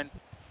mastermind.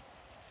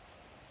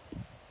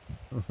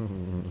 years.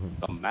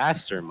 The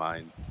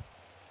mastermind.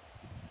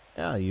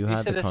 Yeah, you He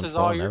had said the this was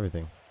control all and your-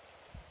 everything.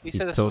 He He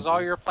said this told- was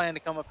all your plan to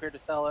come up here to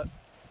sell it.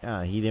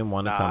 Yeah, he didn't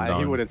want to come Nah, down.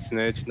 he wouldn't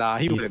snitch. Nah,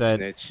 he wouldn't said-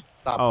 snitch.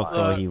 Stop Oh, lying.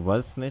 so he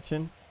was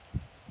snitching?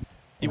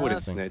 He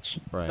wouldn't Interesting. snitch.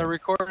 Right. The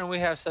recording we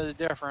have says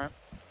different.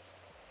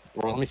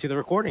 Well, let me see the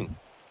recording.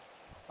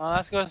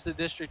 That goes to the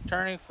district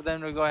attorney for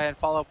them to go ahead and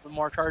follow up with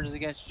more charges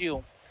against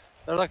you.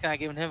 They're looking at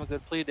giving him a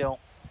good plea deal.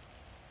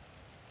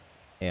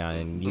 Yeah,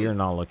 and you're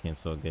not looking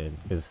so good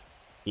because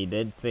he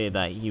did say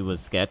that he was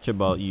sketch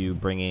about you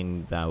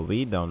bringing that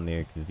weed down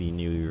there because he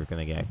knew you were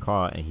gonna get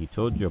caught, and he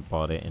told you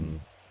about it, and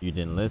you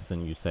didn't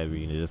listen. You said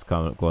we can just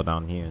go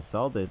down here and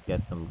sell this,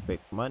 get some quick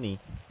money,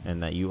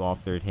 and that you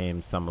offered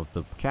him some of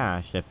the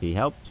cash if he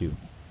helped you.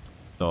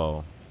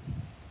 So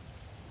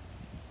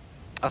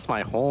That's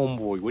my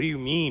homeboy. What do you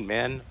mean,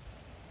 man?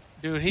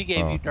 Dude, he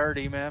gave you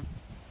dirty, man.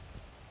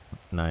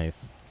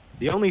 nice.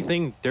 The only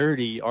thing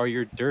dirty are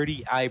your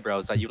dirty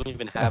eyebrows that you don't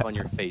even have on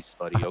your face,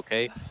 buddy,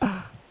 okay?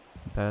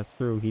 That's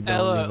true. He Hey,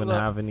 don't even look,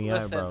 have any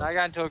listen, eyebrows. I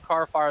got into a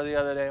car fire the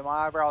other day.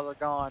 My eyebrows are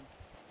gone.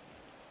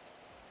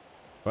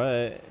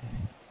 But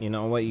you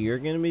know what you're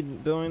gonna be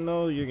doing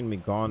though? You're gonna be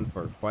gone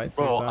for quite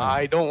some Bro, time.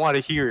 I don't want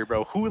to hear it,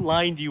 bro. Who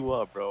lined you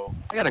up, bro?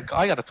 I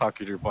gotta talk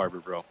to your barber,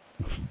 bro.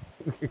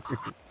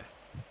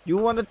 You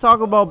want to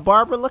talk about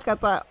barber? Look at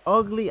that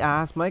ugly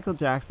ass Michael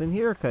Jackson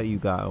haircut you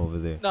got over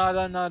there. No,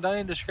 don't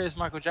even disgrace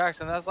Michael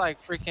Jackson. That's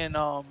like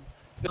freaking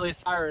Billy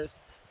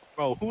Cyrus.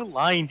 Bro, who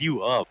lined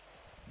you up?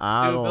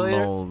 I Dude, don't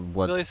know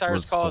what Billy Cyrus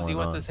what's calls. going He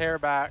wants on. his hair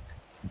back.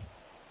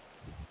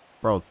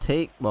 Bro,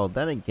 well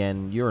then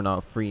again, you're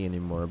not free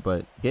anymore.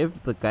 But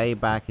give the guy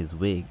back his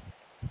wig.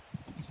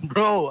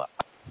 Bro.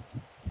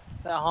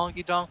 That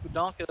honky donkey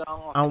donk.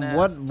 And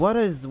what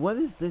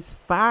is this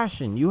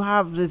fashion? You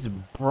have this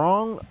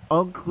wrong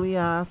ugly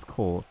ass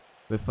coat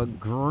with a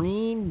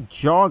green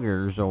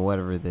joggers or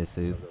whatever this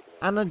is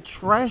and a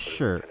dress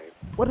shirt.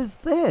 What is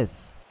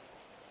this?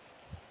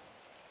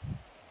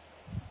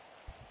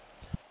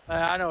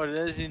 I know what it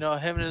is. You know,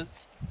 him and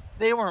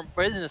they weren't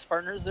business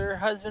partners. They're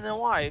husband and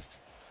wife.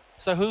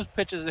 So who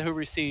pitches and who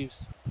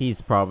receives?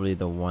 He's probably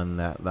the one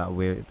that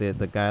wears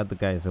the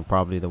guys are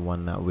probably the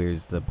one that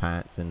wears the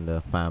pants in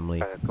the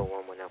family.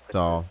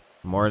 So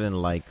more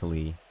than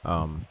likely,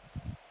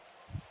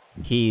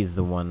 he's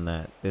the one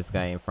that this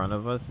guy in front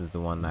of us is the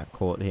one that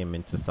caught him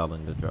into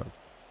selling the drugs,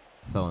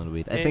 selling the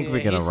weed. I think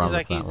we're gonna run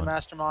with that He's a one.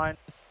 mastermind.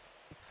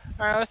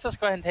 All right, let's just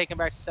go ahead and take him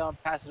back to cell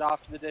and pass it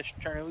off to the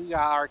district attorney. We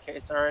got our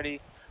case already.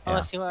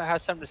 Unless he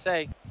has something to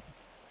say.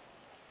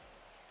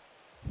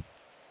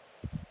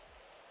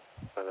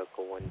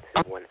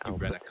 You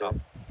ran a cop.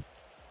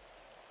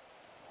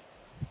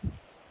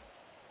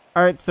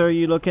 All right, so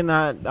you looking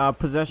at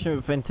possession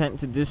with intent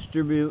to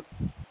distribute?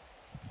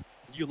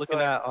 You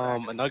looking at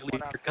an ugly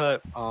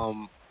haircut?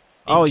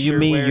 Oh, you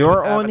mean wearing,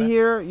 you're on having a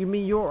here? You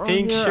mean you're on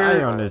pink here?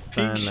 shirt, I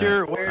understand pink that.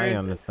 shirt I wearing.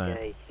 understand.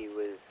 Yeah, he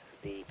was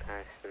the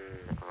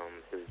person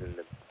who's in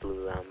the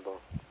blue Lambo.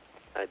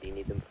 Do you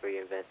need them for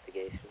your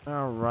investigation?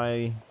 All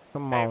right,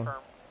 come on.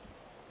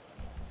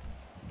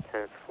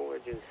 10-4,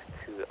 just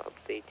to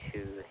update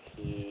you,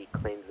 he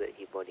claims that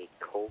he bought a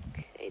Coke,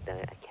 a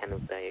can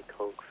of Diet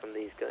Coke from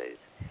these guys.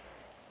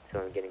 So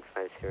I'm getting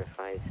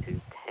 505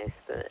 to test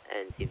it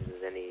and see if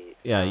there's any.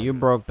 Yeah, you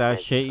broke that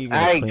shit. You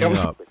gotta clean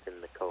up. Within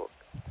the Coke,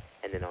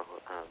 and then I'll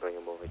bring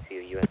him over to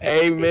you.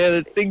 Hey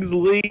man, this thing's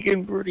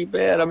leaking pretty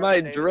bad. I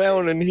might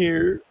drown in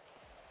here.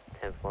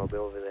 10-4, I'll be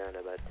over there in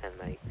about 10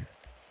 minutes.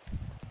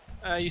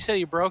 You said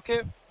you broke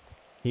it?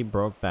 He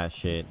broke that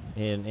shit.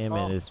 Him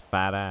and his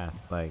fat ass.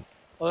 Like,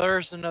 Well,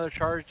 there's another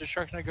charge: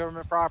 destruction of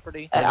government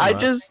property. I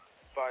just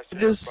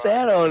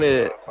sat on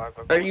it.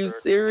 Are you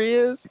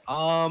serious?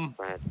 I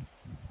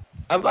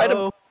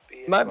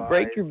might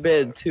break your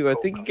bed too. I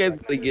think you guys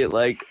gotta get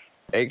like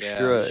Yeah,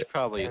 extra. you should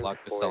probably lock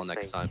the cell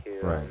next time.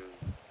 right.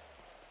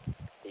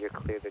 You're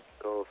clear to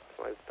go.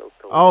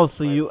 Oh,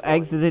 so you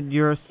exited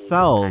your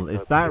cell.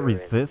 Is that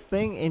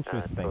resisting?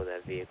 Interesting.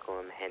 That vehicle,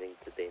 I'm heading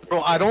to Davis.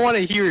 Bro, I don't want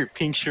to hear it,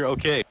 pink shirt,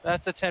 okay?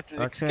 That's attempted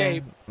Okay.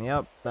 escape.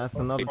 Yep, that's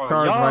another Bro,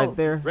 charge y'all right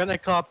there. Rent a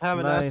cop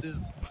having Nice.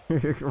 asses.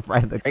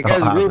 Right the Hey guys,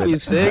 cop group having- me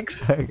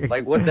 6?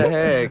 Like what the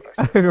heck?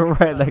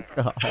 Right the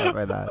cop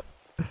having ass.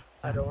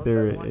 I don't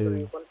There it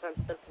is.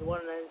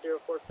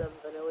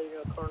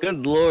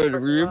 Good lord,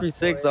 Ruby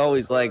 6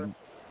 always like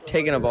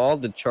taking up all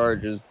the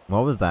charges.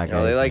 What was that You guy?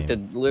 know, they like to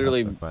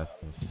literally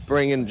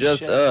bring in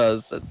just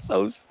us. That's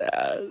so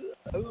sad.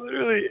 I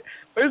literally,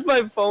 where's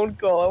my phone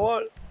call?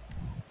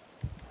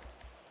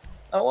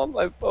 I want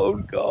my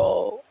phone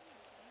call.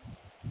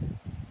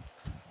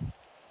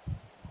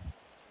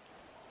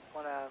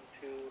 1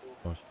 to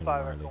Question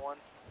 5 Marley. Echo 1.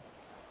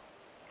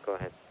 Go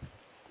ahead.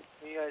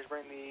 You guys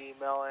bring the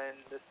mail in,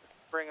 just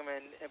bring them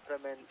in and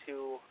put them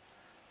into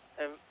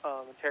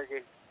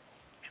interrogation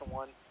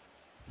 1.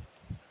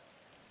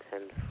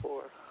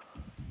 10-4.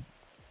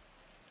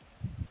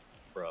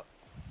 Bro.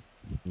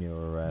 New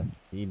arrest.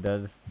 He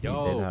does. He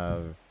Yo, did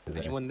have. is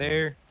anyone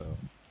there? So,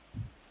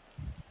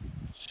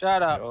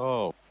 Shut up.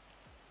 Yo,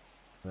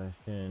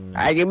 possession.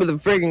 I give me the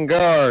freaking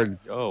guard.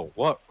 yo,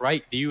 what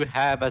right do you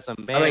have as a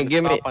man mean, to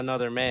give me- stop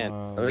another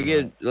man?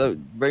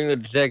 Bring the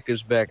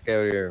detectives back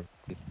out here.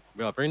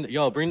 Bro, bring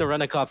the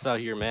rent a cops out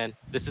here, man.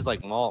 This is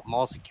like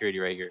mall security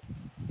right here.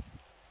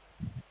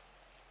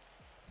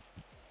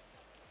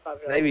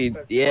 They be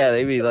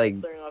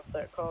like. Clearing off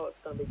that call, it's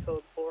gonna be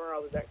code 4.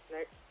 I'll be back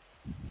next.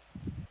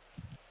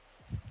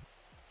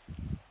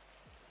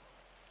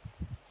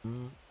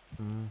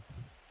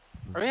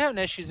 Are we having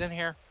issues in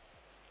here?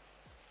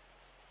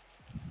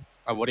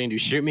 What are you gonna do?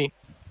 Shoot me?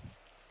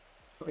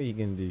 What are you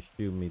gonna do?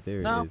 Shoot me?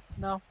 There No, it is.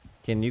 no.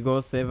 Can you go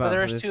save But after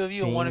there's this 2 of you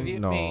team? and 1 of you,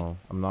 No, me.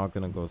 I'm not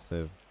gonna go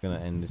save. I'm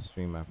gonna end the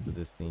stream after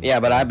this team. Yeah,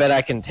 but I bet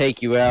I can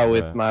take you out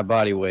with Yeah. my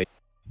body weight.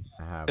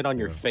 I have have sit on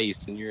your to.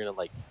 face, and you're gonna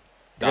like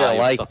You're die gonna of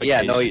like, yeah,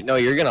 suffocation. no,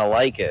 you're gonna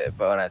like it if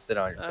when I sit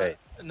on your face.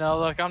 No,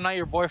 look, I'm not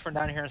your boyfriend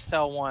down here in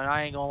cell 1.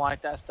 I ain't gonna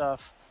like that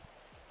stuff.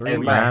 Three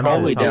And my grams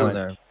homie is how down much?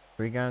 there.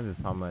 3 grams is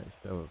how much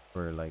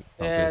for like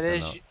Yeah, it competition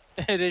is.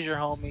 out? It is your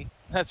homie.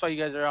 That's why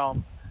you guys are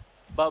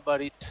butt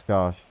buddies.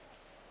 Gosh.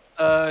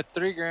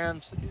 3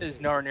 grams is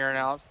nowhere near an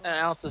ounce. An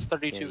ounce is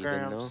 32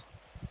 grams.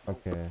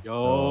 Okay.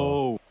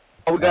 Yo.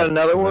 Oh, we got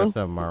another one?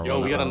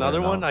 Yo, we got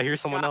another one? I hear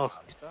someone else.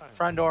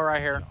 Front door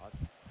right here.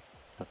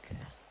 Okay.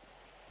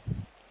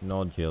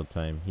 No jail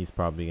time. He's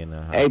probably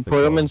gonna have Hey, to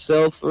put him go. in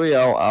cell 3.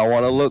 I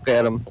want to look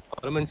at him.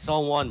 Put him in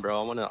cell 1,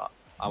 bro.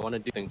 I wanna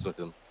do things with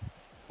him.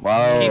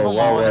 Whoa, Keep him whoa,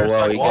 all under whoa,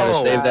 whoa! You cycle. gotta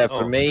Whoa. save that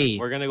for Oh, me.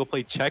 We're gonna go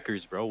play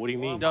checkers, bro. What do you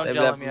mean? Don't Save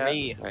tell that him for yet.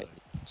 me. Alright,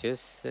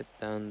 just sit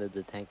down. The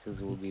detectives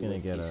will be gonna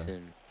with get you a-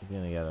 soon. He's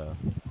gonna get a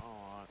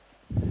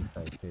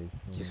citation.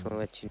 Just want to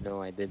let you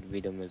know I did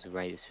read him his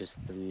rights, just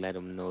to let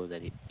him know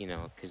that he,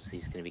 because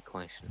he's gonna be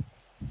questioned.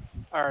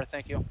 All right,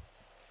 thank you.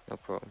 No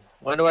problem.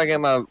 When do I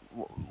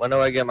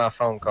get my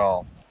phone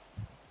call?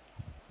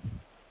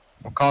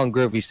 I'm calling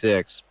Groupie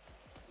 6.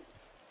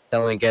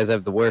 Telling me you guys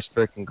have the worst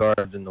freaking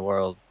guards in the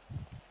world.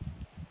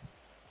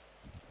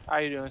 How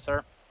you doing,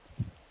 sir?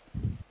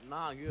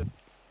 Nah, good.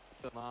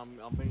 I'm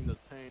being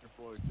detained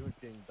for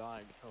drinking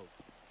Diet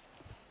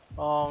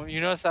Coke.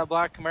 You notice that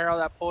black Camaro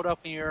that pulled up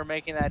and you were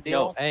making that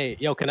deal?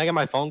 Yo, can I get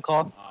my phone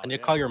call? I need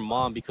to call your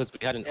mom because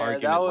we had an Yeah,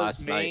 argument that was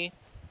last me. night.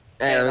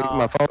 Hey, And, let me get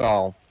my phone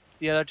call.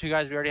 The other 2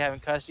 guys we already have in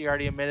custody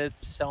already admitted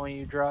to selling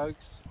you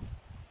drugs.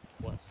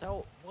 What?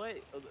 What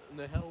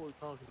the hell are we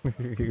talking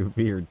about?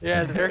 Weird.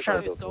 Yeah, they're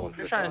trying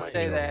They're to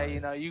say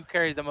that you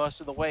carried the most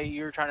of the weight.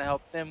 You were trying to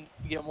help them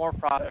get more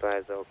product.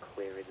 Advisor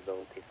clear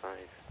visibility 5.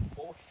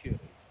 Bullshit.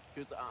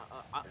 Because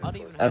I don't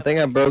even I have think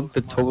I any broke coke the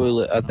in my wallet,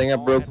 toilet. I and think I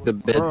all broke had the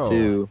was bed Bro.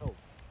 too. Coke.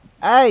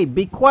 Hey,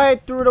 be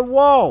quiet through the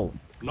wall.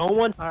 No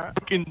one Alright.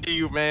 fucking do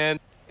you, man.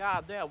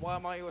 God damn, why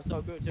am I even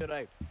so good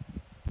today?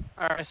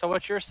 Alright, so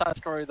what's your side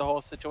story of the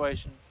whole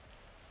situation?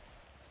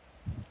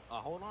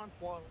 Hold on,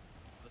 Swan.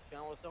 This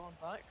guy was selling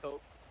Diet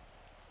Coke.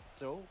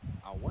 So,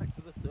 I went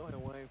to the store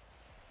anyway,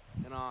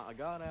 and I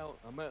got out,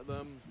 I met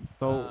them,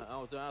 So- I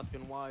was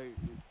asking why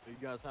you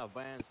guys have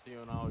vans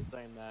here, and I was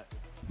saying that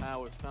I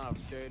was kind of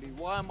shady.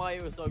 Why am I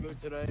even so good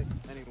today?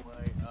 Anyway,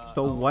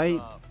 So why?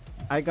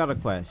 I got a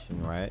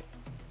question, right?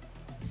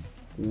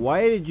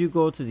 Why did you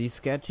go to these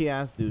sketchy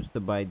ass dudes to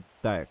buy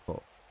Diet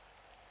Coke?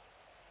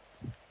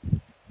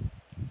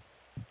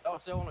 I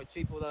was selling it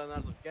cheaper than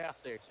at the gas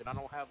station. I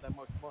don't have that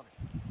much money.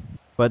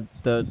 But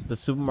the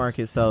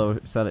supermarket sell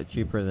it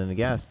cheaper than the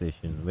gas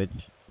station,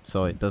 which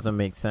so it doesn't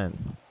make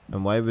sense.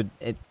 And why would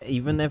it,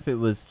 even if it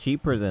was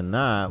cheaper than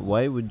that,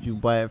 why would you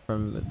buy it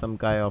from some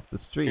guy off the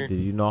street? Did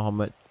you know how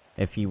much,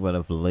 if he would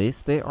have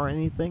laced it or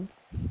anything?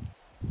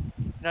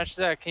 Not just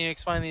that, can you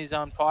explain these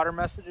Potter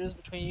messages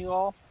between you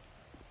all?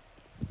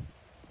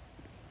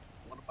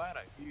 What about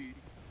it? He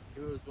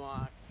was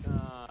like,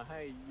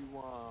 hey, you,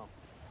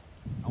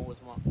 he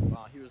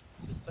was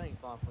just saying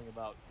something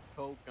about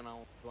Coke, and I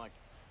was like,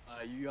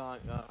 you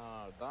got,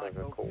 Diet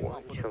Coke, Cool you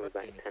want to one. put Show a me whiskey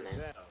back in it? 10 He said, in.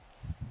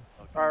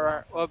 yeah.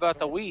 Alright, what about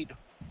the weed?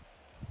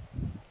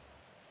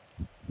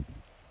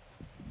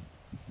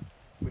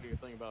 What do you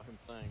think about him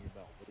saying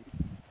about weed?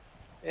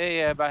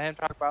 Yeah, about him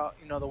talking about,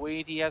 the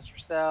weed he has for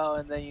sale,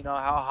 and then,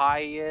 how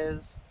high he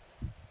is.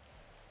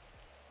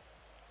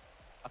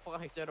 I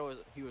thought he said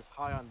he was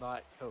high on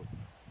Diet Coke.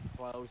 That's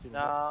why I was even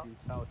No.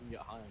 confused how he can get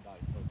high on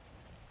Diet Coke.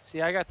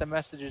 See, I got the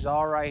messages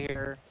all right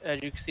here,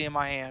 as you can see in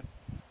my hand.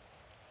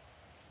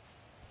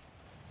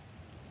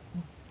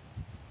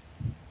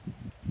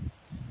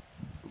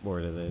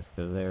 Bored of this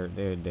because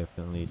they're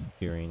definitely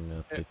securing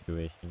the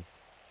situation.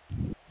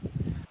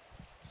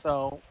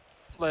 So,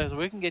 Liz,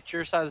 we can get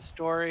your side of the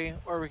story,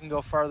 or we can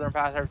go further and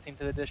pass everything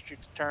to the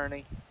district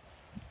attorney.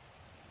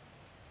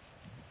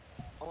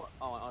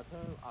 I'll tell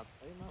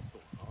you my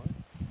story,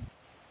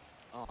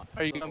 alright?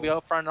 Are you going to be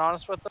upfront and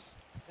honest with us?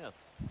 Yes.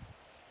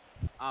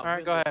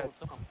 Alright, go ahead.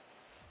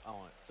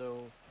 Alright,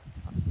 so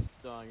I'm just,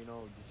 just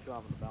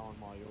driving about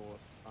my yours.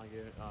 I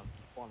get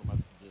respond to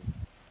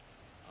messages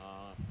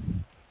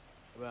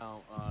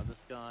about this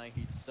guy.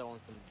 He's selling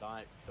some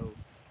Diet Coke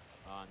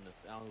in this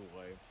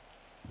alleyway.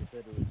 He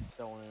said he was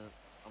selling it.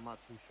 I'm not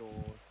too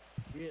sure.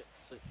 He didn't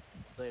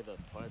say the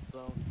price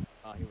though.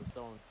 He was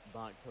selling some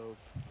Diet Coke.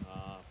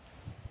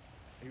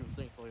 He was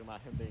saying something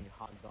about him being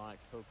hot Diet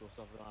Coke or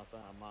something like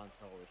that. I'm not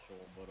entirely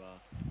sure, but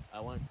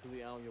I went to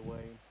the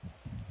alleyway.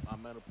 I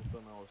met up with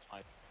him. I was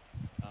like,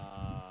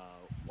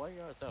 why you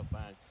guys have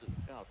fans?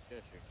 It's kind of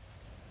sketchy.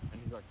 And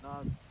he's like,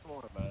 nah, just don't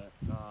worry about it.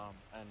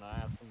 And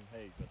I asked him,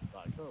 hey, you got the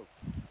Diet Coke?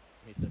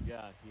 And he said,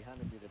 yeah. He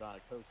handed me the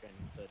Diet Coke, and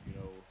he said,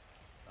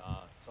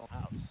 it's on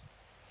house.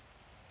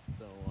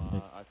 So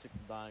I took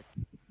the Diet.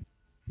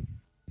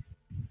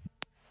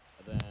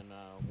 And then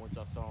once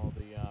I saw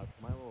the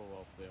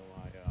Camaro up there,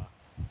 I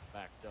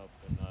backed up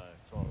and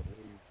saw it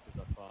leave because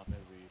I thought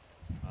maybe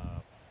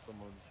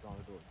someone was trying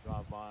to do a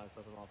drive-by or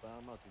something like that.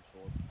 I'm not too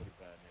sure. It's a pretty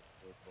bad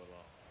neighborhood, but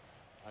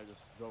I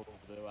just drove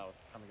over there. I was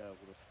kind of got a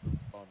little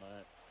spooked on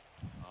that.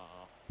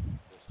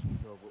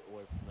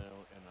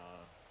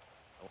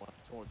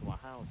 towards my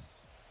house,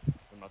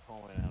 and my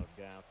car ran out of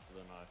gas. So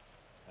then I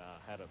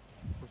had to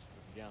push to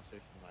the gas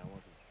station. And I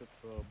went to the strip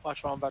club.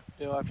 Watch what I'm about to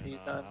do after And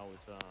he's done. I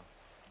was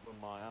when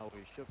my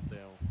hourly shift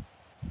there.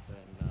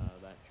 Then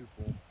that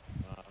chupo,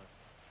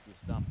 he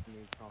stopped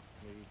me, talked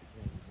to me,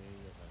 detained me,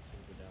 and I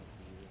took it down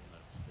to you, and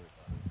that's where it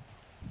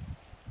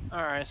got.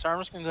 Alright, so I'm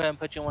just gonna go ahead and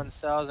put you in the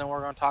cells, and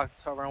we're gonna talk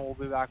this over, and we'll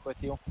be back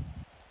with you.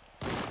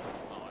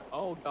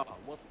 Oh god,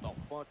 what the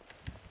fuck?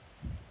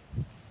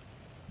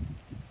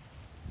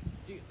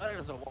 Gee, that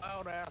is a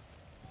wild ass.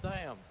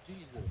 Damn,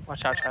 Jesus.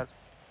 Watch out, Chad.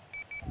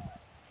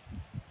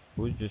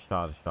 Who just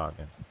shot a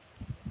shotgun?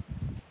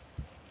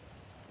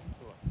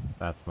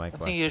 That's my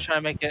question. I think he was trying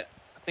to make it.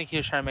 I think he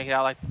was trying to make it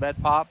out like the bed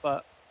pop,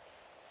 but.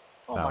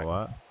 Oh that my.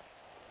 What?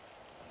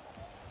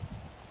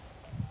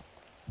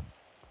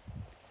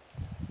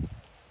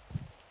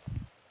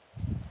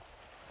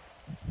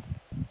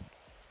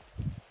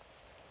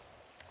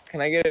 Can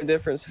I get a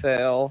different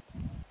cell?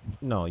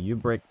 No, you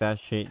break that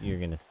shit, you're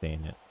gonna stay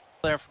in it.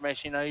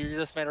 Information, you know, you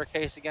just made our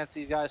case against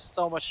these guys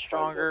so much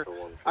stronger.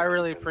 I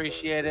really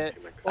appreciate it.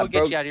 We'll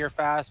get you out of here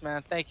fast,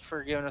 man. Thank you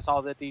for giving us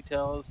all the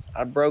details.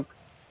 I broke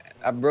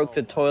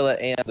the toilet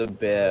and the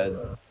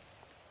bed.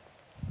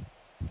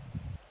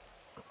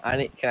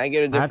 Can I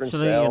get a different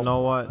Actually, cell? you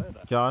know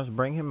what, Josh,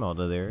 bring him out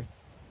of there.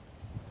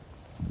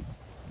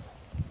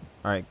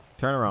 All right,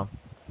 turn around.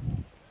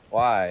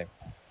 Why?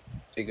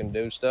 So you can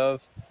do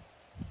stuff?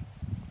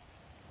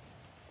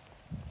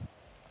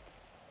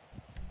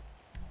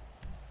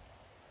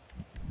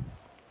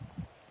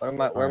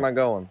 Where am I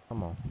going?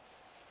 Come on.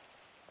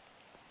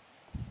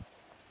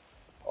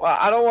 Well,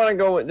 I don't want to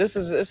go. This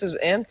is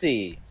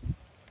empty.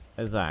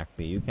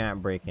 Exactly. You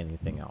can't break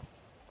anything out.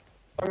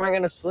 Where am I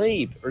gonna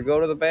sleep or go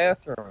to the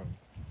bathroom?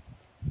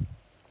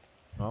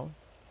 Well,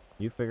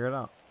 you figure it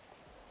out.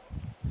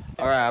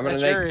 All right, I'm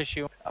your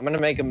issue. I'm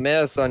gonna make a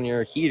mess on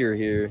your heater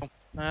here.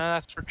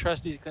 That's for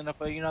trustees cleanup.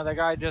 But you know, the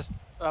guy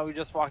we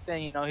just walked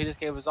in. You know, he just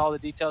gave us all the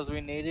details we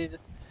needed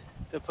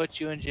to put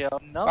you in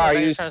jail. No, are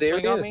you trying to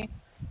swing on serious? me?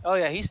 Oh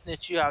yeah, he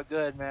snitched you out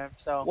good, man.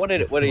 So What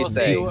did he we'll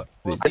say? We'll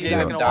see you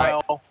back in a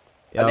while.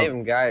 I didn't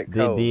even got it.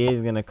 The DA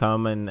is gonna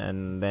come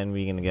and then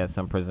we're gonna get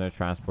some prisoner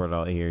transport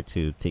out here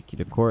to take you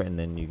to court, and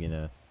then you're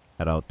gonna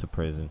head out to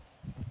prison.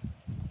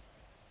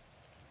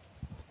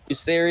 You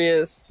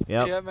serious?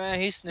 Yep. Yeah,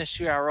 man, he snitched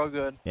you out real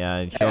good.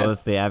 Yeah, he showed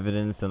us the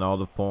evidence and all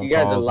the phone You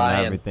guys are calls lying.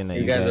 and everything that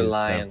You guys are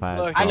lying. have had.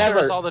 Look, So- he showed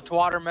us all the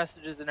Twitter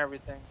messages and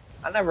everything.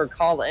 I never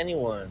called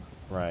anyone.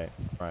 Right,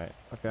 right,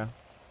 okay.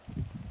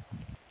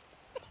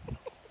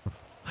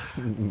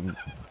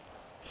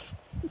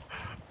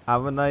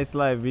 Have a nice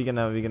life. We're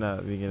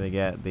gonna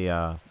get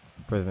the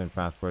prisoner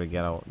transport to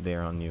get out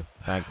there on you.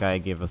 That guy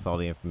gave us all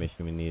the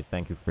information we needed.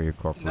 Thank you for your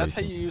cooperation. That's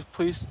how you use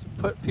police to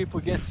put people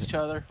against each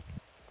other.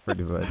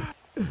 Pretty much.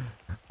 All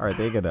right,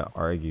 they gonna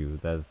argue.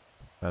 That's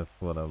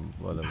what I'm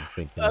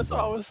thinking. That's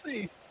about. what I was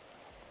seeing.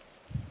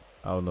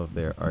 I don't know if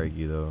they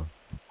argue though.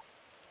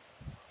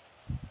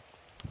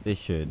 They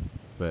should,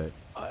 but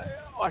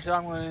Watch it,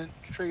 I'm going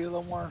to trigger a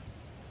little more.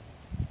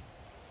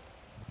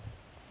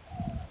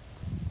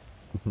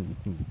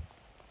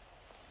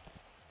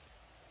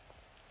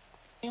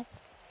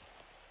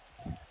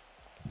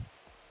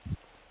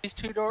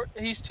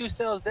 He's two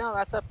cells down.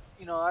 That's up.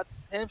 You know,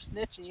 that's him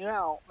snitching you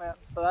out, man.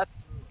 So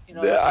that's, you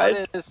know,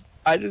 that is.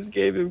 I just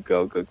gave him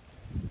Coca.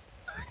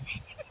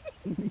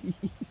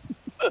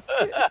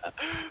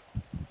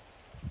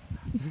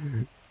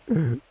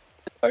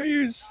 Are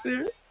you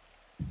serious?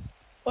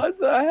 What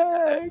the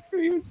heck? Are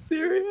you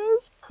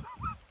serious?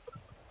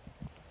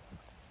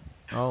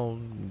 oh,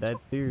 that's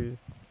serious.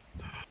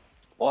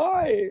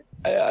 Why?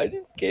 I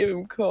just gave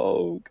him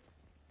Coke.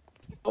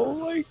 Oh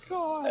my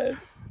god.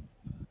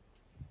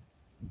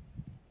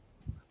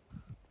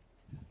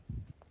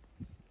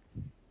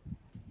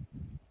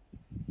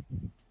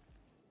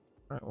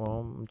 Alright, well,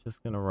 I'm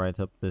just gonna write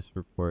up this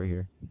report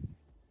here.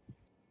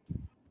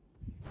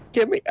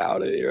 Get me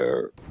out of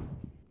here.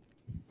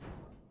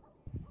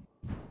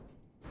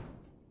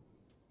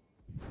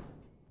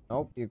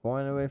 Nope, you're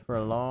going away for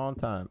a long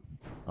time.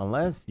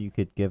 Unless you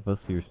could give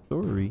us your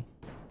story.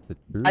 The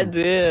truth. I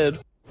did.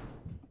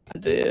 I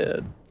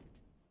did.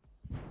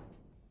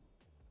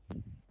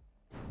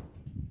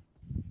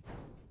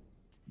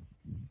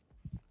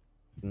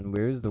 And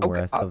where's the Okay,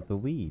 rest of the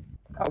weed?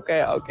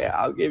 Okay,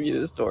 I'll give you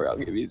the story. I'll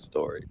give you the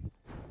story.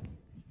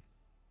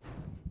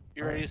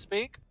 You ready to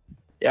speak?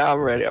 Yeah, I'm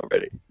ready. I'm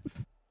ready.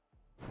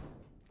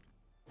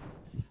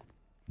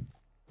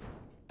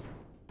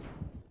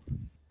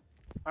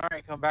 All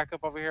right, come back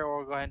up over here.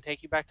 We'll go ahead and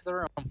take you back to the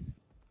room.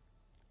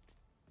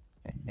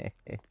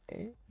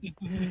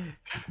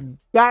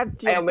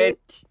 Gotcha, Hey, man.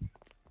 bitch.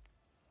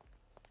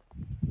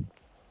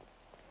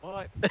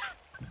 What?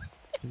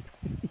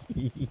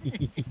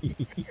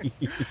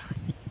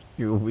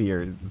 You're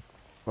weird.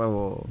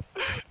 So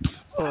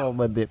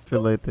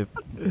manipulative.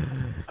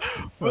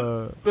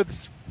 But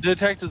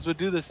detectives would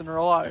do this in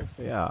real life.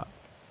 Yeah.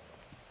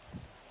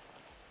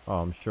 Oh,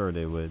 I'm sure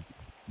they would.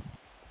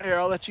 Here,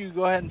 I'll let you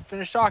go ahead and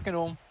finish talking to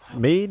him.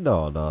 Me?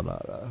 No, no,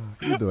 no, no.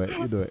 You do it.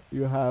 You do it.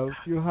 You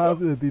have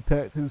the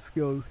detective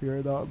skills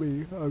here, not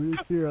me. I'm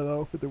just here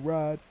along for the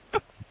ride.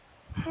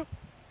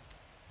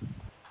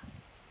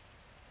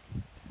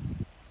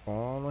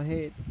 On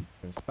ahead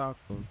in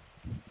Stockholm.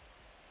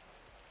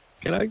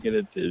 Can I get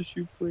a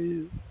tissue,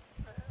 please?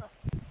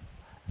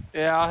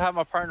 Yeah, I'll have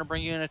my partner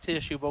bring you in a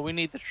tissue, but we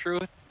need the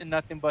truth and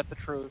nothing but the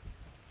truth.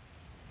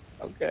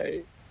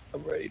 Okay,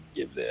 I'm ready to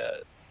give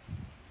that.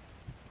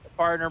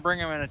 Partner, bring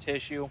him in a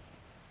tissue.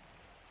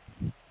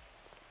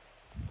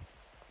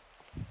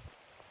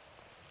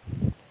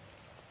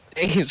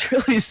 Dang, he's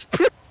really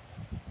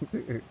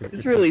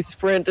he's really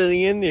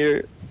sprinting in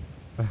here.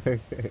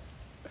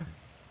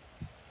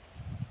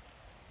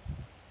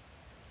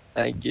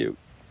 Thank you.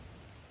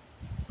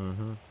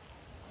 Mm-hmm.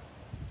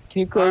 Can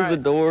you close the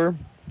Alright. door?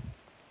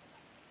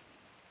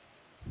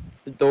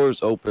 The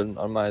door's open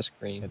on my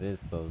screen. It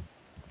is closed.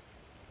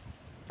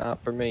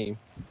 Not for me.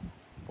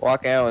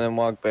 Walk out and then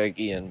walk back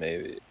in,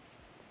 maybe.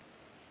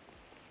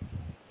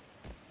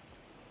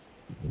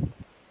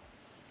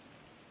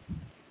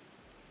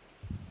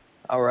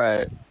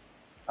 Alright.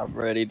 I'm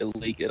ready to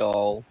leak it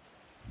all.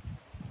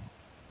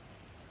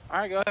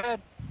 Alright, go ahead.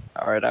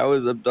 Alright, I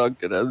was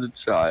abducted as a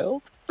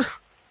child.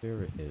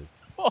 There it is.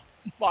 Oh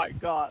my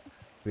god.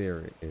 There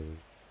it is.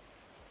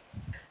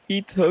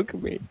 He took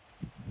me.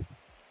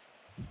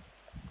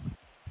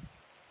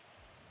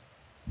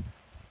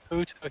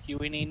 Who took you?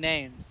 We need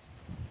names.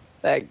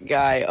 That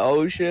guy,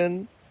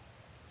 Ocean.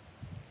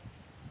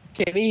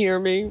 Can he hear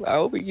me? I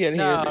hope he can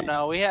hear me.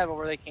 No, we have it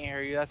where they can't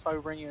hear you. That's why we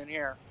bring you in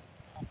here.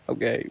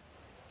 Okay.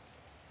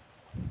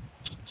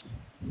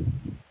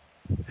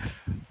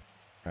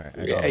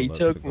 Alright, Yeah, he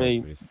took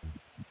me.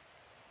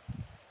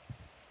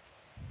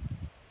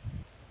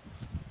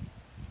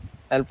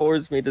 And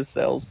forced me to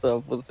sell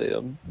stuff with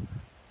him.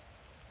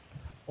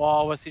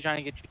 Well, what's he trying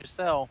to get you to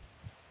sell?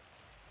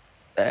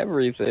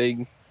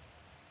 Everything.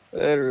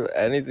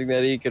 Anything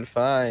that he could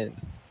find.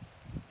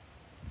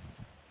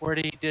 Where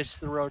did he dish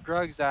the road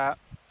drugs at?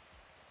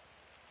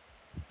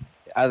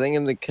 I think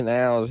in the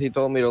canals. He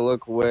told me to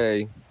look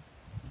away.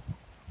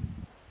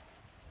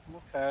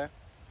 Okay.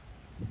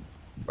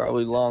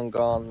 Probably long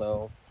gone,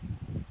 though.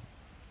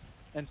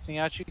 Anything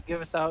else you could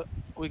give us out?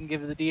 We can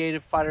give the DA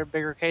to fight a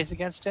bigger case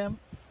against him?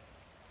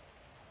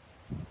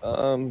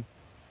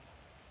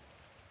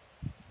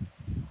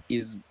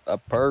 He's a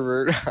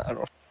pervert. I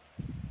don't.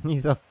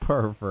 He's a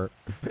pervert.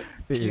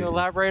 Can you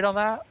elaborate on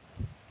that?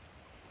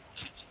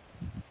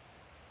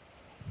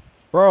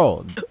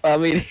 Bro, I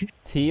mean,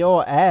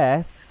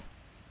 TOS.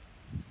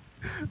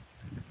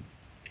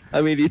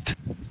 I mean,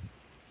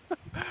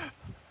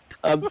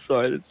 I'm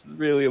sorry. This is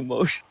really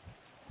emotional.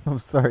 I'm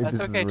sorry. That's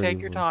this okay, is really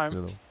take your time.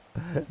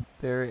 emotional.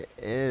 There it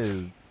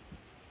is.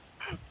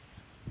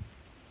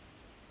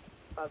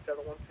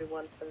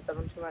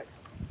 5-131-772 Max.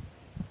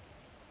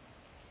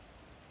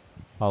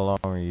 How long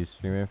are you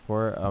streaming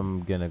for?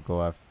 I'm gonna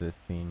go after this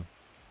scene.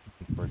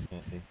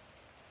 Unfortunately,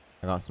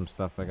 I got some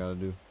stuff I gotta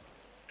do.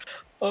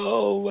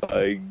 Oh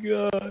my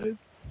god.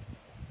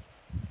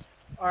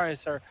 Alright,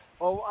 sir.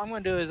 Well, what I'm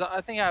going to do is I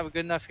think I have a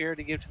good enough here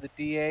to give to the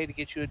DA to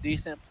get you a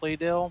decent plea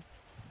deal.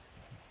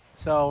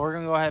 So we're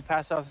going to go ahead and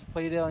pass off the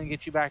plea deal and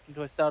get you back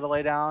into a cell to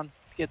lay down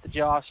to get the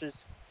jail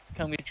officers to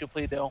come get you a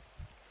plea deal.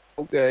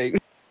 Okay.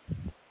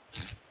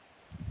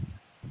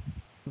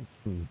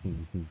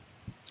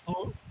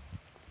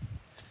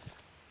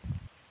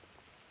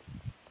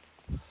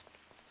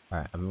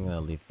 Alright, I'm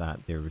gonna leave that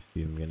there with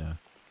you. I'm gonna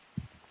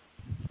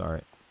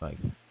start, like,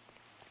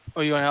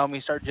 Oh, you want to help me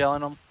start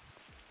gelling them?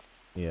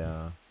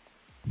 yeah.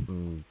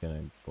 I'm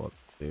gonna go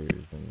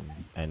upstairs and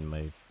end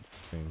my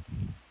stream.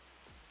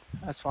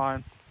 That's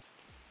fine.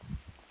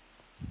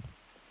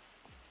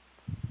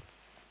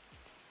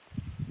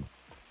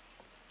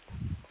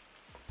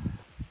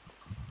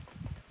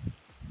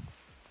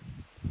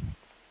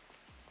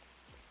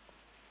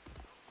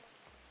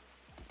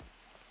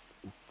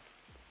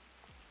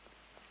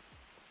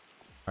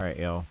 Alright,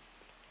 yo.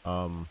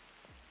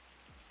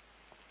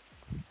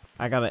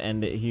 I gotta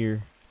end it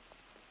here.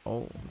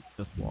 Oh,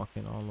 just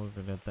walking all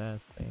over the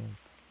desk, damn.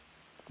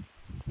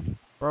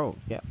 Bro,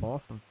 get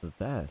off of the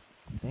desk.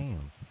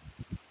 Damn.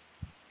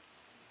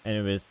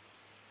 Anyways,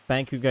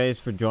 thank you guys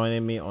for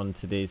joining me on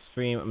today's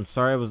stream. I'm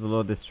sorry I was a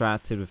little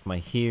distracted with my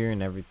hair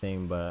and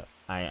everything, but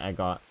I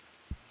got,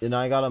 you know,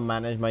 I gotta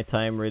manage my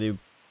time really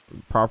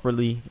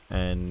properly,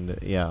 and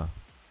yeah.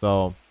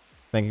 So,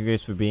 thank you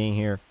guys for being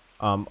here.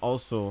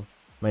 Also,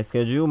 my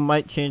schedule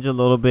might change a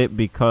little bit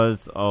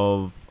because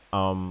of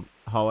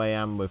how I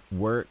am with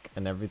work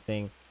and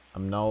everything.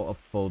 I'm now a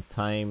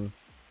full-time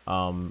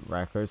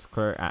records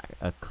clerk at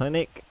a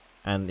clinic,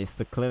 and it's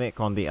the clinic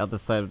on the other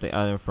side of the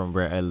island from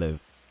where I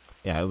live.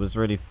 Yeah, it was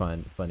really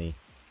funny.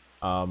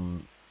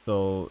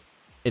 So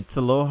it's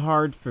a little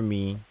hard for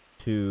me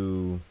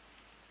to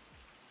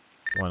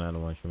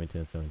 191 show me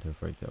 1072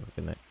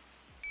 good night.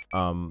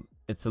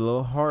 It's a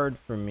little hard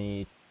for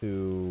me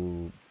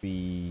to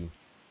be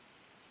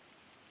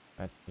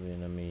actually,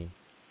 let me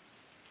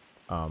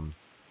gonna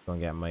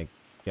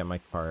get my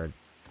card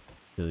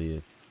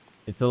deleted.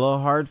 it's a little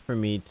hard for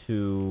me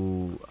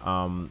to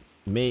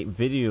make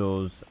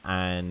videos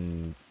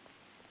and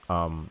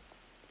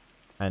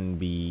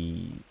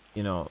be,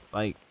 you know,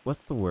 like,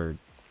 what's the word?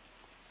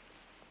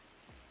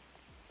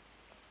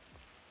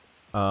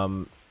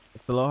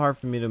 It's a little hard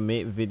for me to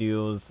make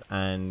videos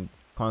and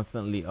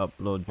constantly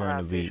upload during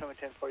the week,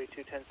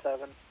 1042,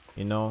 10.7.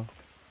 you know.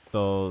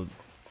 So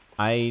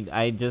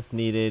I just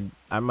needed,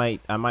 I might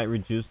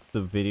reduce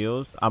the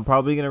videos. I'm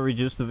probably gonna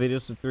reduce the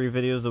videos to 3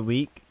 videos a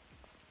week,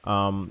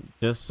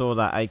 just so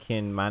that I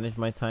can manage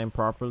my time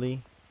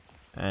properly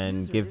and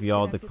User give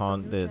y'all the disconnected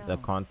from your the channel.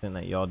 content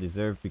that y'all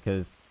deserve.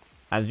 Because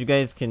as you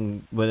guys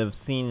would have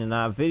seen in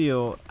that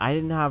video, I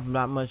didn't have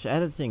that much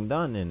editing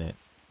done in it.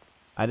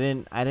 I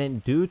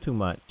didn't do too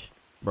much,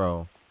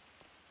 bro.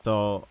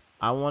 So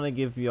I want to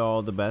give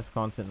y'all the best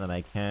content that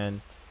I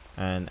can,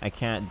 and I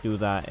can't do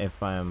that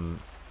if I'm,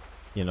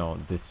 you know,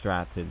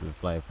 distracted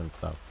with life and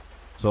stuff.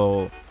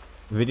 So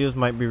videos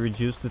might be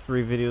reduced to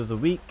 3 videos a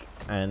week,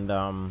 and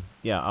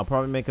yeah, I'll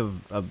probably make a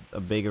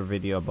bigger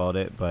video about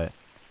it. But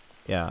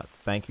yeah,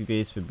 thank you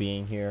guys for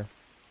being here.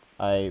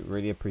 I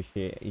really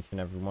appreciate each and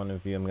every one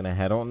of you. I'm gonna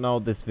head on now.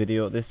 This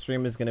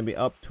stream is gonna be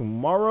up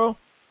tomorrow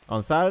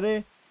on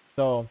Saturday.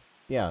 So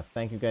yeah,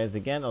 thank you guys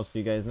again. I'll see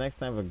you guys next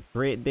time. Have a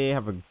great day.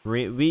 Have a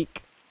great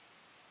week.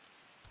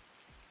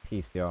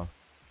 Peace, y'all.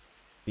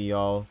 See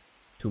y'all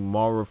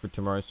tomorrow for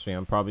tomorrow's stream.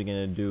 I'm probably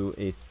gonna do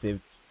a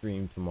Civ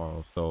stream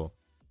tomorrow. So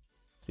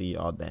see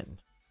y'all then.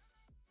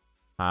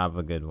 Have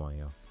a good one,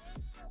 y'all.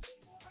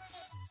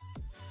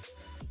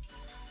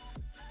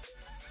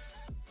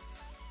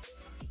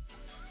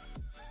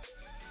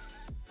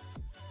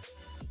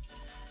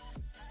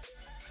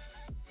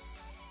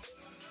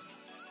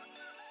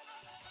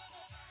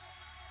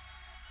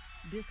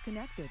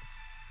 Disconnected.